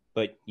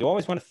 But you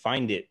always want to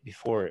find it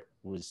before it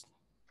was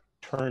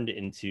turned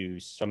into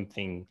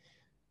something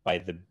by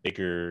the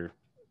bigger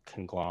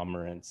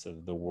conglomerates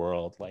of the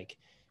world, like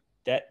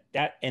that,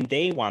 and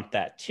they want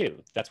that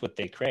too. That's what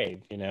they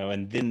crave,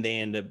 and then they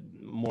end up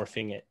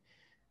morphing it.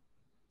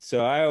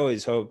 So I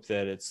always hope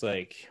that it's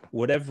like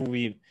whatever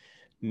we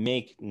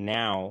make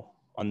now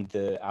on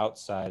the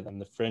outside, on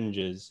the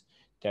fringes,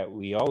 that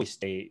we always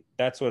stay.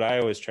 That's what I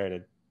always try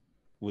to,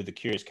 with the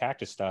Curious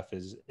Cactus stuff,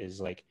 is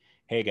like,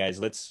 hey guys,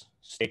 let's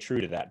stay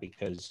true to that,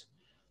 because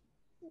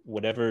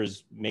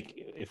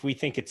if we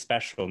think it's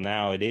special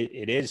now, it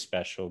is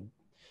special,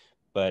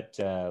 but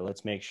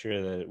let's make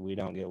sure that we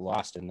don't get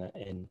lost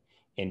in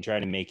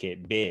trying to make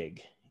it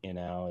big.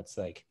 It's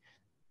like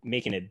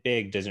making it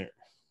big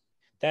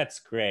that's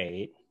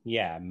great.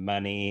 Yeah,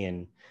 money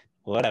and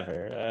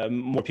whatever,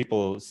 more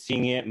people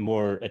seeing it,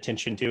 more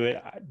attention to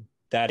it,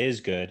 that is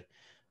good.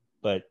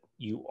 But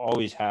you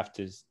always have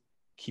to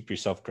keep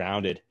yourself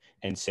grounded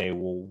and say,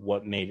 well,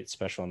 what made it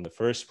special in the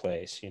first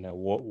place?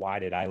 Why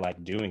did I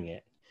like doing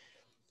it?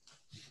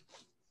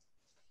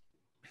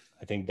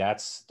 I think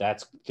that's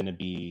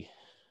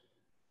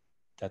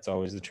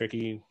always the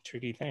tricky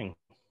thing.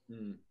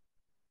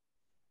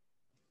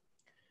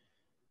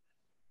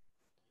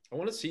 I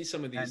want to see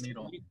some of these.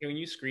 Can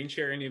you screen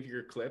share any of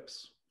your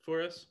clips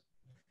for us?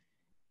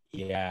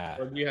 Yeah.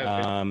 Or do you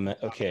have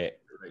okay.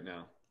 Right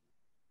now.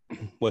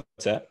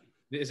 What's that?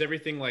 Is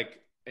everything like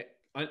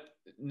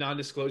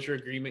non-disclosure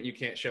agreement? You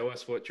can't show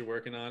us what you're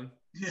working on?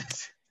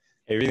 Yes.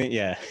 Everything,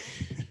 yeah.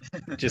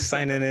 Just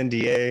sign an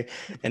NDA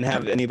and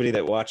have anybody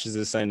that watches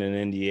this sign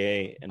an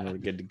NDA, and we're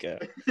good to go.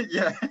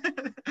 Yeah.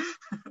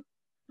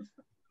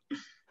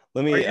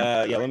 Let me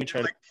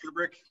try like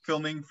Kubrick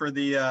filming for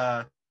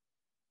the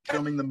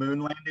filming the moon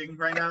landing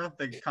right now.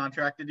 They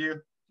contracted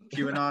you.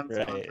 QAnon.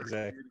 Right,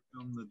 exactly. To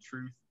film the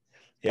truth.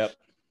 Yep.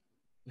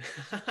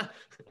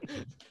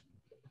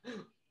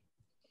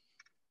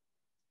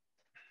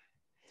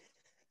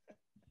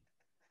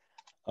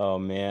 Oh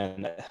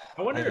man,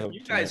 I wonder if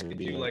you guys could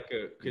do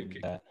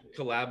could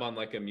collab on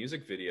like a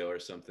music video or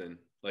something,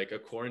 like a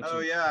quarantine. Oh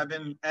yeah, I've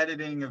been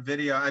editing a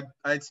video.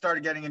 I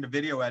started getting into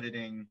video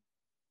editing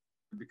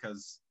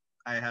because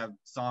I have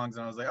songs,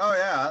 and I was like, oh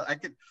yeah, I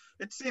could.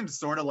 It seems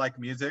sort of like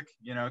music,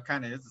 it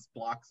kind of is. It's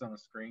blocks on a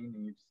screen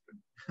and you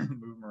just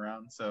move them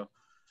around. So,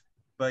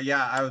 but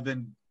yeah, I've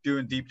been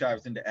doing deep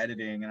dives into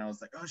editing, and I was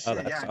like, oh shit,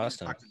 yeah, I need to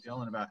talk to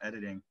Dylan about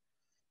editing,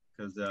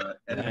 because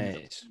editing.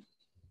 Nice.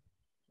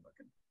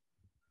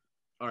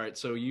 All right,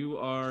 so you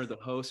are the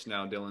host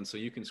now, Dylan, so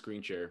you can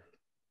screen share.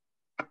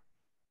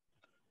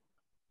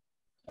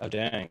 Oh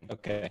dang.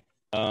 Okay.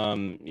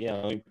 Yeah,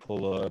 let me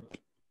pull up.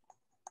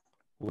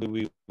 What do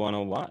we want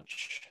to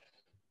watch?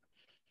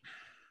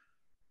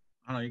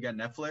 I don't know, you got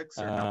Netflix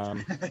or no?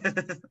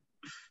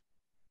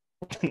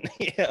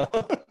 Yeah.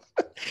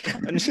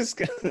 I'm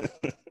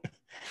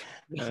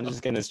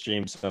just gonna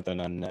stream something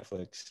on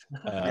Netflix.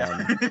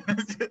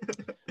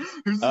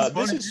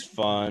 This is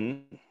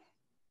fun.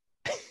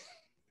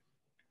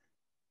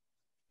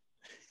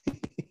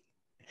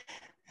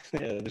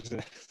 Yeah,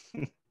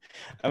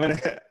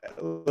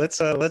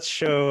 let's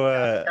show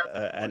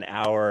an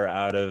hour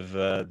out of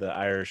The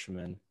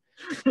Irishman.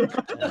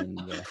 And,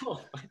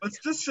 let's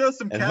just show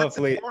some cats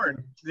and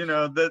porn,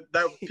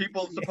 that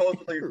people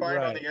supposedly find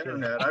on the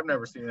internet. I've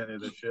never seen any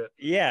of this shit.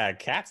 Yeah,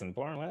 cats and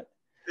porn. What?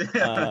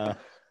 All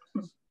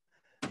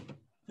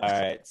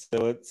right, so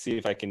let's see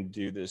if I can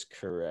do this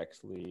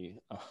correctly.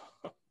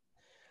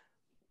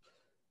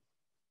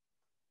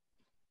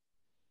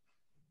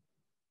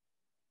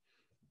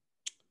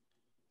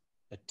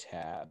 A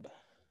tab.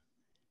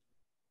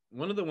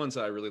 One of the ones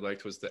I really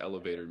liked was the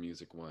elevator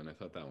music one. I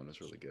thought that one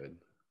was really good.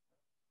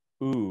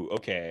 Ooh,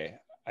 okay.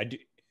 I'd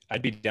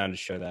be down to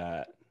show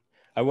that.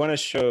 I want to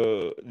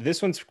show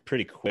this one's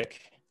pretty quick.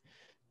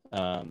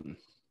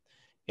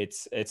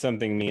 It's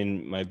something me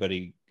and my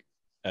buddy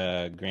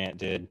Grant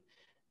did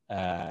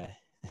right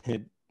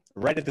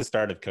at the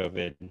start of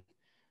COVID,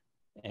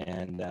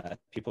 and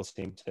people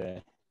seem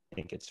to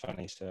think it's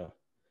funny, so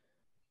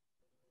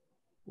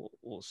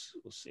we'll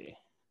see.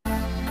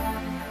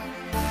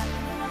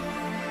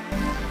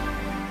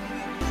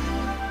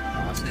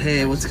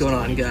 Hey, what's going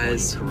on,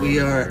 guys? We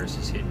are.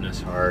 He's hitting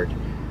us hard.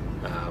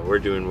 We're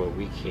doing what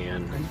we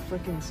can. Are you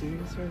freaking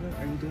serious right now?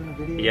 Are you doing a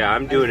video? Yeah,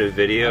 I'm doing a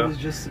video.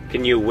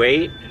 Can you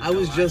wait? You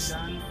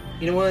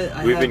know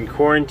what? We've been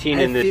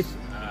quarantining this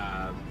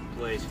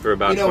place for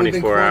about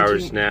 24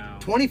 hours now.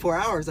 24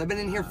 hours? I've been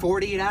in here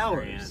 48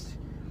 hours.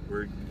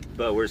 We're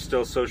but we're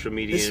still social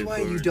media This is why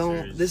you don't.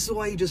 influencers. This is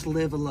why you just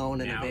live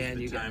alone in Now's a van,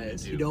 the you time to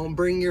guys. do You it. don't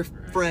bring your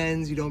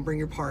friends. You don't bring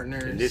your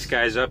partners. And this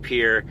guy's up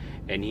here,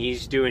 and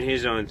he's doing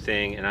his own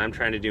thing, and I'm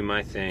trying to do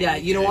my thing. Yeah,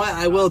 you know what?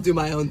 I will do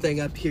my own thing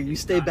up here. You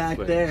stay back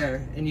Conflict.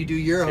 there, and you do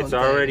your own It's thing.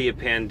 already a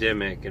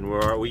pandemic, and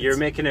you're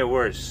making it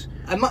worse.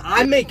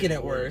 I'm making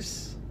it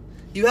worse.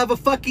 You have a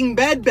fucking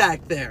bed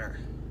back there.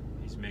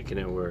 He's making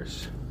it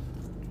worse.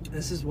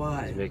 This is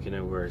why. He's making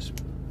it worse.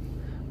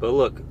 But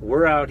look,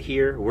 we're out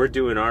here. We're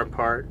doing our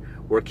part.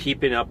 We're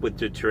keeping up with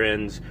the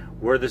trends.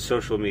 We're the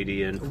social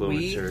media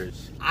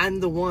influencers. I'm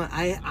the one.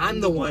 I'm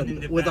the one in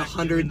the with back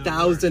doing the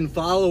 100,000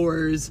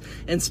 followers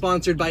and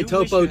sponsored by You wish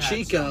Topo you had so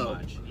Chico.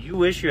 much. You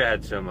wish you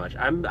had so much.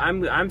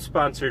 I'm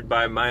sponsored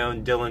by my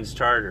own Dylan's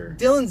Charter.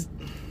 Dylan's.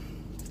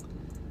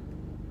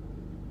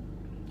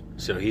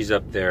 So he's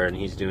up there and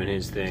he's doing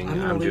his thing.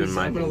 I'm doing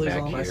my I'm gonna thing lose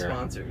back all my here.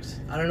 sponsors.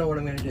 I don't know what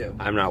I'm gonna do.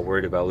 I'm not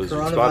worried about losing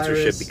Coronavirus.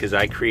 sponsorship because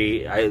I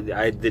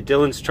the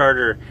Dylan's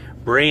Charter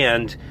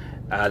brand.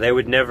 They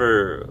would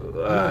never I'm gonna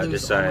lose all my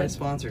decide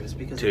sponsors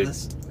because to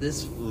of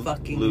this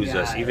fucking lose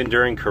guy. us. Even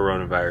during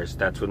coronavirus,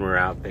 that's when we're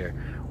out there.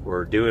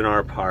 We're doing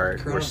our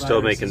part. We're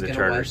still Coronavirus making is the gonna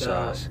tartar wipe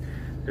sauce.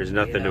 out, There's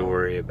nothing to know,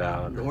 worry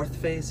about. North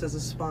Face as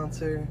a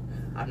sponsor.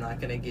 I'm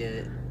not gonna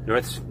get.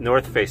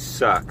 North Face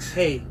sucks.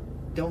 Hey,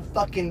 don't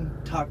fucking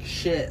talk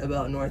shit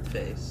about North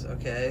Face,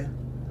 okay?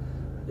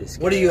 This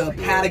What are guy you, up a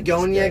here,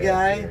 Patagonia this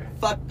guy up guy? here.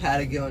 Fuck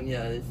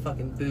Patagonia, you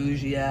fucking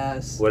bougie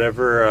ass.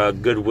 Whatever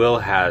Goodwill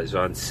has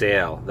on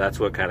sale, that's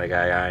what kind of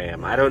guy I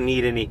am. I don't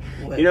need any.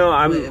 Wait, You know,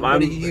 I'm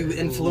what are you low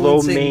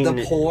influencing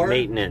the poor?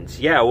 maintenance.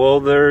 Yeah,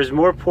 well, there's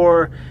more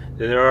poor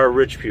than there are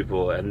rich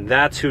people, and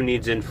that's who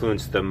needs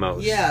influence the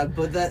most. Yeah,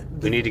 but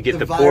We need to get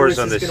the virus poors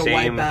on is the gonna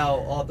same- wipe out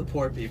all the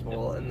poor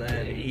people, and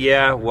then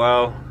Yeah,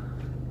 well,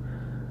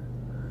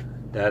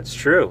 that's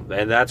true,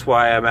 and that's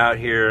why I'm out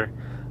here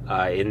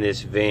in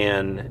this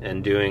van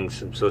and doing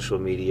some social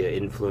media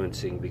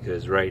influencing,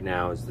 because right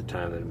now is the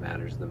time that it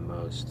matters the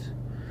most.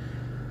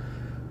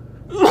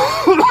 do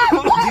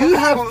you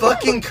have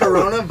fucking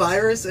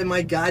coronavirus in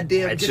my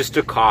goddamn? It's just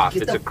a cough.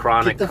 get It's the- a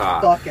chronic get the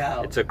cough. fuck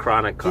out. It's a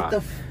chronic Get cough.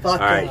 the fuck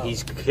All right, out.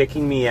 he's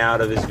kicking me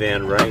out of his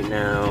van right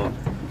now.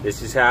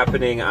 This is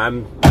happening.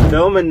 I'm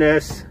filming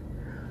this.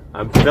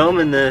 I'm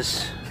filming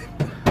this.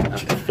 I'm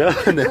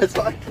filming this.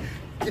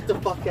 Get the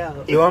fuck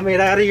out. You want me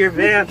out of your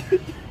van?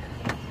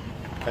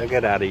 I'll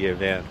get out of your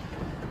van.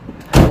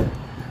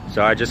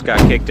 So I just got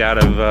kicked out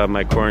of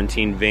my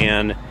quarantine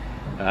van.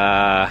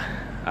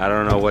 I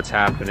don't know what's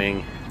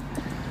happening.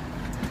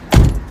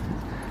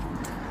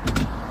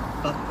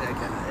 Fuck that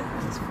guy.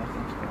 That's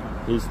fucking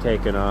corona. He's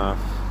taken off.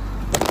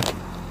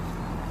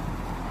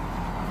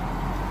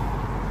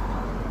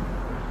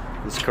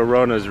 This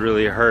corona's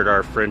really hurt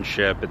our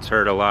friendship. It's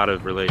hurt a lot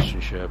of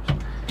relationships.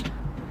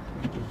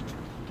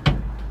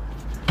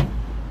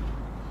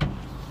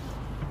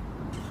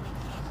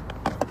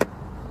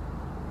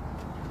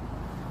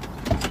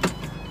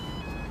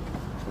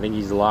 I think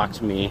he's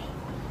locked me.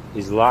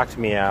 He's locked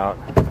me out.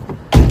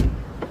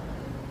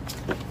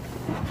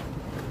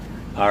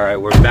 All right,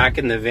 we're back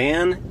in the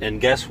van, and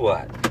guess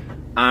what?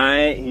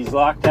 He's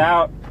locked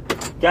out.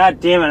 God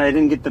damn it, I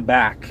didn't get the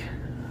back.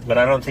 But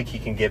I don't think he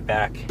can get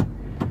back.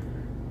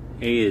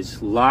 He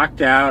is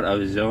locked out of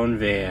his own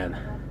van.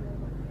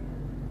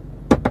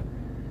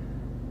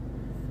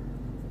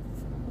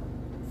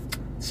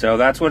 So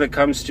that's what it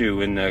comes to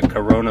when the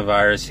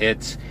coronavirus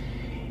hits.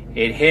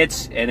 It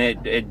hits and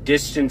it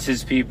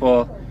distances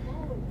people.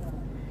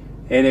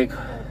 And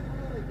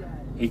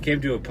he came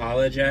to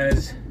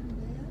apologize.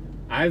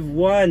 I've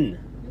won.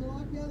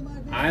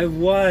 I've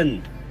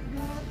won.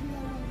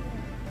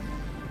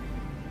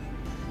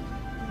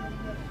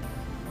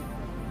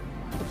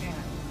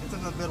 It's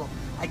in the middle.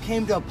 I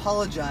came to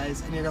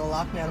apologize, and you're gonna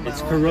lock me out of my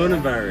It's own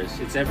coronavirus.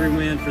 It's every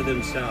man for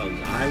themselves.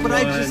 I van. But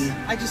won.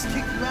 I just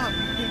kicked you out.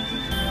 You couldn't kick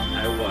me out.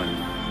 I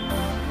won.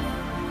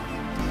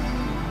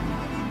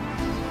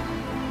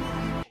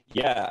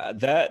 Yeah,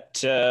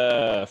 that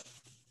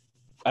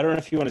I don't know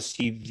if you want to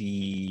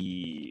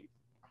see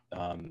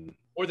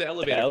Or the the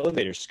elevator.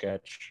 elevator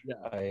sketch.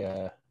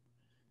 Yeah.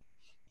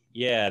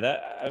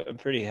 I'm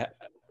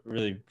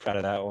really proud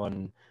of that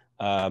one.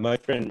 My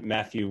friend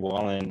Matthew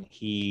Wallen,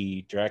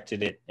 he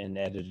directed it and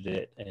edited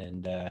it,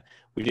 and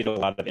we did a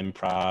lot of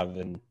improv,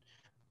 and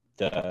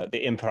the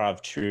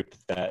improv troupe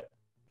that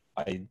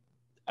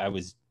I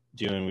was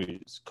doing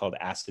was called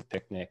Acid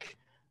Picnic.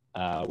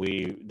 That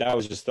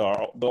was just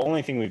the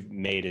only thing we've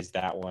made is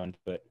that one,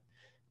 but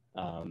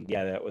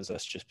yeah, that was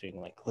us just being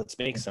like, let's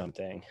make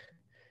something,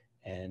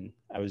 and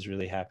I was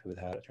really happy with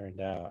how it turned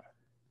out.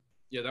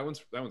 Yeah, that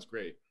one's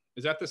great.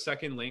 Is that the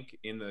second link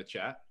in the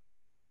chat?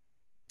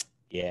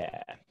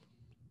 Yeah. Do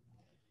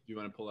you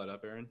want to pull that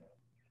up, Aaron?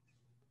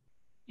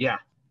 Yeah.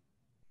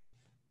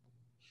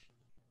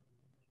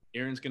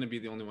 Aaron's going to be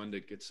the only one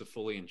that gets to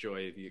fully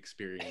enjoy the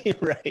experience.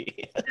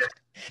 Right.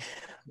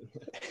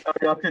 Oh,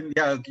 y'all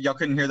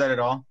couldn't hear that at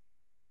all.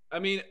 I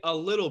mean, a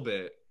little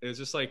bit. It was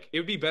just like, it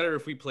would be better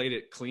if we played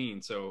it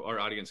clean so our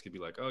audience could be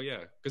like, oh, yeah.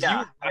 Because Yeah, you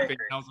were I laughing,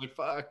 agree. and I was like,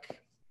 fuck,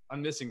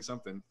 I'm missing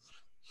something.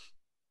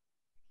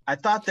 I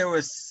thought there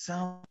was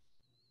some.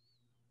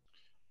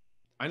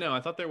 I know.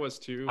 I thought there was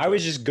too. I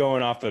was just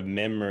going off of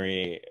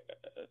memory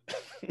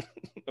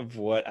of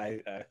what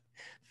I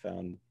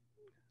found.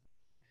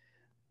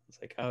 It's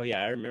like, oh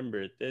yeah, I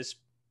remember at this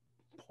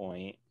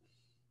point.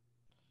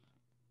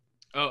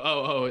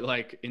 Oh,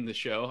 like in the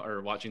show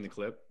or watching the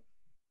clip.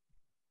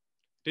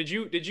 Did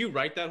you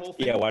write that whole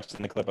thing? Yeah,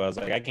 watching the clip, I was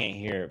like, I can't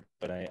hear it,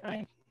 but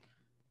I.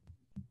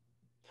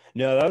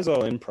 No, that was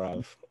all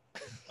improv.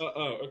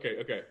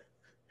 Okay.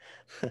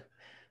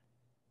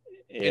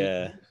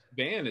 Yeah. And whose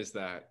band is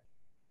that?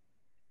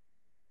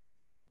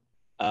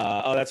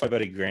 Oh, that's my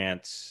buddy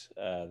Grant,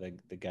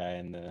 the guy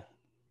in the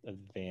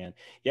van.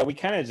 Yeah, we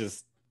kind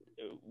of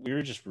we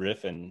were just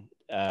riffing.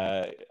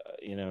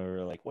 We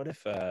were like, what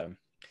if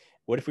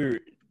we were,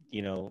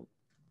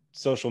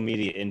 social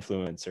media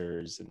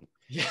influencers, and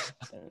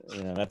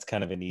Yeah. that's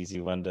kind of an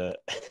easy one to.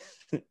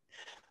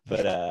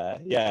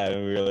 But yeah,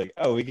 we were like,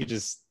 oh, we could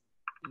just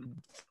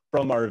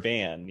from our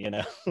van,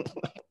 and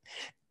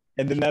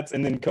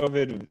then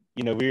COVID,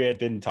 we had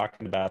been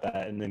talking about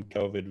that, and then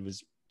COVID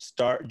was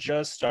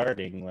just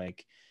starting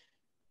like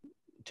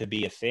to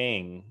be a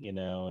thing,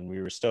 and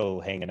we were still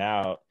hanging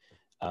out,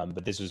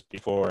 but this was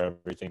before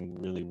everything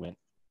really went,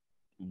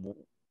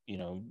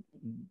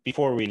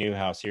 before we knew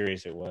how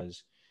serious it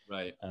was,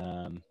 Right.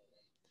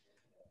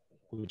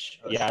 Which,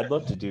 yeah, I'd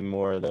love to do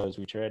more of those.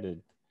 We tried to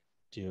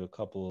do a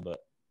couple, but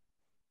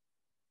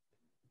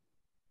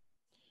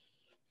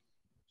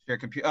Share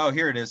computer. Oh,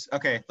 here it is.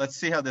 Okay, let's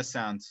see how this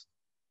sounds.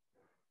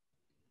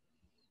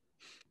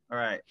 All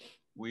right,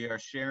 we are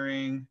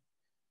sharing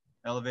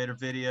elevator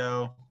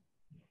video.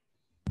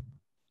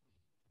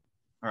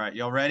 All right,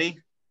 y'all ready?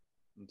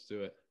 Let's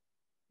do it.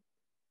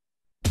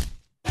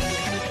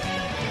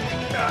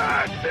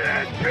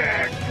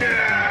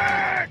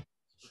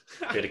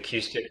 good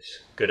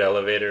acoustics, good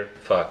elevator.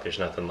 Fuck, there's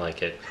nothing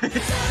like it.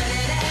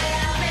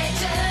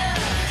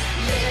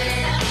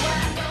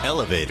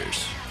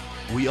 Elevators.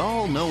 We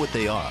all know what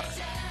they are,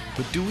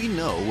 but do we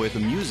know where the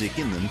music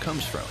in them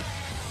comes from?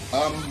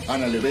 I'm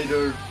an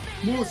elevator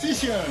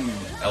musician.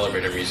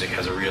 Elevator music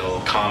has a real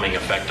calming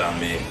effect on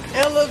me.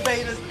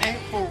 Elevators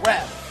ain't for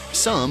rap.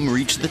 Some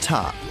reach the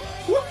top,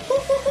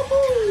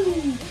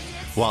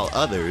 while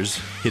others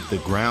hit the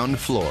ground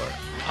floor.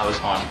 I was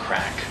on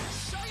crack.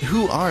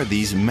 Who are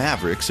these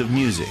mavericks of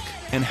music,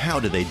 and how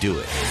do they do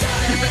it?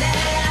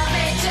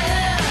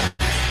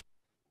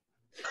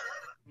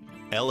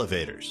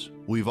 Elevators.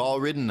 We've all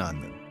ridden on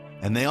them,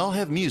 and they all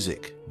have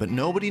music, but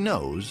nobody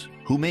knows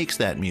who makes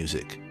that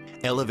music.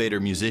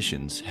 Elevator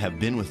musicians have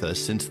been with us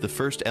since the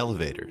first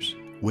elevators,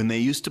 when they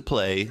used to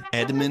play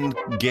Edmund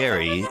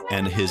Gary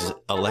and his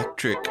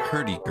electric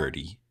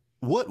hurdy-gurdy.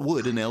 What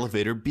would an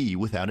elevator be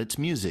without its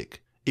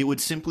music? It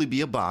would simply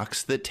be a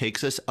box that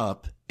takes us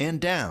up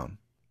and down.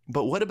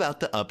 But what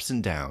about the ups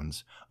and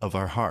downs of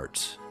our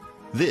hearts?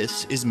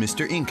 This is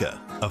Mr. Inca,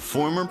 a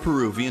former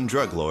Peruvian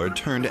drug lord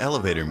turned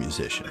elevator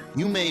musician.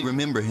 You may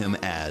remember him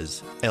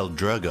as El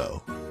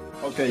Drugo.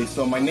 Okay,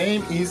 so my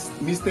name is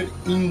Mr.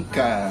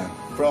 Inca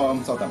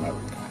from South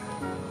America.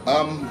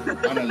 I'm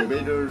an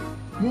elevator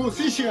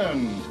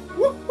musician.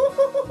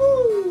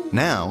 Woo-hoo-hoo-hoo-hoo.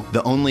 Now,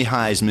 the only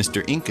highs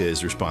Mr. Inca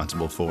is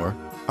responsible for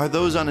are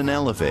those on an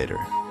elevator.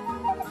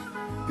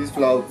 This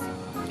flute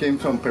came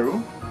from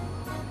Peru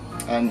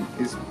and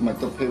is my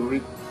top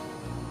favorite.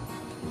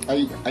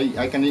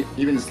 I can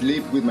even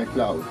sleep with my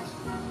flute.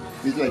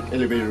 It's like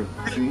elevator,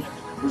 see?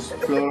 First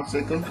floor,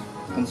 second,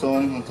 and so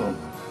on and so on.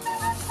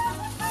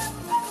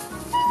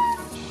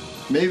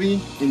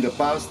 Maybe in the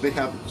past they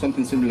have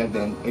something similar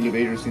than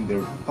elevators in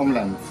their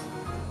homelands.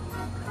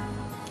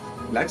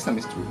 Like some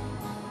mystery.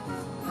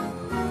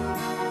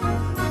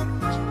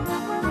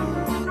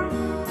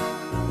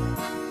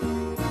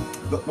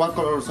 What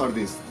colors are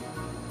these?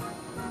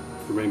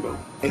 The rainbow.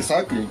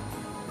 Exactly.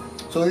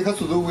 So it has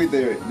to do with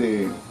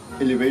the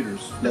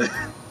elevators. Like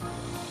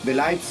the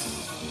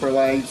lights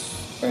provides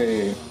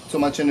so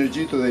much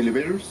energy to the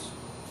elevators.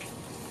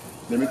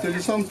 Let me tell you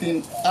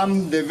something.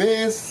 I'm the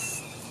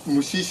best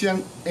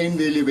musician in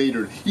the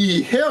elevator.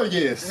 Hell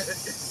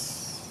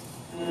yes!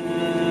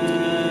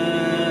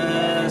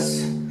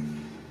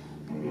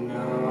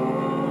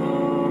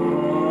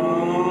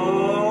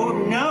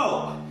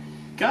 No!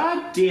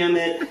 God damn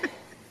it!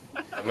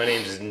 My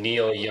name's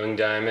Neil Young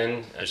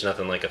Diamond. There's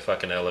nothing like a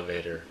fucking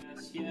elevator.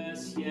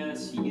 Yes.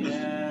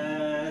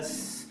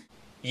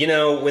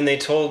 When they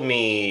told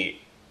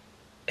me,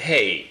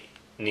 hey,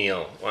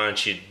 Neil, why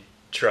don't you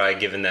try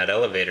giving that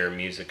elevator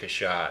music a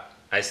shot?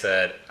 I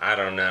said, I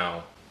don't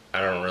know.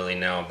 I don't really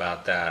know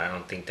about that. I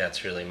don't think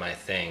that's really my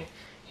thing.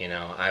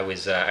 I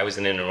was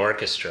in an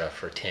orchestra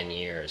for 10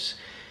 years,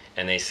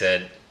 and they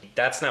said,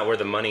 that's not where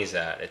the money's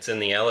at. It's in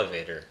the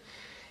elevator.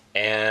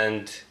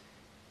 And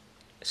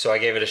so I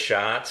gave it a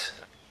shot.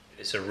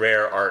 It's a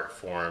rare art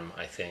form,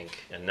 I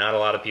think, and not a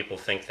lot of people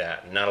think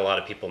that. Not a lot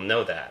of people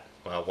know that.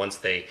 Well, once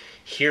they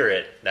hear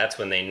it, that's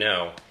when they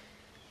know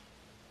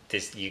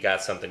you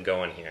got something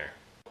going here.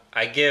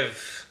 I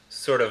give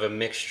sort of a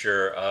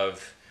mixture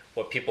of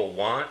what people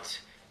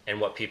want and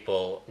what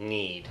people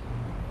need.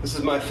 This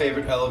is my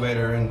favorite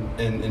elevator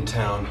in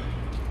town.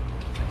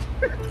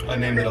 I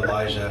named it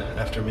Elijah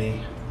after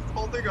me.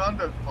 Holding on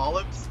to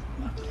polyps.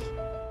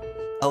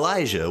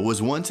 Elijah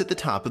was once at the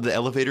top of the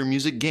elevator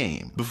music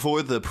game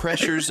before the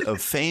pressures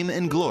of fame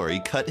and glory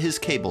cut his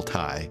cable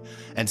tie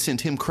and sent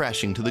him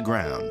crashing to the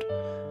ground.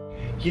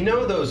 You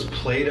know those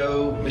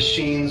Play-Doh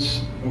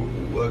machines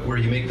where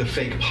you make the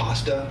fake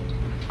pasta?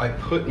 I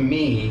put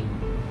me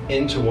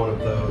into one of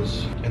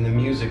those and the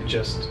music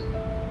just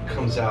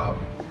comes out.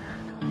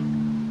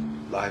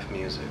 Live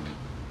music.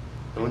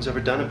 No one's ever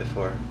done it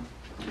before.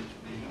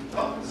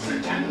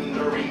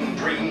 Tangerine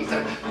dreams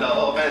and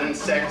love and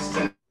sex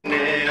and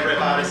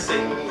everybody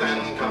sings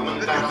and coming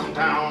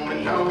downtown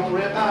and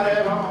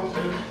everybody wants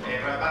to,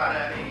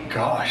 everybody.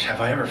 Gosh,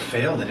 have I ever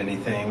failed at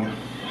anything?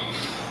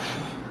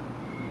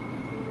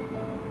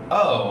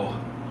 Oh,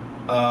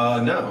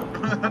 no.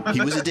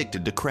 He was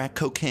addicted to crack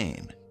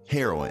cocaine,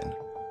 heroin,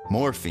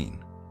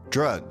 morphine,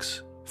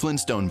 drugs,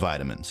 Flintstone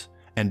vitamins,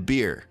 and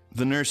beer.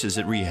 The nurses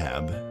at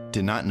rehab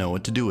did not know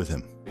what to do with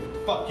him.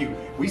 Fuck you.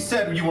 You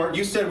said we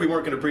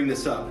weren't gonna bring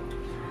this up.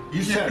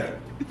 You said it.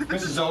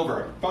 This is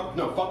over. Fuck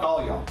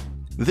all y'all.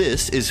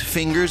 This is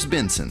Fingers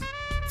Benson.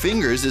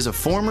 Fingers is a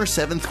former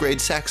 7th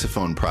grade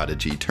saxophone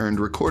prodigy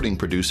turned recording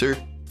producer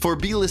for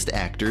B-list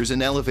actors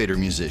and elevator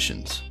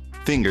musicians.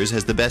 Fingers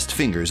has the best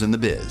fingers in the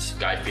biz.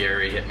 Guy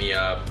Fieri hit me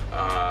up.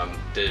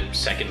 The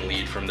second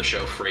lead from the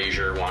show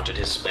Frasier wanted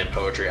his slam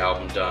poetry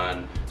album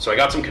done. So I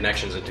got some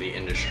connections into the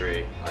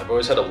industry. I've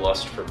always had a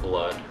lust for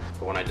blood,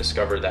 but when I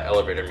discovered that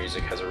elevator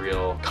music has a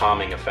real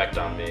calming effect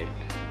on me,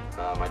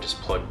 I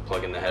just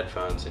plug in the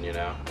headphones and,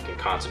 I can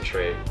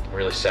concentrate,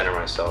 really center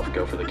myself,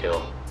 go for the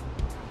kill.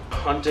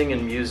 Hunting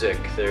and music,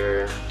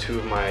 they're two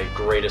of my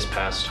greatest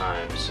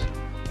pastimes.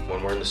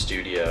 When we're in the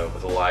studio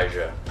with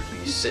Elijah,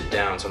 we sit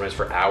down sometimes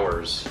for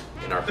hours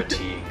in our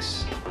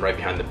fatigues. I'm right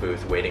behind the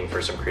booth waiting for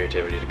some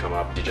creativity to come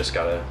up. You just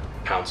gotta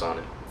pounce on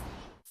it.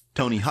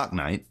 Tony Hawk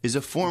Knight is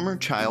a former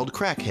child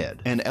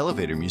crackhead and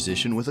elevator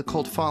musician with a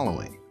cult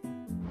following.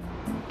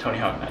 Tony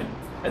Hawk Knight.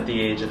 At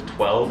the age of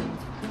 12,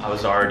 I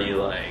was already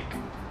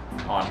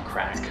on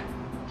crack,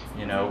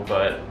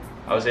 but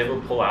I was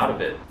able to pull out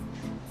of it.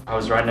 I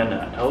was riding in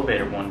an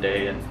elevator one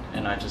day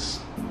and I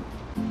just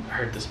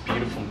heard this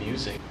beautiful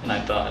music and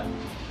I thought,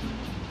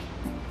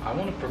 I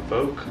want to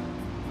provoke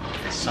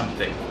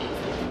something.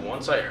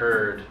 Once I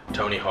heard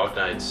Tony Hawk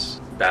Knight's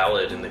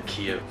ballad in the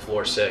key of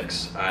floor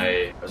 6,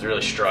 I was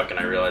really struck and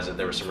I realized that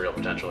there was some real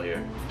potential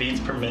here. Beats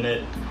per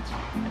minute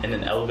in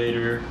an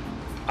elevator,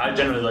 I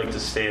generally like to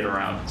stay at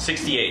around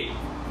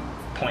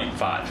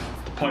 68.5.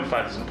 The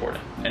 0.5 is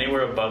important.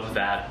 Anywhere above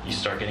that, you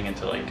start getting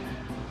into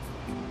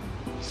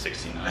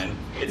 69.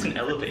 It's an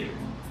elevator.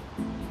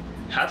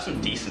 Have some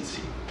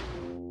decency.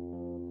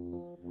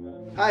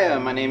 Hi,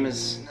 my name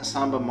is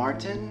Nasamba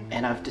Martin,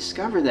 and I've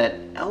discovered that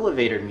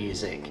elevator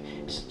music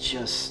is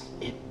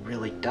it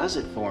really does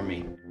it for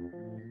me.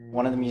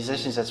 One of the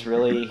musicians that's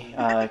really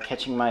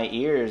catching my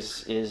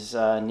ears is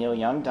Neil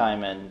Young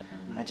Diamond.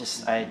 I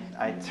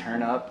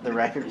turn up the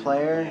record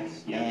player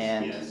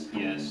and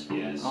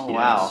oh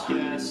wow.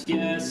 Yes.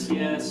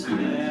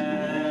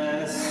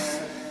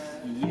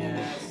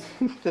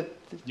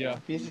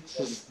 the music's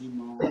it's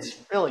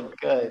really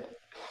good.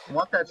 I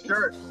want that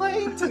shirt.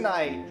 Playing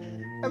tonight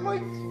at my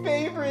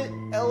favorite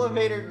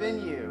elevator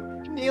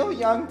venue, Neil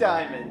Young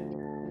Diamond.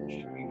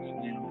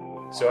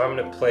 So I'm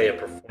going to play a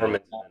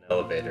performance in an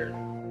elevator.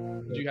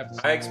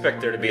 I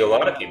expect there to be a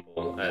lot of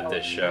people at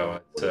this show.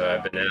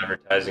 I've been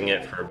advertising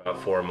it for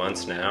about 4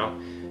 months now.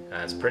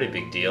 It's a pretty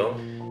big deal.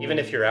 Even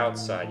if you're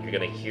outside, you're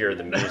going to hear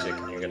the music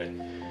and you're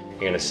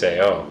going to say,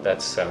 "Oh,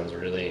 that sounds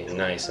really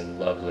nice and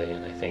lovely."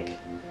 And I think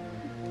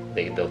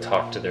they'll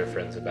talk to their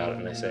friends about it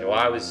and they say, "Well,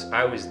 I was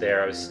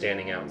there. I was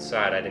standing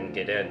outside. I didn't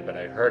get in, but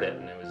I heard it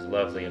and it was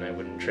lovely and I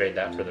wouldn't trade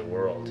that for the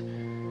world.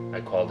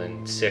 I called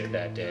in sick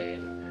that day,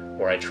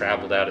 or I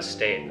traveled out of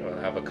state." I'll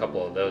have a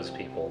couple of those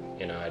people,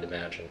 I'd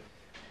imagine.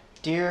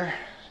 Dear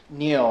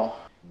Neil,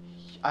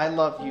 I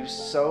love you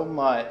so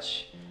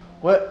much.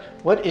 What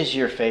is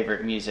your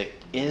favorite music?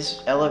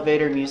 Is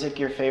elevator music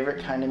your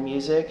favorite kind of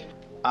music?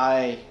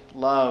 I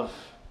love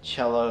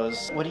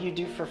cellos. What do you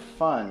do for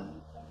fun?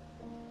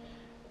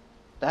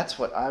 That's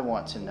what I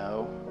want to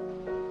know.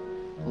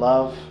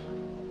 Love,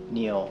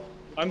 Neil.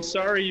 I'm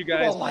sorry you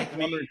guys aren't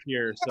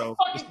here, so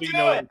just so you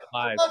know it's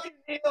live. Love you,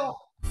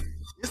 Neil.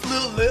 It's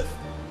Lil Lip.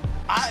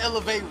 I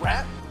elevate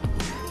rap.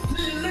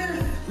 Lil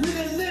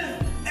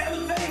Lip,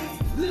 elevate,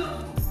 Lil.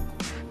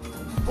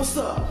 What's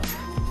up?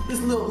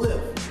 It's Lil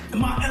Lip. And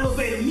my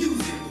elevator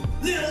music.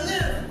 Lil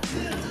Lip.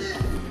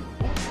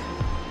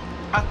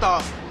 I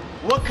thought,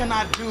 what can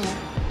I do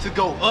to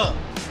go up?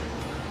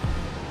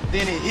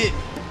 Then it hit me.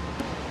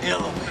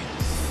 Elevator.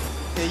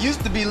 It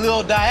used to be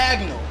Lil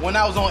Diagonal when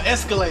I was on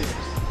escalators.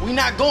 We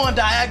not going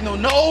diagonal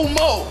no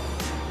more.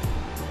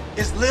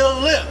 It's Lil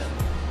Lip.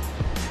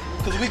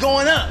 Cause we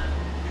going up.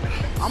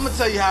 I'm gonna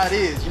tell you how it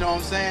is, you know what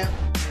I'm saying?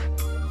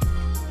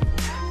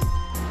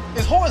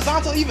 Is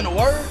horizontal even a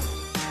word?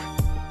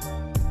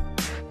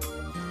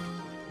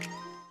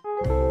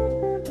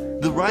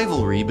 The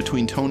rivalry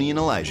between Tony and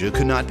Elijah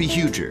could not be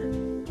huger.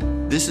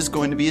 This is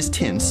going to be as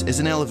tense as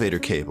an elevator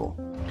cable.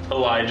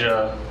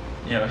 Elijah,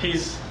 you know,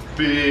 he's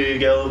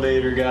big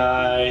elevator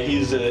guy.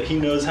 He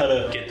knows how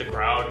to get the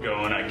crowd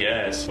going, I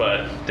guess,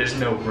 but there's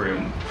no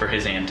room for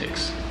his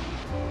antics.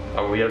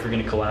 Are we ever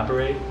gonna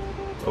collaborate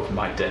over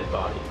my dead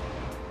body?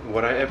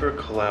 Would I ever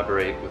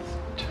collaborate with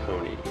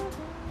Tony?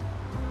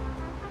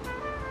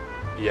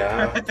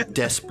 Yeah.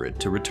 Desperate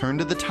to return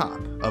to the top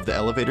of the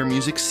elevator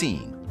music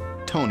scene,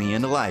 Tony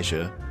and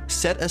Elijah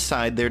set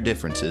aside their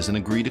differences and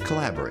agree to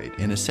collaborate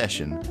in a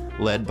session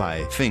led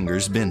by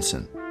Fingers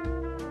Benson.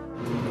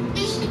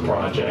 This is the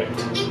project.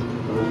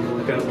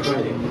 What kind of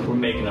project? We're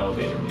making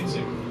elevator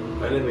music.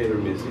 Elevator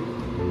music.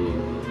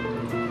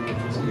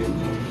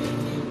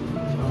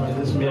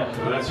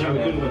 That's a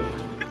good one.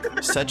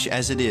 Such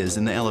as it is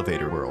in the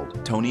elevator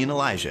world, Tony and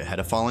Elijah had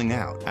a falling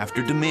out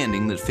after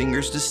demanding that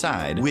Fingers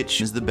decide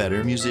which is the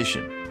better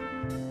musician.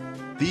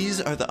 These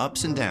are the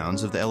ups and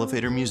downs of the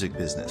elevator music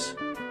business.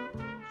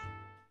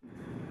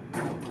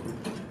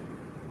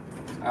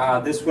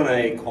 This one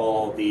I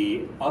call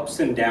the ups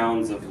and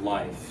downs of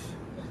life.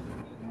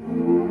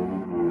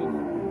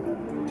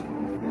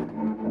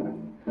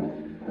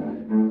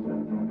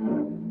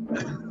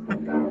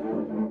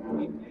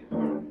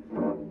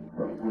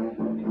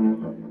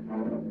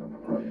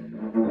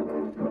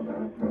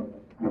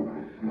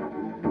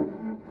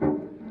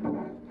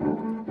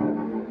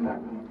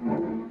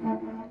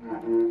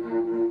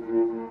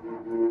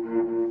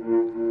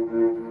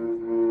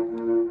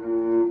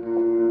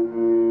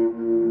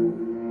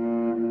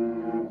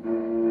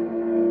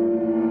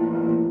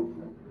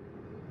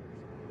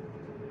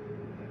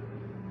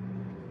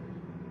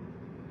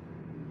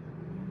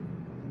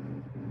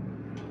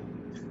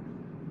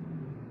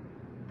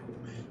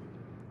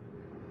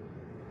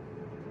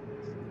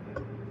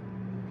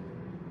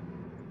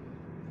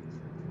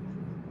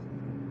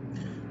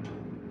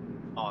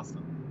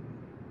 Awesome.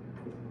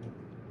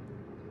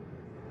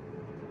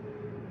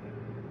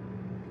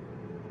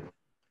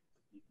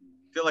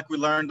 Feel like we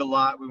learned a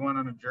lot. We went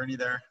on a journey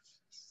there.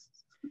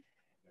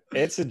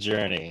 It's a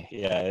journey.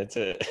 Yeah, it's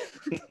a.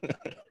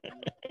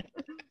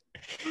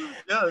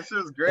 Yeah, this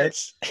was great.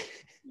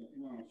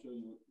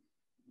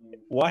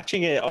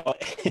 Watching it, all,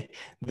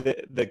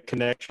 the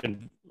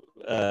connection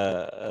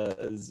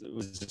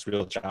was just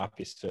real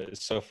choppy. So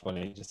it's so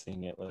funny just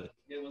seeing it.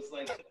 It was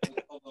like,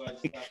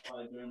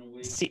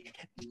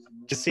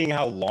 just seeing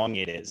how long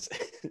it is.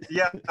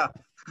 Yeah.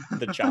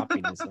 The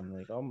choppiness. I'm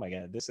like, oh my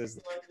god, this is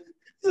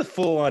a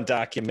full-on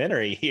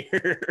documentary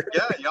here.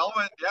 Yeah, y'all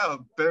went. Yeah.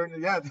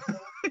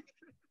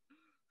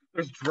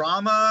 There's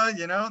drama,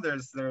 you know.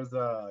 There's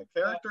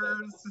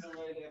characters.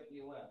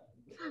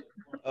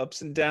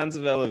 Ups and downs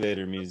of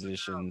elevator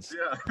musicians.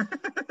 Yeah.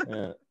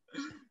 Yeah.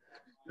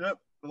 Yep.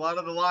 A lot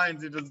of the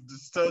lines are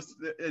just so.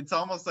 It's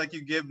almost like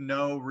you give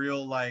no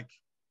real like.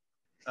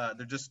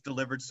 They're just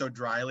delivered so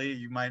dryly.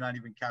 You might not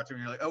even catch them.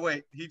 You're like, oh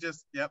wait, he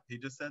just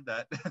said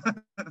that.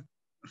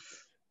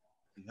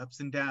 The ups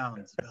and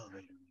downs of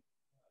elevator.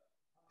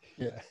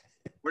 Yeah.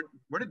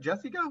 Where did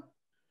Jesse go?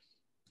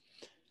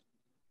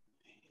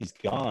 He's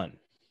gone.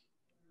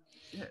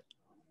 Shit.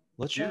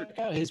 Let's check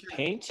out his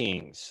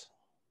paintings.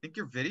 I think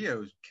your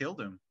videos killed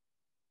him.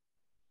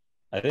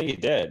 I think he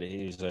did.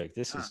 He's like,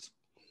 this is.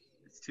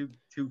 It's too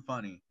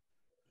funny.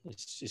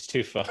 It's just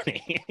too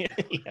funny.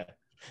 Yeah.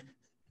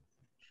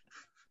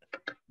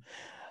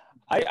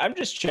 I'm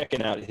just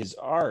checking out his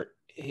art.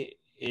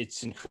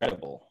 It's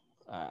incredible.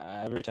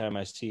 Every time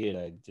I see it,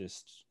 I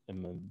just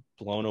am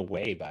blown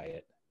away by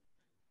it.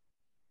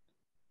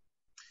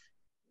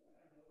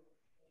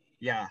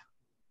 Yeah.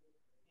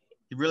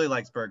 He really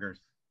likes burgers.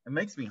 It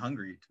makes me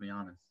hungry, to be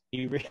honest.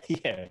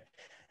 Yeah.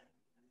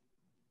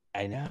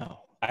 I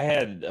know. I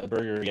had a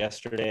burger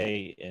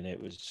yesterday, and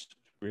it was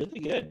really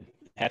good.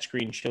 Hatch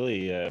green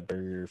chili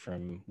burger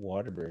from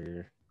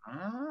Whataburger.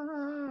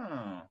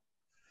 Oh.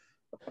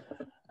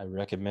 I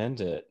recommend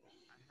it.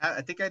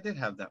 I think I did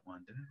have that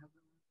one. Did I have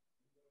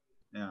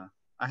that one? Yeah.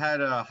 I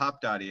had a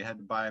Hop Dottie. I had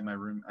to buy my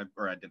room,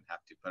 or I didn't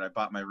have to, but I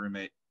bought my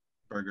roommate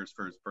burgers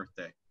for his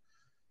birthday.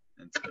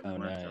 And so we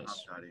went to Hop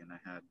Dottie, and I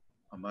had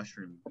a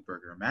mushroom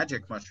burger, a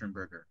magic mushroom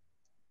burger.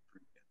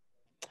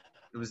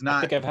 It was not.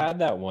 I think I've had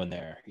that one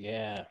there.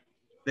 Yeah.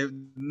 The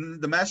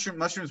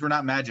mushrooms were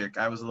not magic.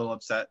 I was a little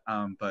upset,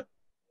 but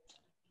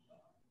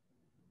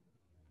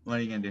what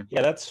are you gonna do?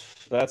 Yeah, that's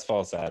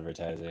false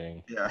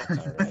advertising. Yeah. That's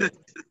all right.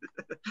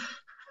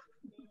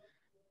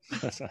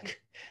 That's not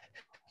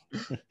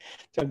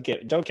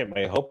good. Don't get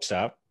my hopes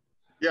up.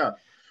 Yeah.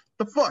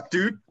 The fuck,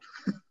 dude.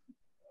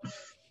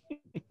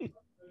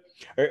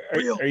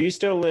 Are you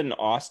still in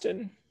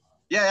Austin?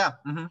 Yeah.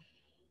 Mm-hmm.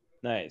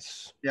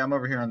 Nice. Yeah, I'm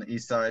over here on the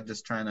east side,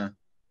 just trying to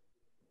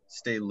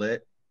stay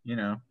lit, you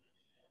know.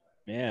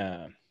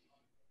 Yeah.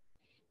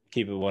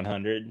 Keep it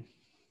 100.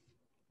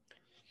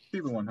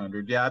 Keep it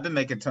 100. Yeah, I've been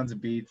making tons of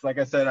beats. Like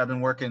I said, I've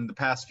been working the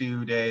past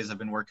few days. I've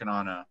been working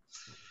on a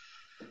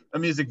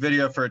music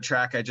video for a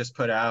track I just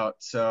put out.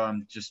 So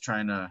I'm just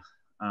trying to,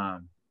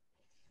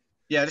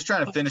 just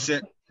trying to finish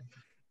it.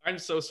 I'm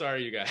so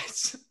sorry, you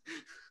guys.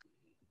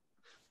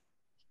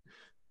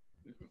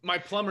 My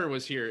plumber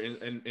was here,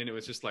 and it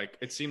was just like,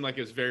 it seemed like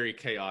it was very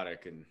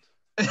chaotic, and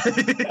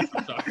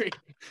I'm sorry.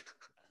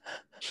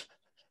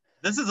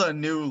 This is a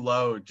new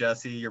low,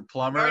 Jesse. Your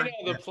plumber. I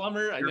know the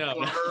plumber. I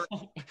know.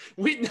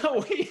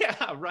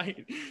 Yeah,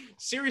 right.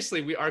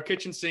 Seriously, our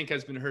kitchen sink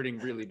has been hurting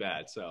really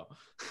bad. So,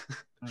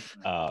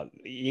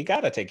 you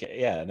gotta take care.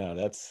 Yeah, no,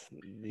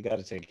 you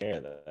gotta take care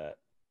of that.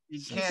 You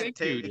can't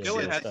take.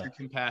 Dylan has your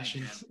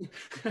compassion.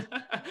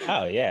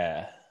 Oh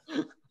yeah,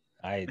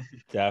 I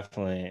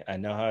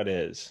know how it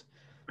is.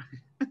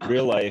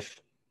 Real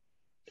life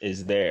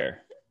is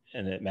there,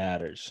 and it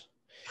matters.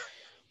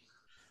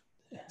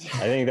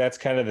 I think that's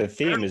kind of the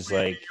theme. Is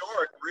like New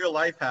York, real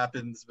life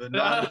happens, but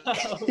not.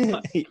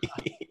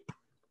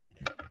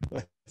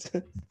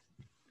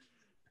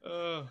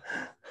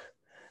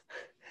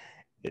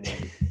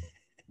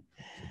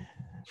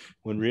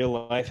 When real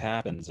life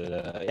happens,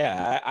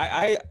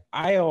 I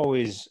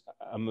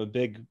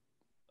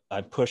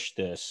push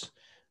this.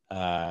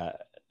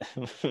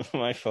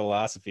 My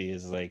philosophy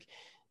is like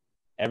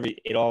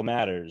it all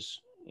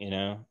matters,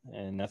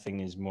 and nothing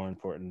is more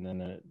important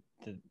than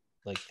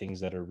like things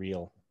that are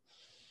real,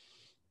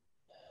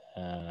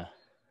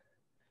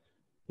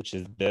 which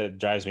that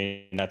drives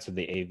me nuts with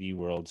the AV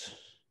world.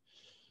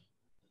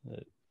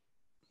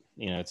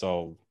 It's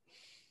all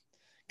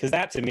because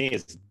that to me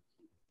is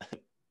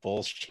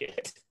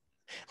bullshit.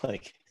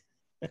 Like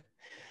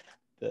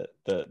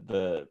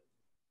the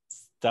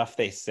stuff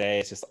they say,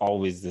 it's just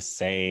always the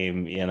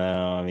same.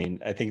 I mean,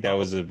 I think that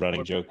was a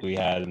running joke we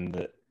had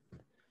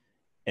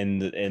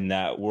in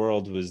that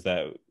world, was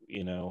that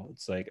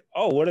it's like,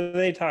 oh, what are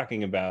they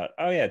talking about?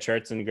 Oh yeah,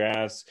 charts and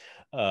graphs,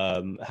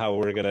 how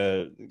we're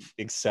gonna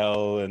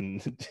excel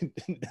in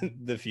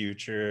the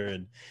future,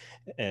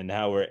 and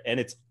how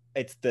it's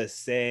the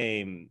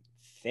same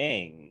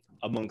thing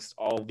amongst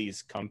all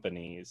these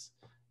companies,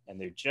 and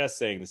they're just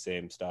saying the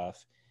same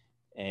stuff,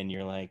 and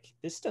you're like,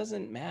 this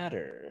doesn't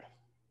matter.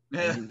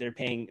 And they're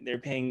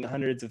paying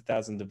hundreds of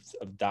thousands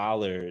of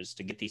dollars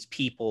to get these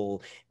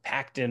people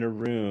packed in a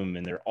room,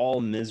 and they're all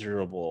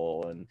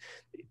miserable and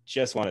they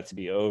just want it to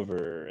be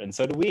over. And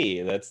so do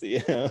we. That's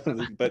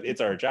but it's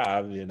our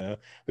job.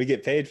 We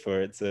get paid for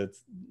it, so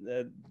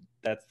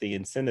that's the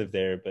incentive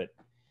there.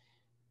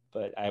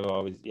 But I've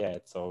always,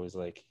 it's always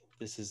like,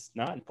 this is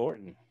not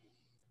important.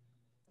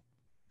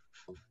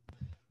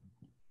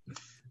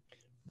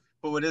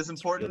 But what is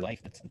important? It's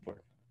life that's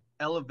important.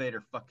 Elevator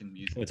fucking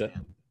music. What's up?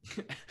 Man.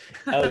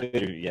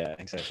 Elevator, yeah,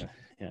 exactly.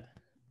 Yeah,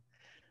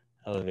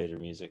 elevator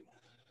music.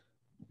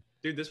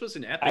 Dude, this was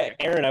an epic.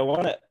 Aaron, I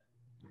want to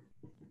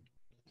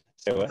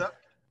say what? What's up?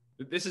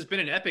 This has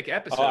been an epic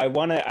episode. Oh,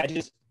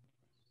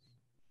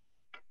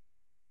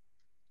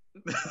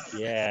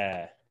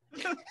 yeah.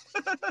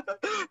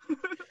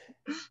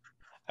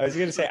 I was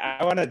gonna say,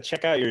 I want to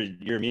check out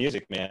your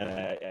music,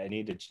 man. I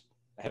need to.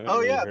 I haven't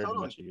really heard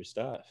much of your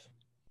stuff.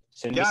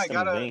 Send me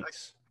some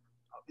links.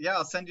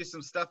 I'll send you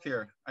some stuff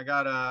here. I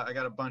got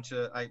a bunch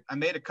of. I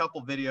made a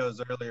couple videos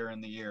earlier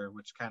in the year,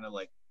 which kind of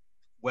like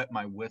wet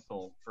my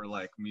whistle for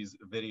like music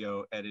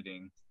video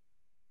editing.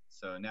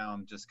 So now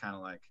I'm just kind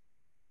of like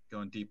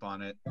going deep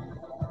on it.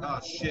 Oh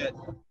shit!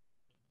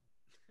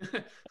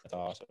 That's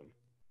awesome.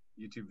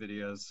 YouTube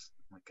videos.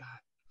 Oh my god.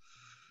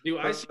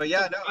 But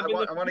yeah, no, I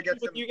want to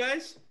get some. You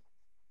guys.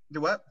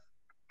 Do what?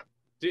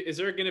 Is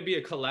there going to be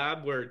a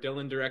collab where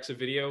Dylan directs a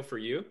video for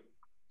you?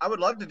 I would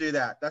love to do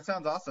that. That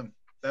sounds awesome.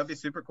 That'd be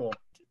super cool.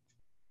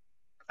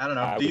 I don't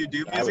know. Do you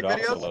do music videos? I would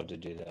also love to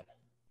do that.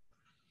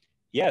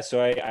 Yeah,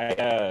 so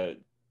I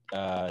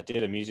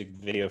did a music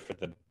video for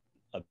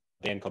a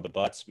band called The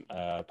Butts,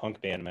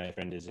 punk band my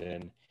friend is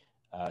in.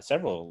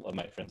 Several of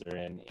my friends are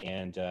in,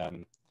 and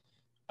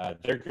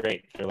they're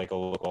great. They're like a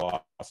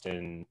local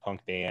Austin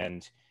punk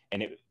band,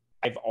 and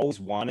I've always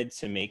wanted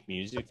to make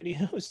music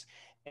videos,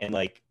 and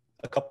like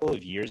a couple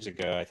of years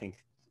ago, I think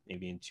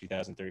maybe in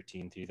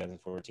 2013,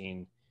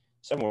 2014,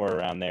 somewhere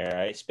around there,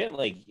 I spent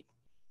like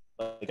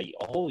a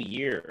whole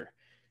year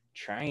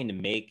trying to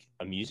make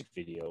a music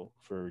video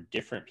for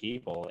different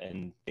people,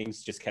 and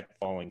things just kept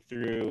falling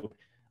through.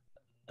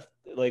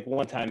 Like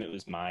one time it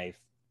was my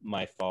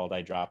fault.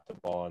 I dropped the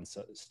ball and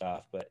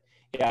stuff, but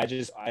yeah,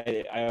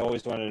 I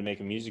always wanted to make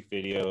a music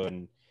video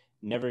and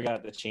never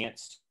got the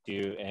chance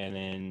to. And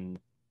then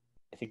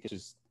I think this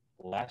was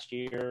last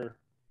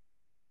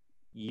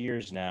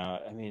years now.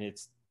 I mean,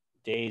 it's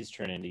days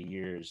turn into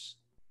years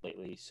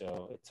lately,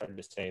 so it's hard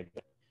to say,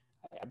 but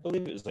I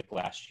believe it was like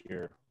last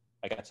year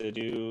I got to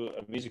do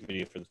a music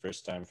video for the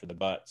first time for The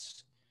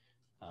Butts,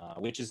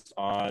 which is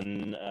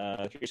on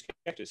Curious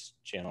Cactus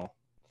channel.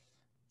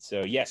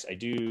 So yes, I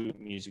do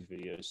music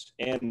videos,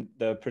 and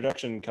the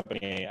production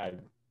company I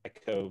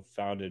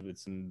co-founded with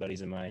some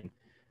buddies of mine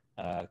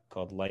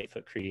called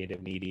Lightfoot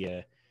Creative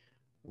Media.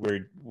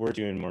 We're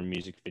doing more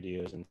music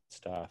videos and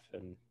stuff,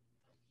 and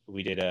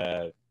we did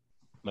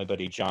my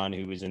buddy John,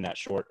 who was in that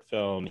short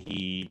film,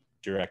 he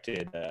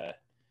directed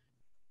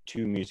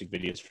 2 music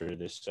videos for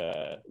this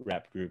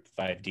rap group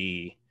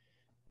 5D,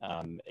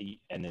 and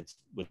it's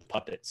with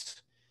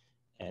puppets.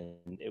 and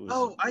it was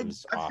I've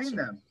awesome. seen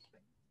them.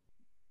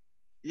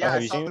 Yeah, have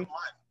I you saw seen them them?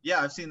 live.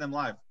 Yeah, I've seen them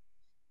live.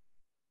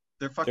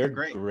 They're fucking They're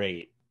great.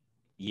 great.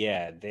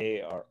 Yeah,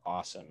 they are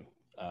awesome.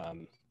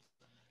 John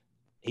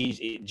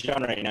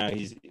right now.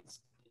 He's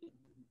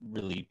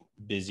really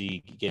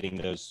busy getting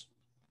those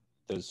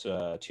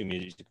 2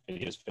 music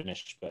videos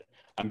finished, but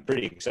I'm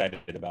pretty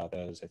excited about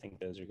those. I think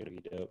those are going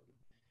to be dope.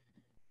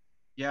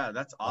 Yeah,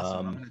 that's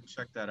awesome. I'm gonna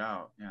check that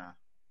out. Yeah.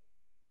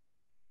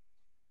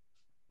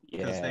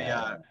 Yeah. They,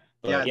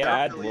 but they're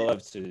I'd really-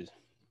 love to.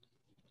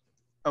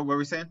 Oh, what were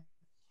we saying?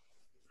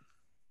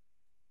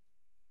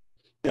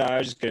 No, I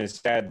was just gonna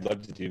say I'd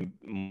love to do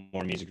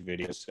more music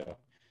videos. So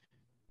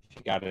if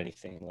you got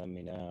anything, let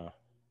me know.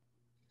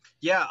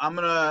 Yeah, I'm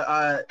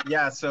gonna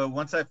so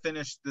once I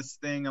finish this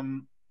thing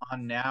I'm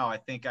on now, I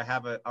think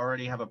I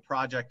already have a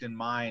project in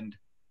mind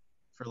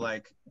for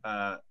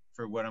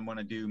for what I'm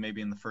gonna do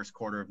maybe in the first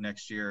quarter of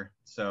next year.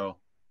 So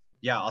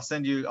yeah, I'll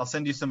send you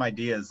some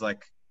ideas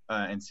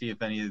and see if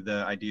any of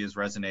the ideas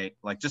resonate.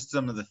 Like just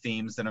some of the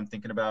themes that I'm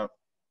thinking about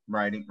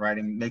writing,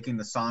 making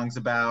the songs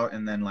about,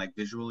 and then like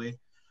visually.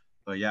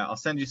 But yeah, I'll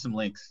send you some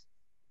links.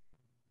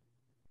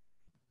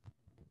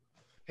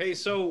 Hey,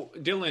 so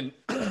Dylan,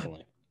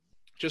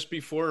 just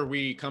before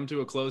we come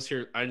to a close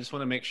here, I just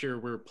want to make sure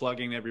we're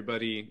plugging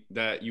everybody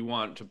that you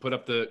want to put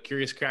up the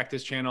Curious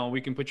Cactus channel.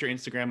 We can put your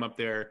Instagram up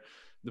there.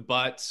 The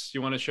Butts,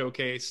 you want to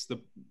showcase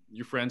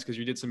your friends because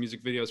you did some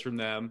music videos from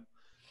them.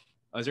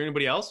 Is there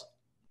anybody else?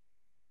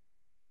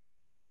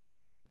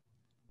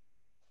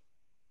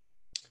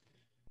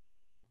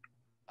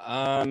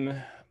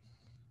 I'm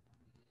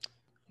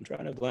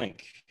drawing a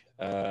blank.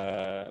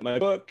 My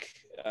book,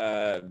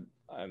 I'm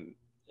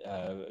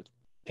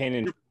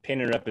Pain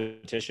and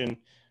Repetition,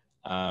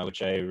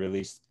 which I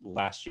released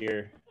last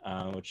year,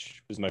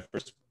 which was my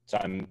first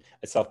time.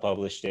 I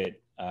self-published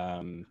it.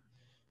 Yeah,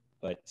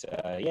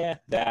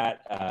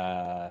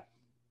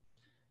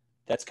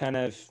 that's kind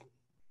of,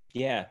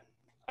 yeah.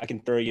 I can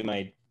throw you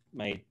my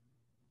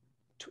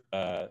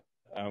I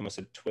almost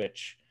said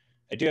Twitch.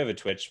 I do have a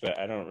Twitch, but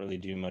I don't really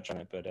do much on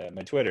it. But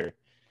my Twitter,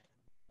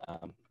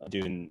 I'm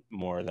doing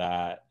more of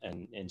that,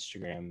 and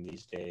Instagram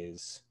these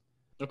days.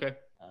 Okay.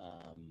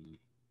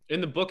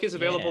 And the book is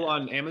available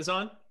on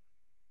Amazon?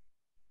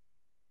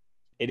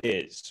 It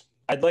is.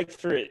 I'd like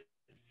for it.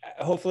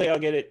 Hopefully, I'll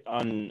get it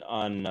on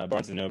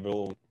Barnes &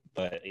 Noble,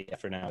 but yeah,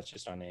 for now, it's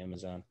just on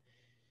Amazon.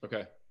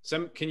 Okay.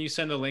 Can you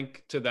send a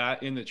link to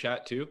that in the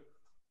chat too?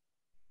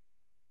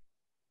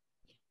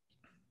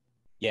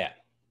 Yeah,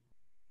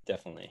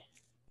 definitely.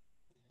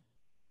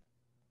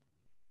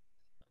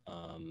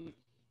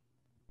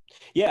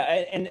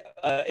 Yeah, and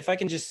if I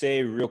can just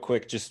say real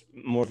quick, just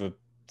more of a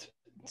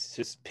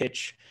just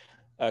pitch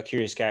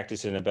Curious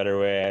Cactus in a better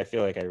way. I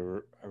feel like I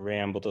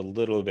rambled a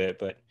little bit,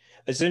 but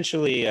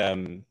essentially,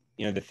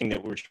 the thing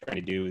that we're trying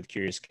to do with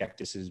Curious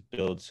Cactus is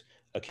build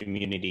a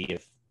community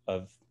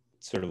of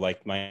sort of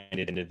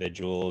like-minded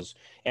individuals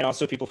and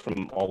also people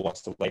from all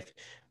walks of life,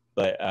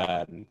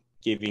 but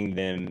giving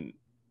them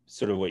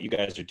sort of what you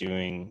guys are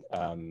doing,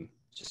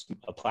 just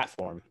a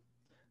platform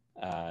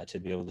to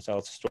be able to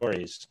tell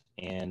stustories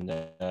and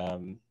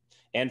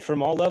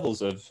from all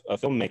levels of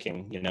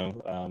filmmaking.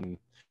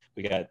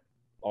 We got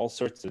all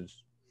sorts of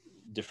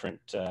different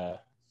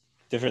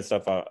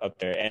stuff up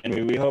there,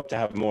 and we hope to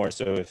have more.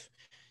 So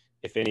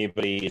if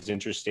anybody is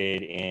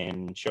interested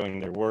in showing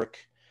their work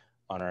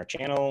on our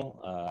channel,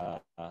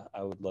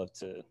 I would love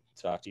to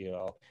talk to you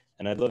all,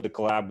 and I'd love to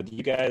collab with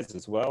you guys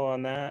as well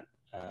on that,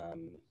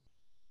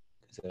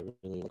 because I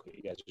really like what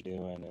you guys are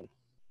doing. And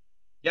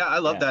yeah, I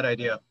love that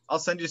idea. I'll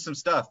send you some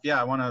stuff. Yeah,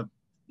 I want to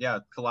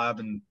collab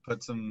and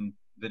put some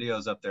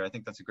videos up there. I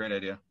think that's a great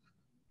idea.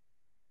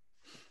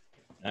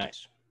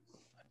 Nice.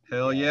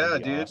 Hell yeah,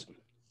 dude. Awesome.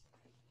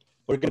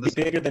 We're going to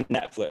be bigger than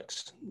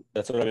Netflix.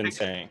 That's what I've been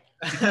saying.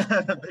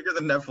 Bigger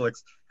than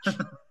Netflix.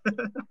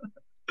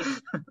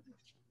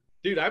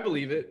 Dude, I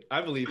believe it.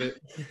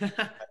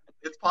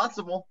 It's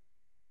possible.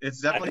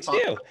 It's definitely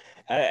possible.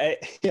 I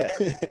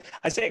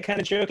say it kind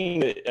of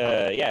joking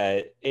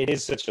that, it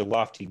is such a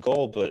lofty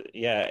goal, but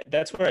yeah,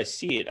 that's where I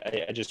see it.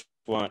 I just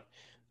want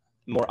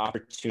more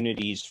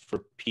opportunities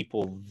for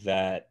people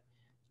that,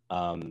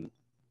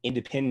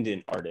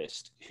 independent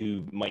artists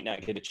who might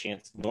not get a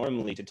chance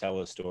normally to tell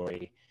a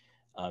story.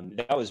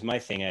 That was my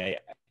thing. I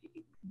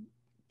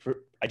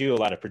do a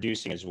lot of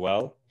producing as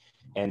well,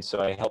 and so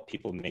I help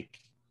people make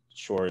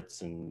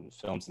shorts and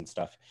films and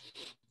stuff,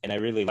 and I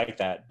really like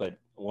that. But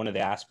one of the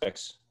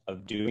aspects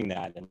of doing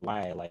that and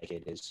why I like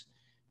it is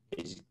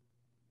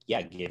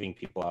giving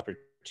people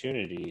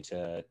opportunity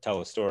to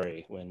tell a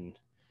story when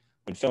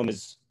film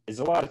is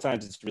a lot of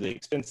times it's really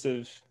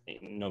expensive,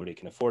 nobody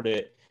can afford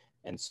it,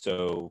 and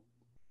so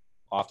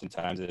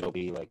oftentimes it'll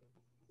be like,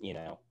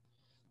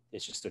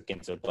 it's just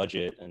against a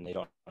budget and they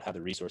don't have the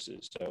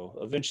resources. So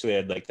eventually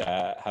I'd like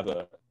to have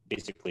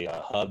basically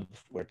a hub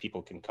where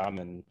people can come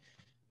and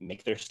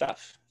make their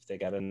stuff if they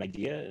got an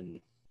idea. And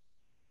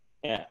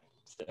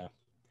so.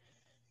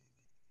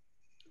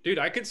 Dude,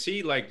 I could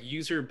see like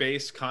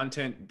user-based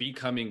content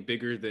becoming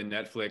bigger than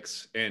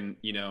Netflix, and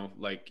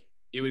like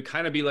it would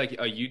kind of be like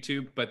a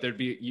YouTube, but there'd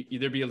be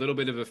a little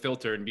bit of a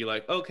filter and be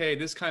like, okay,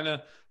 this kind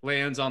of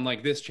lands on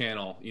like this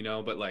channel, you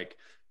know, but like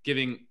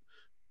giving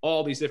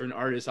all these different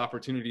artists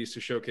opportunities to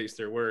showcase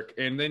their work.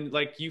 And then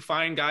like you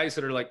find guys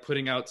that are like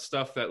putting out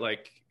stuff that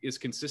like is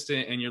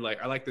consistent, and you're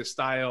like, I like this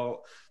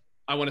style.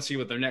 I want to see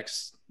what their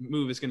next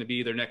move is going to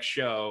be, their next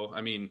show.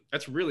 I mean,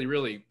 that's really,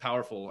 really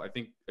powerful. I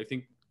think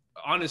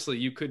honestly,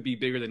 you could be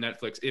bigger than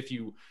Netflix if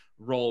you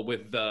roll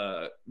with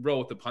the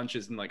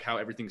punches and like how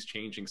everything's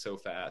changing so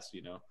fast,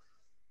 you know?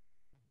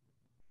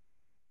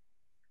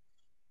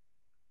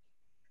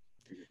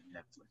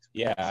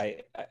 Yeah,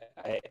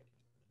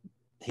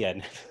 yeah,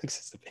 Netflix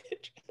is a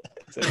bitch.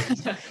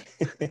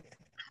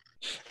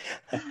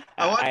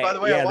 By the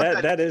way, yeah, I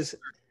want that is.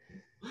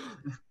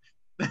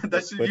 You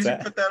should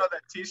put that on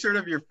that T-shirt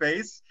of your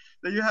face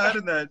that you had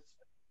in that.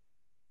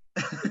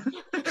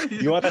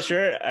 You want that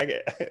shirt?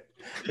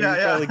 Yeah.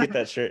 Probably get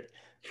that shirt.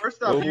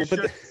 First off,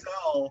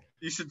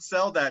 you should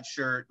sell that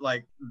shirt.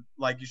 Like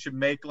you should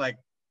make like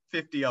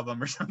 50 of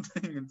them or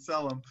something and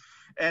sell them.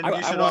 And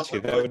you should also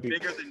put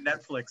bigger than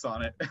Netflix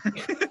on it.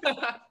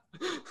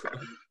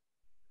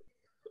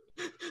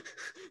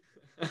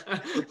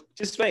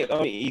 Just my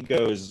own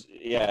egos,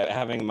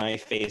 having my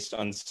face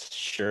on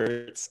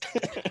shirts.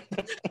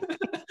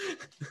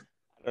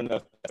 I don't know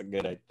if that's a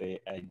good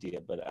idea,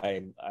 but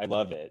I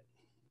love it.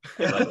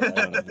 I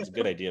don't know if it's a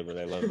good idea, but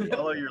I love it.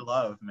 Follow your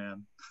love,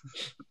 man.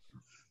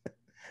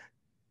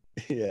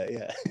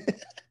 Yeah.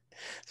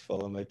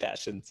 Follow my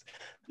passions.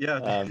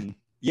 Yeah.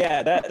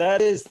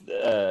 That is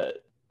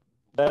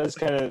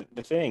kind of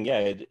the thing. Yeah,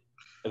 it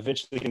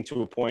eventually came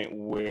to a point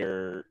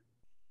where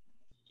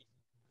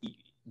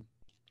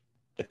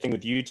the thing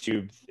with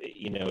YouTube,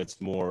 you know,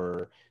 it's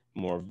more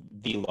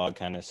vlog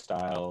kind of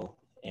style,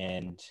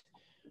 and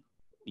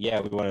we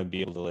want to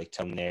be able to like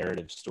tell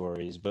narrative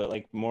stories, but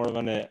like more of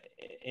an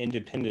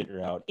independent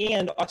route.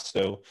 And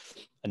also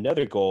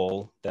another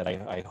goal that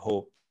I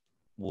hope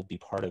will be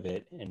part of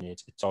it, and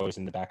it's always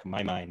in the back of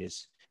my mind,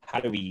 is how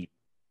do we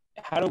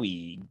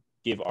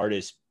give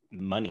artists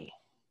money?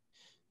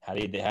 How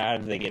do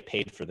they get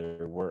paid for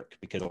their work?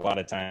 Because a lot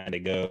of time they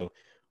go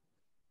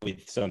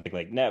with something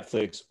like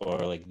Netflix or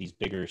like these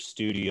bigger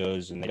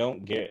studios, and they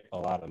don't get a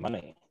lot of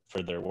money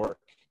for their work.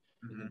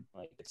 Mm-hmm.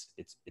 Like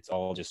it's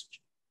all just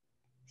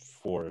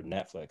for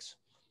Netflix.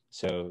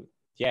 So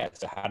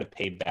how to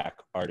pay back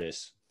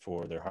artists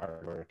for their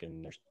hard work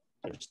and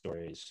their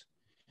stories,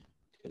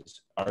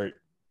 because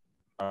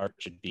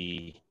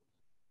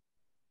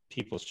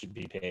people should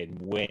be paid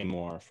way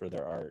more for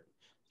their art,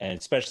 and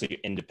especially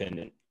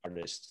independent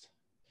artists.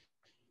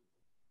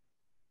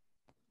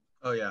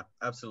 Oh yeah,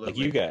 absolutely. Like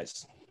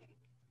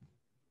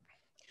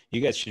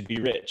you guys should be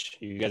rich.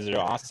 You guys are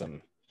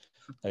awesome.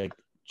 Like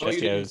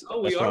Jesse was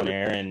on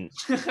air, and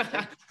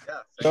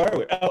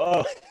sorry.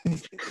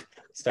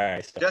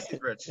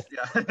 Jesse's rich.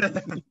 Yeah.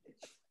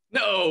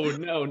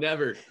 No,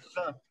 never.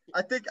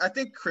 I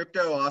think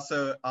crypto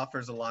also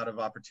offers a lot of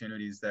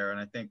opportunities there, and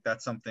I think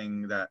that's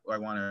something that I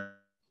want to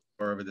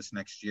explore over this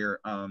next year,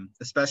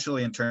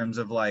 especially in terms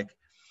of like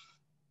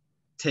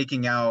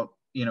taking out,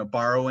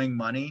 borrowing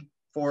money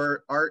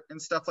for art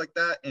and stuff like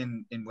that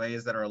in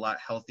ways that are a lot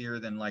healthier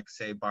than like,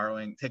 say,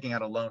 taking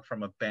out a loan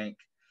from a bank,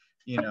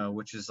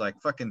 which is like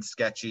fucking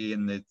sketchy,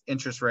 and the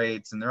interest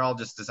rates, and they're all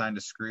just designed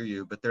to screw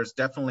you. But there's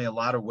definitely a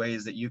lot of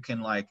ways that you can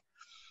like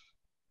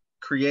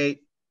create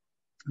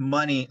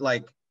money,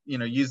 like,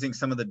 using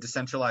some of the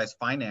decentralized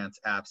finance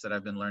apps that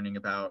I've been learning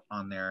about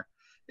on there.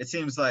 It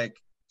seems like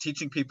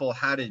teaching people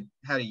how to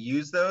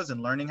use those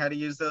and learning how to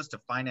use those to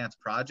finance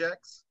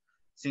projects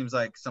seems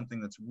like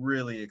something that's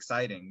really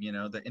exciting.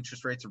 The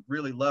interest rates are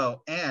really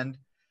low, and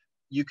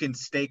you can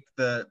stake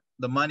the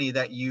money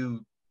that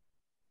you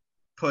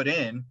put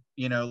in,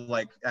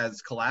 like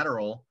as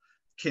collateral,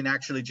 can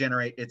actually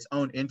generate its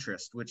own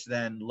interest, which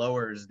then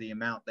lowers the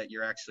amount that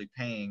you're actually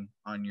paying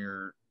on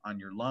your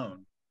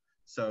loan.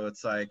 So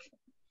it's like,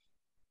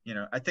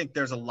 I think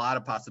there's a lot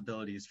of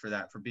possibilities for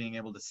that, for being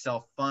able to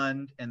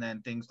self-fund, and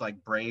then things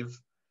like Brave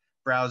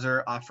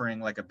browser offering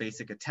like a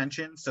basic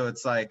attention. So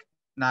it's like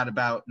not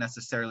about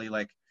necessarily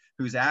like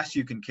whose ass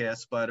you can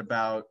kiss, but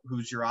about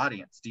who's your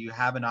audience. Do you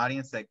have an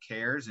audience that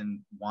cares and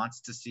wants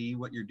to see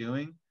what you're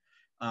doing?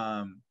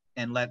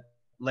 And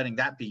letting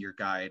that be your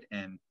guide,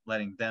 and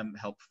letting them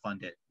help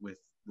fund it with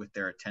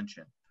their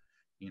attention,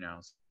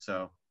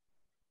 So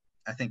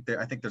I think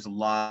there's a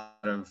lot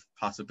of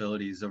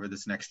possibilities over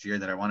this next year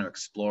that I want to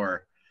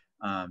explore,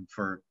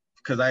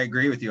 because I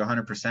agree with you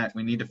 100%.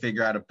 We need to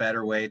figure out a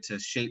better way to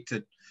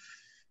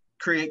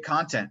create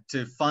content,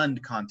 to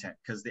fund content,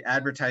 because the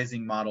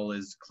advertising model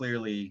is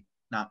clearly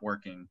not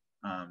working.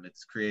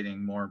 It's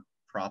creating more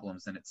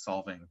problems than it's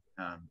solving.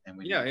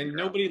 And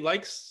nobody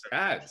likes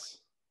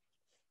ads.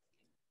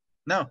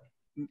 No,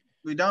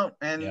 we don't.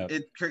 And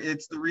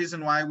it's the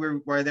reason why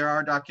there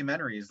are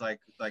documentaries like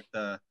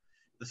the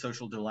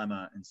Social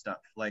Dilemma and stuff.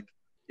 Like,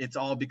 it's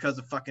all because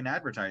of fucking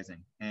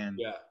advertising. And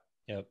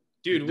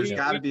dude, there's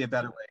got to be a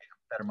better way,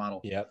 better model.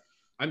 Yep.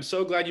 I'm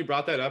so glad you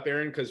brought that up,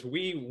 Aaron, because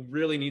we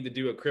really need to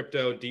do a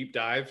crypto deep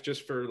dive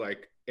just for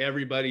like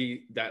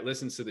everybody that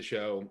listens to the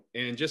show,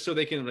 and just so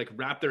they can like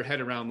wrap their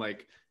head around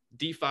like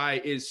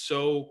DeFi is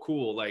so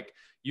cool. Like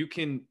you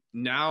can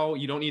now,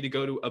 you don't need to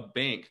go to a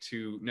bank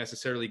to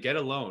necessarily get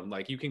a loan.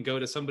 Like you can go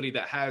to somebody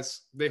that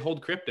they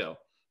hold crypto,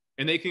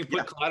 and they can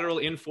put collateral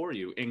in for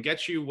you and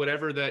get you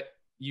whatever that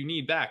you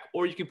need back,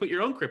 or you can put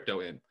your own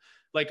crypto in.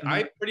 Like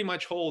I pretty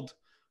much hold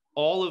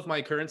all of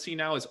my currency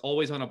now is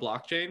always on a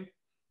blockchain.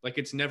 Like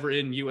it's never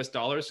in US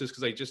dollars, just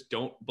because I just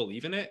don't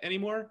believe in it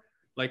anymore.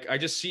 Like I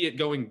just see it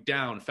going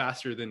down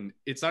faster than,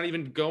 it's not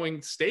even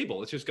going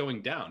stable. It's just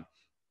going down.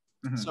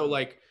 So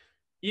like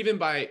even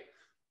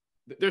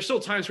there's still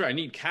times where I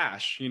need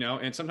cash, you know,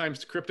 and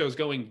sometimes crypto is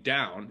going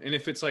down. And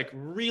if it's like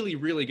really,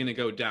 really going to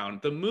go down,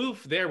 the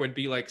move there would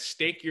be like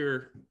stake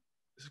your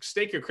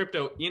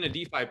crypto in a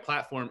DeFi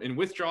platform and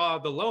withdraw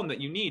the loan that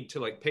you need to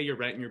like pay your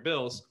rent and your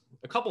bills.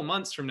 A couple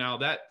months from now,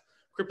 that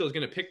crypto is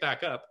going to pick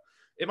back up.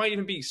 It might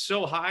even be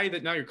so high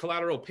that now your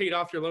collateral paid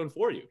off your loan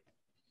for you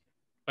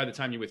by the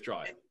time you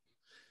withdraw it.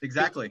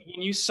 Exactly.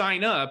 When you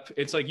sign up,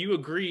 it's like you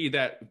agree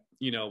that,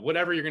 you know,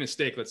 whatever you're going to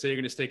stake, let's say you're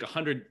going to stake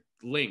 100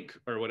 link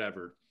or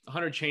whatever,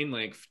 100 chain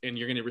link, and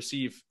you're going to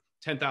receive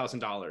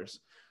 $10,000.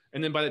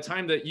 And then by the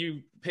time that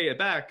you pay it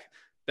back,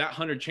 that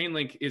 100 chain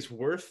link is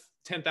worth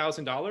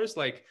 $10,000.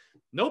 Like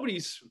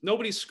nobody's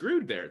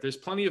screwed there. There's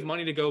plenty of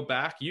money to go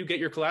back. You get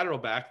your collateral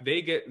back.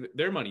 They get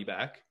their money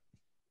back.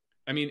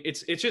 I mean,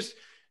 it's just,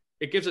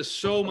 it gives us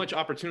so much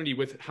opportunity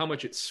with how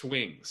much it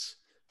swings.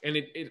 And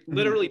it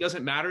literally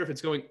doesn't matter if it's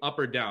going up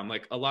or down.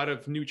 Like a lot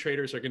of new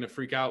traders are going to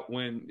freak out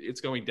when it's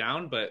going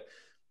down, but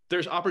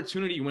there's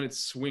opportunity when it's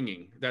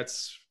swinging.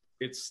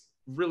 It's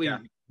really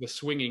the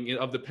swinging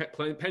of the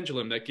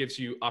pendulum that gives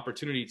you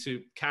opportunity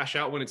to cash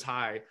out when it's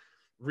high,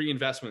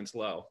 reinvest when it's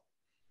low.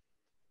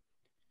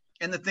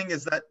 And the thing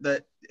is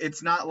that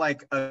it's not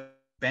like a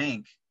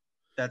bank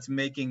that's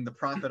making the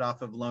profit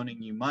off of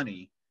loaning you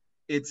money.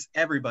 It's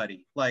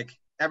everybody. Like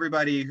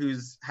everybody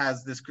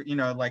has this, you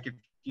know, like if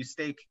you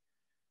stake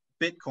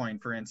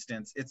Bitcoin, for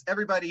instance, it's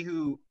everybody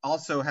who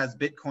also has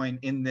Bitcoin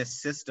in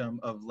this system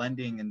of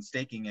lending and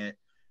staking it,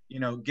 you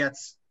know,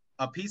 gets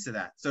a piece of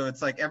that. So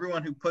it's like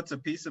everyone who puts a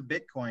piece of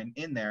Bitcoin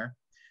in there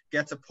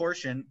gets a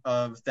portion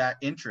of that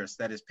interest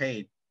that is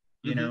paid,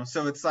 you know?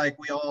 So it's like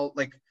we all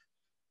like,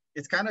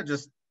 it's kind of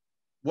just,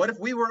 what if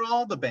we were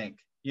all the bank,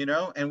 you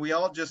know, and we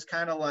all just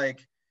kind of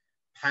like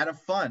had a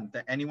fund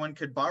that anyone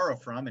could borrow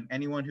from, and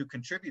anyone who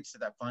contributes to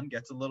that fund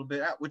gets a little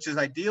bit out, which is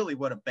ideally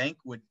what a bank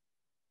would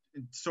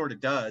sort of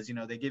does. You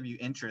know, they give you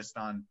interest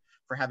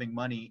for having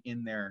money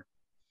in their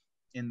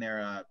you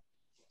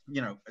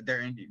know,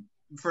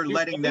 for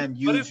letting them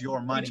use your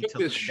money to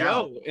this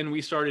show. And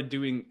we started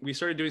doing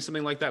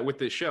something like that with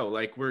this show.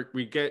 Like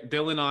we get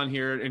Dylan on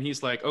here and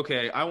he's like,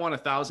 okay, I want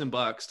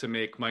 $1,000 to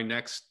make my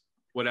next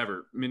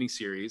whatever mini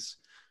series.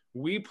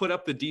 We put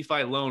up the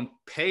DeFi loan,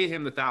 pay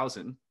him the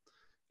 $1,000.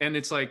 And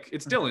it's like,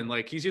 it's Dylan.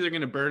 Like he's either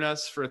going to burn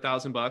us for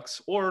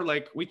 $1,000 or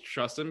like we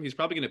trust him. He's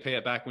probably going to pay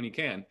it back when he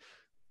can.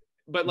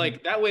 But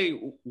like that way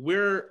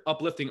we're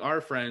uplifting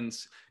our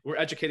friends. We're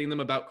educating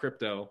them about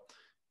crypto.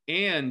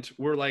 And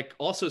we're like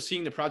also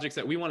seeing the projects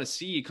that we want to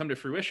see come to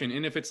fruition.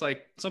 And if it's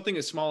like something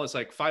as small as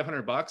like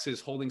 $500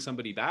 is holding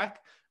somebody back,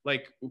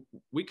 like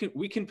we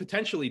can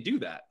potentially do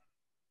that.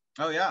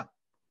 Oh yeah.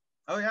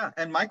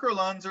 And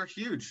microloans are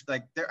huge.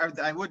 Like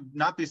I would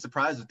not be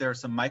surprised if there are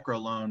some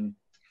microloan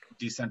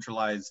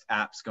decentralized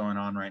apps going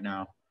on right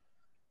now.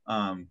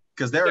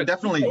 Because there are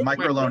definitely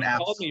microloan apps.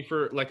 Called me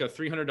for like a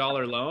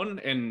 $300 loan,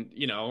 and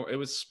you know, it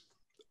was,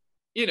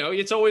 you know,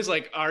 it's always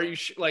like, are you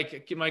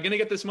like, am I gonna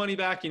get this money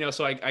back? You know,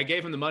 so I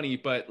gave him the money,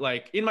 but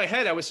like in my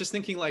head, I was just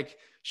thinking like,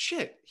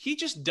 shit, he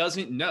just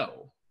doesn't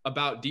know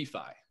about DeFi.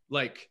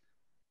 Like,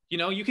 you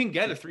know, you can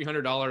get a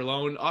 $300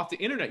 loan off the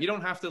internet. You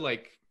don't have to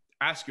like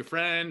ask your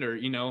friend, or,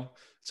 you know,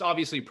 it's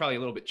obviously probably a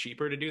little bit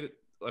cheaper to do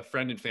a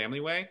friend and family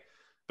way,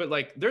 but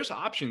like there's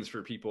options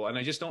for people. And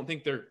I just don't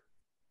think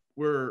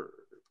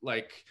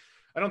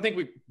I don't think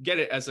we get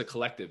it as a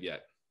collective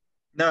yet.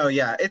 No,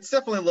 yeah, it's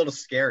definitely a little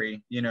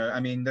scary. You know, I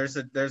mean, there's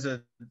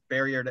a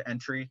barrier to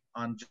entry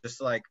on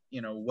just like,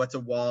 you know, what's a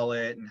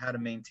wallet and how to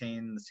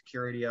maintain the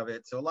security of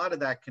it. So a lot of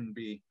that can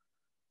be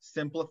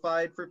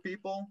simplified for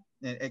people.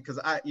 Because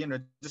I, you know,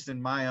 just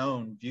in my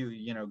own view,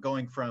 you know,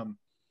 going from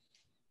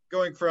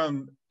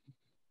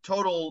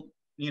total,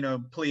 you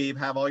know, plebe,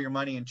 have all your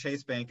money in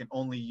Chase Bank and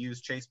only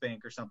use Chase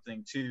Bank or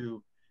something,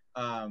 to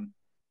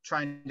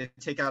trying to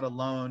take out a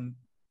loan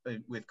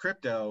with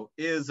crypto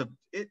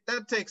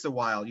that takes a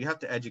while. You have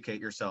to educate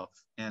yourself.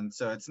 And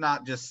so it's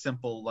not just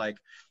simple like,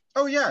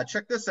 oh yeah,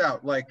 check this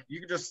out. Like you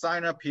can just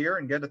sign up here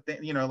and get a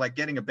thing, you know, like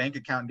getting a bank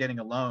account and getting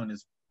a loan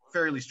is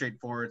fairly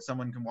straightforward.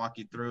 Someone can walk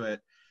you through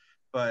it.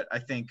 But I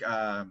think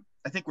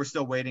we're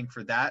still waiting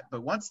for that.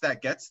 But once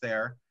that gets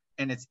there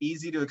and it's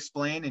easy to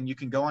explain, and you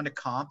can go onto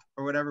Comp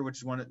or whatever, which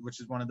is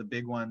one of the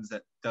big ones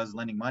that does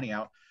lending money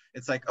out.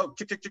 It's like, oh,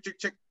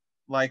 chick,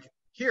 like,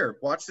 here,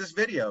 watch this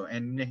video,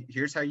 and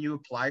here's how you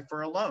apply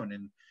for a loan.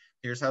 And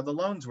here's how the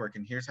loans work,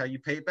 and here's how you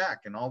pay it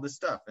back, and all this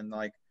stuff. And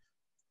like,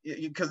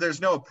 because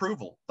there's no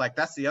approval. Like,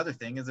 that's the other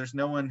thing, is there's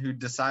no one who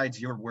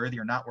decides you're worthy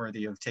or not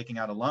worthy of taking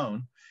out a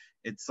loan.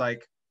 It's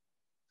like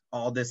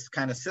all this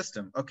kind of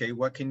system. Okay,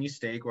 what can you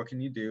stake? What can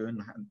you do?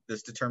 And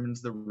this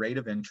determines the rate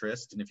of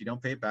interest. And if you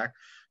don't pay it back,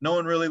 no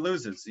one really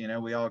loses. You know,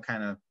 we all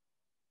kind of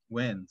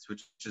wins,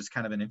 which is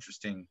kind of an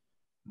interesting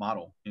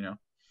model, you know.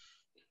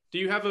 Do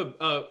you have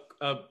a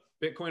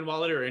Bitcoin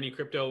wallet or any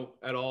crypto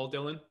at all,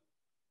 Dylan?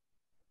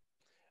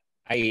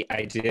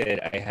 I did.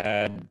 I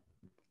had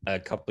a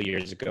couple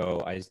years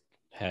ago. I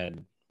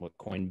had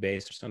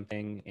Coinbase or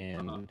something,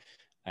 and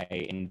I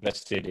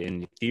invested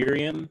in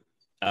Ethereum.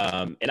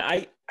 And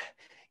I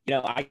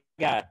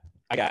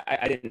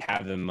didn't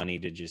have the money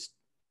to just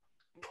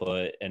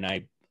put, and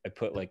I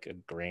put like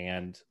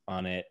 $1,000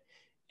 on it,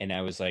 and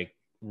I was like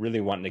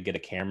really wanting to get a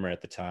camera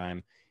at the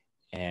time.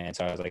 And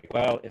so I was like,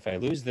 well, if I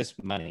lose this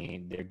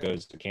money, there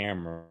goes the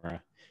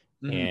camera.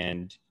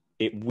 And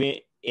it went,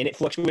 and it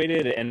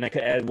fluctuated. And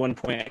at one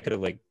point I could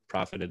have like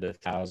profited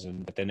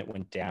 1,000, but then it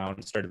went down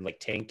and started like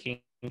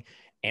tanking,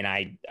 and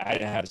I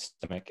had a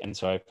stomach. And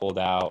so I pulled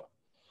out,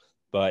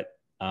 but,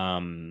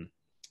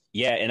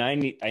 yeah. And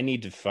I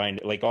need to find,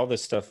 like, all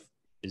this stuff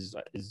is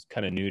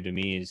kind of new to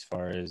me as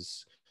far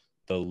as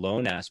the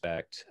loan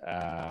aspect.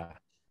 I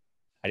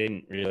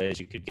didn't realize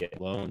you could get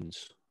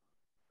loans.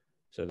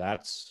 So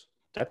that's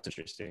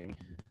interesting.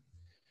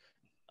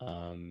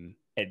 And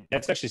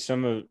that's actually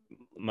some of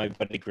my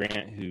buddy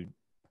Grant, who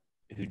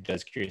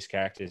does Curious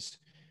Cactus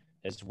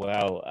as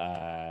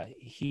well.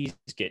 He's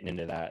getting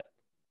into that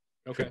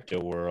crypto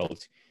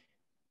world.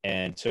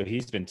 And so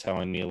he's been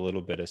telling me a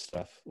little bit of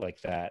stuff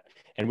like that.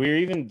 And we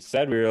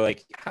were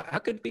like, how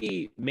could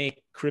we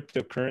make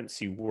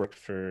cryptocurrency work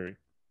for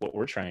what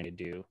we're trying to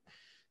do?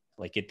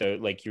 Like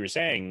like you were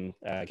saying,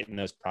 getting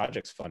those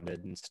projects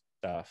funded and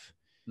stuff.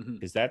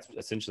 Because that's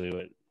essentially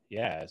what,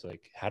 it's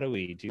like, how do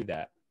we do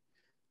that?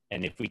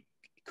 And if we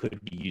could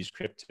use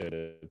crypto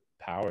to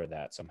power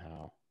that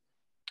somehow.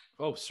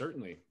 Oh,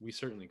 certainly. We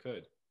certainly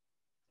could.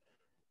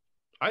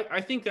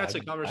 I think that's a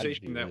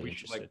conversation that we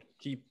should like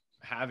keep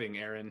having,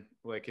 Aaron.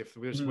 Like, if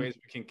there's ways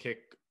we can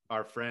kick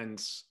our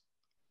friends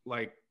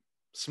like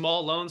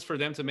small loans for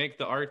them to make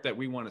the art that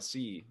we want to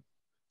see.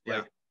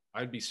 Like,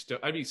 I'd be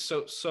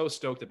so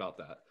stoked about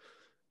that.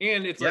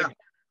 And it's like,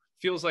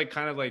 feels like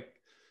kind of like,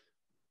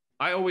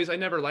 I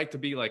never like to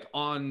be like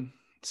on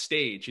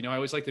stage, you know. I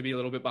always like to be a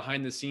little bit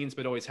behind the scenes,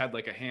 but always had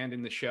like a hand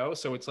in the show.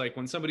 So it's like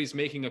when somebody's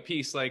making a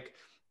piece, like,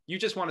 you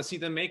just want to see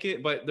them make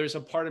it, but there's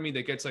a part of me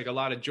that gets like a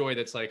lot of joy.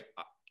 That's like,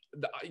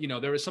 you know,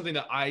 there was something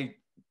that I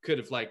could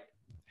have like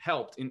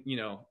helped in, you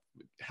know,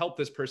 help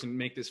this person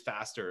make this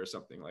faster or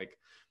something. Like,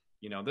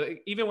 you know,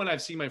 even when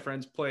I've seen my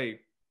friends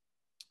play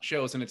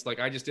shows and it's like,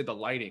 I just did the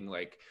lighting,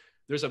 like,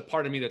 there's a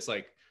part of me that's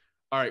like,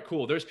 all right,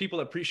 cool. There's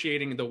people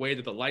appreciating the way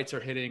that the lights are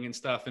hitting and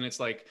stuff. And it's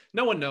like,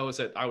 no one knows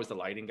that I was the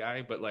lighting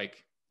guy, but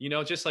like, you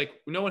know, just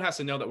like, no one has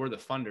to know that we're the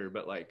funder,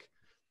 but like,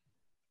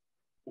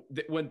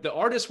 when the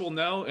artist will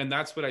know, and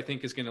that's what I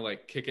think is going to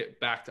like kick it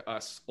back to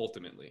us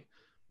ultimately,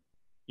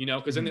 you know,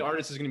 because then the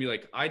artist is going to be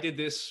like, I did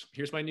this,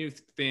 here's my new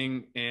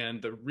thing.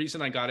 And the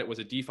reason I got it was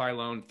a DeFi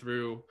loan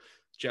through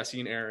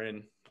Jesse and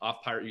Aaron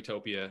off Pirate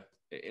Utopia.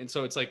 And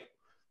so it's like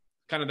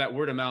kind of that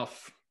word of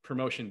mouth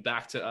promotion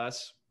back to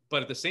us.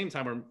 But at the same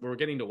time, we're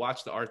getting to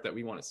watch the art that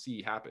we want to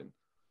see happen.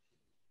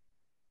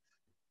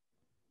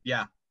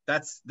 Yeah,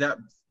 that's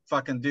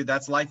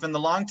life in the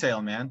long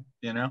tail, man.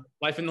 You know,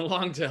 life in the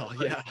long tail.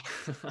 Yeah.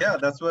 Yeah,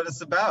 that's what it's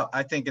about,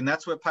 I think. And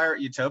that's what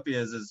Pirate Utopia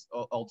is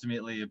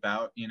ultimately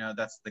about. You know,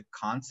 that's the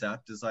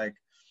concept, is like,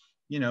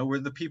 you know, we're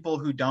the people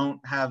who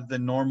don't have the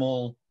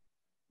normal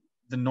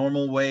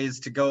ways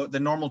to go, the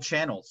normal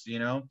channels, you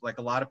know, like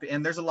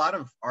and there's a lot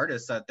of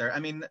artists out there. I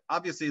mean,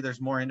 obviously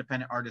there's more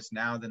independent artists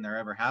now than there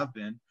ever have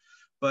been,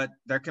 but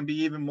there can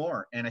be even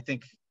more. And I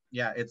think,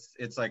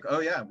 it's like, oh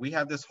yeah, we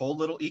have this whole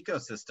little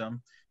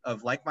ecosystem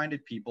of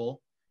like-minded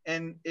people,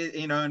 and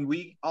you know, and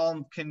we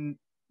all can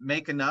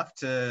make enough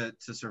to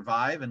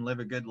survive and live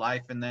a good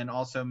life, and then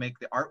also make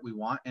the art we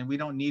want, and we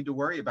don't need to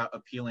worry about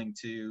appealing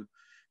to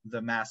the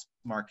mass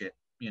market,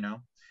 you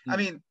know. I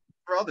mean,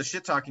 for all the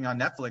shit talking on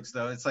Netflix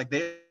though, it's like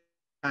they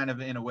kind of,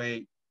 in a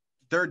way,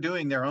 they're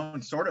doing their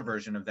own sort of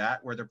version of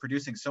that, where they're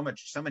producing so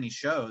many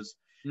shows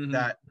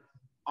that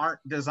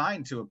aren't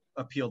designed to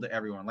appeal to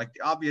everyone. Like,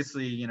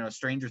 obviously, you know,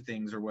 Stranger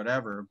Things or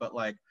whatever, but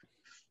like,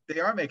 they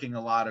are making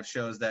a lot of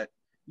shows that,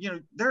 you know,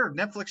 there are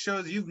Netflix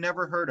shows you've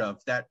never heard of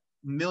that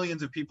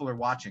millions of people are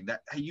watching,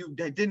 that you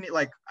didn't,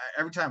 like,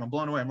 every time I'm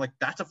blown away. I'm like,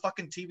 that's a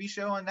fucking TV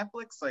show on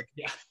Netflix? Like,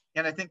 yeah.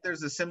 And I think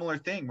there's a similar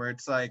thing where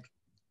it's like,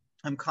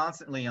 I'm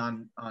constantly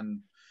on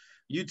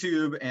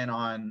YouTube and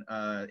on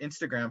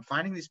Instagram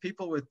finding these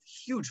people with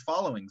huge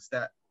followings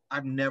that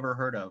I've never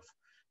heard of.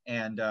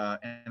 And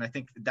I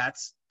think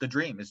that's the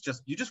dream. It's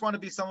just, you just want to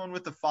be someone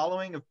with a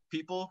following of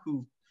people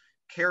who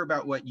care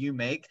about what you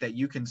make, that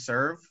you can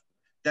serve,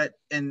 that,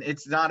 and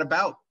it's not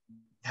about,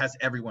 has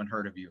everyone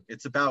heard of you?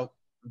 It's about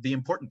the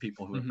important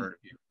people who have heard of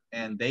you.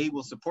 and they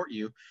will support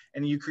you,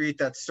 and you create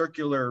that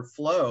circular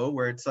flow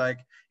where it's like,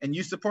 and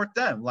you support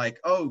them, like,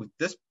 oh,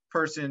 this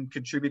person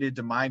contributed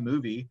to my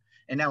movie,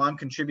 and now I'm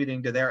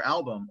contributing to their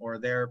album or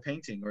their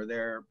painting or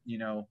their, you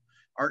know,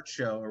 art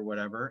show or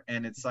whatever.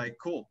 And it's like,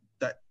 cool,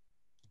 that,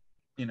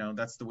 you know,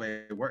 that's the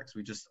way it works.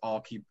 We just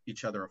all keep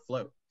each other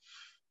afloat.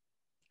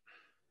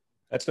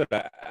 That's what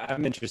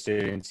I'm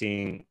interested in,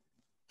 seeing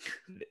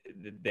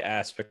the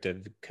aspect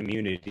of the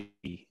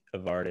community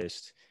of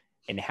artists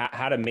and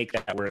how to make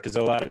that work. Because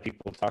a lot of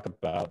people talk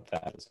about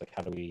that. It's like,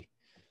 how do we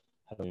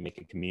make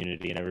a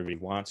community? And everybody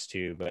wants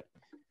to, but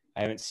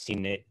I haven't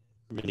seen it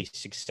really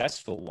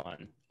successful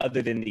one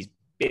other than these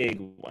big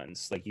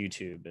ones like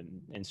YouTube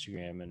and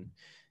Instagram, and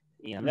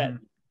you know, that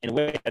in a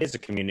way that is a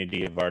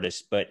community of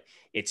artists, but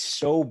it's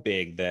so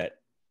big that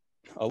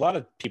a lot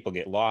of people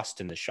get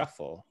lost in the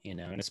shuffle, you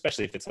know, and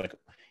especially if it's like,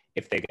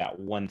 if they got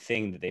one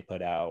thing that they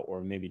put out,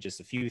 or maybe just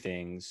a few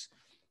things,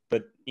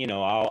 but you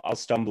know, I'll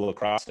stumble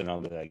across it and I'll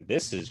be like,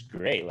 this is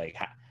great. Like,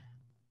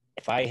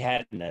 if I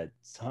hadn't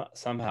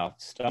somehow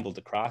stumbled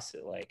across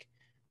it, like,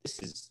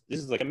 this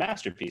is like a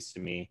masterpiece to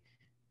me.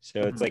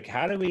 So it's like,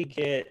 how do you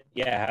get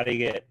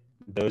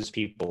those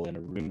people in a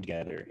room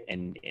together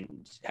and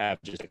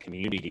have just a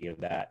community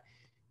of that,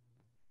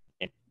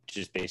 and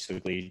just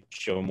basically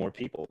show more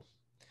people?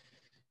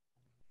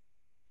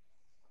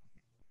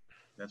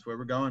 That's where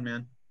we're going,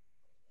 man.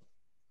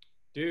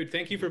 Dude,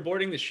 thank you for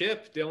boarding the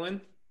ship,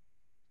 Dylan.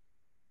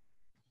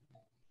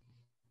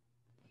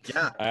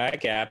 Yeah. All right,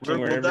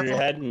 Captain, wherever you're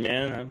heading,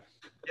 man.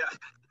 Yeah.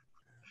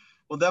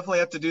 We'll definitely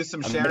have to do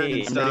some sharing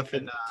and stuff.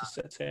 And to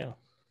set sail.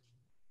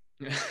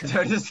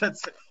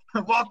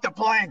 Walk the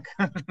plank.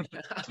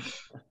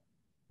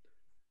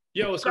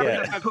 Yo, so we're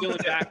gonna have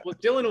Dylan back. Well,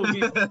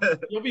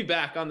 Dylan you'll be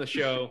back on the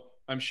show,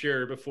 I'm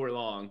sure, before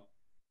long.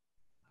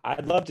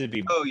 I'd love to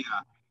be. Oh yeah.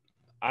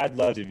 I'd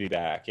love to be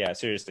back. Yeah,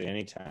 seriously,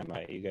 anytime.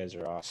 You guys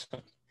are awesome.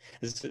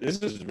 This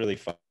was really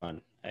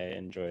fun. I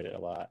enjoyed it a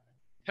lot.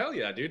 Hell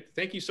yeah, dude!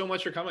 Thank you so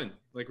much for coming.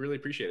 Like, really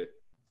appreciate it.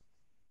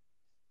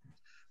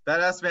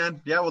 Badass,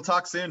 man. Yeah, we'll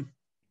talk soon.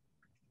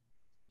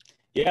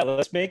 Yeah,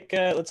 let's make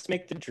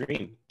the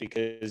dream,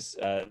 because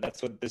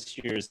that's what this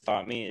year has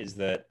taught me, is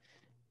that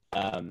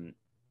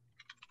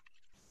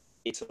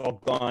it's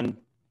all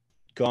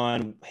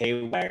gone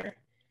haywire.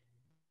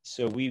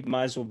 So we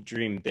might as well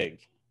dream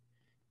big,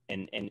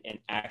 and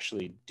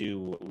actually do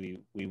what we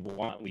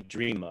want, we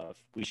dream of.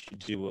 We should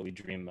do what we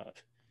dream of.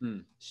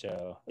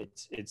 So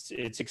it's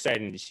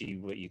exciting to see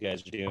what you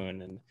guys are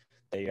doing, and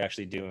that you're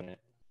actually doing it.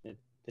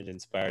 It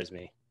inspires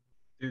me.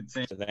 Dude,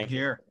 same so thank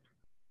here. You.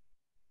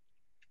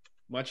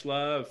 Much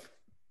love.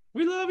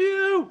 We love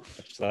you.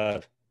 Much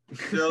love.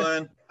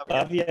 Dylan.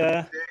 Love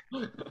ya.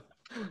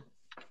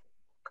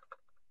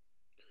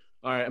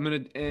 All right, I'm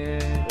gonna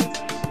end.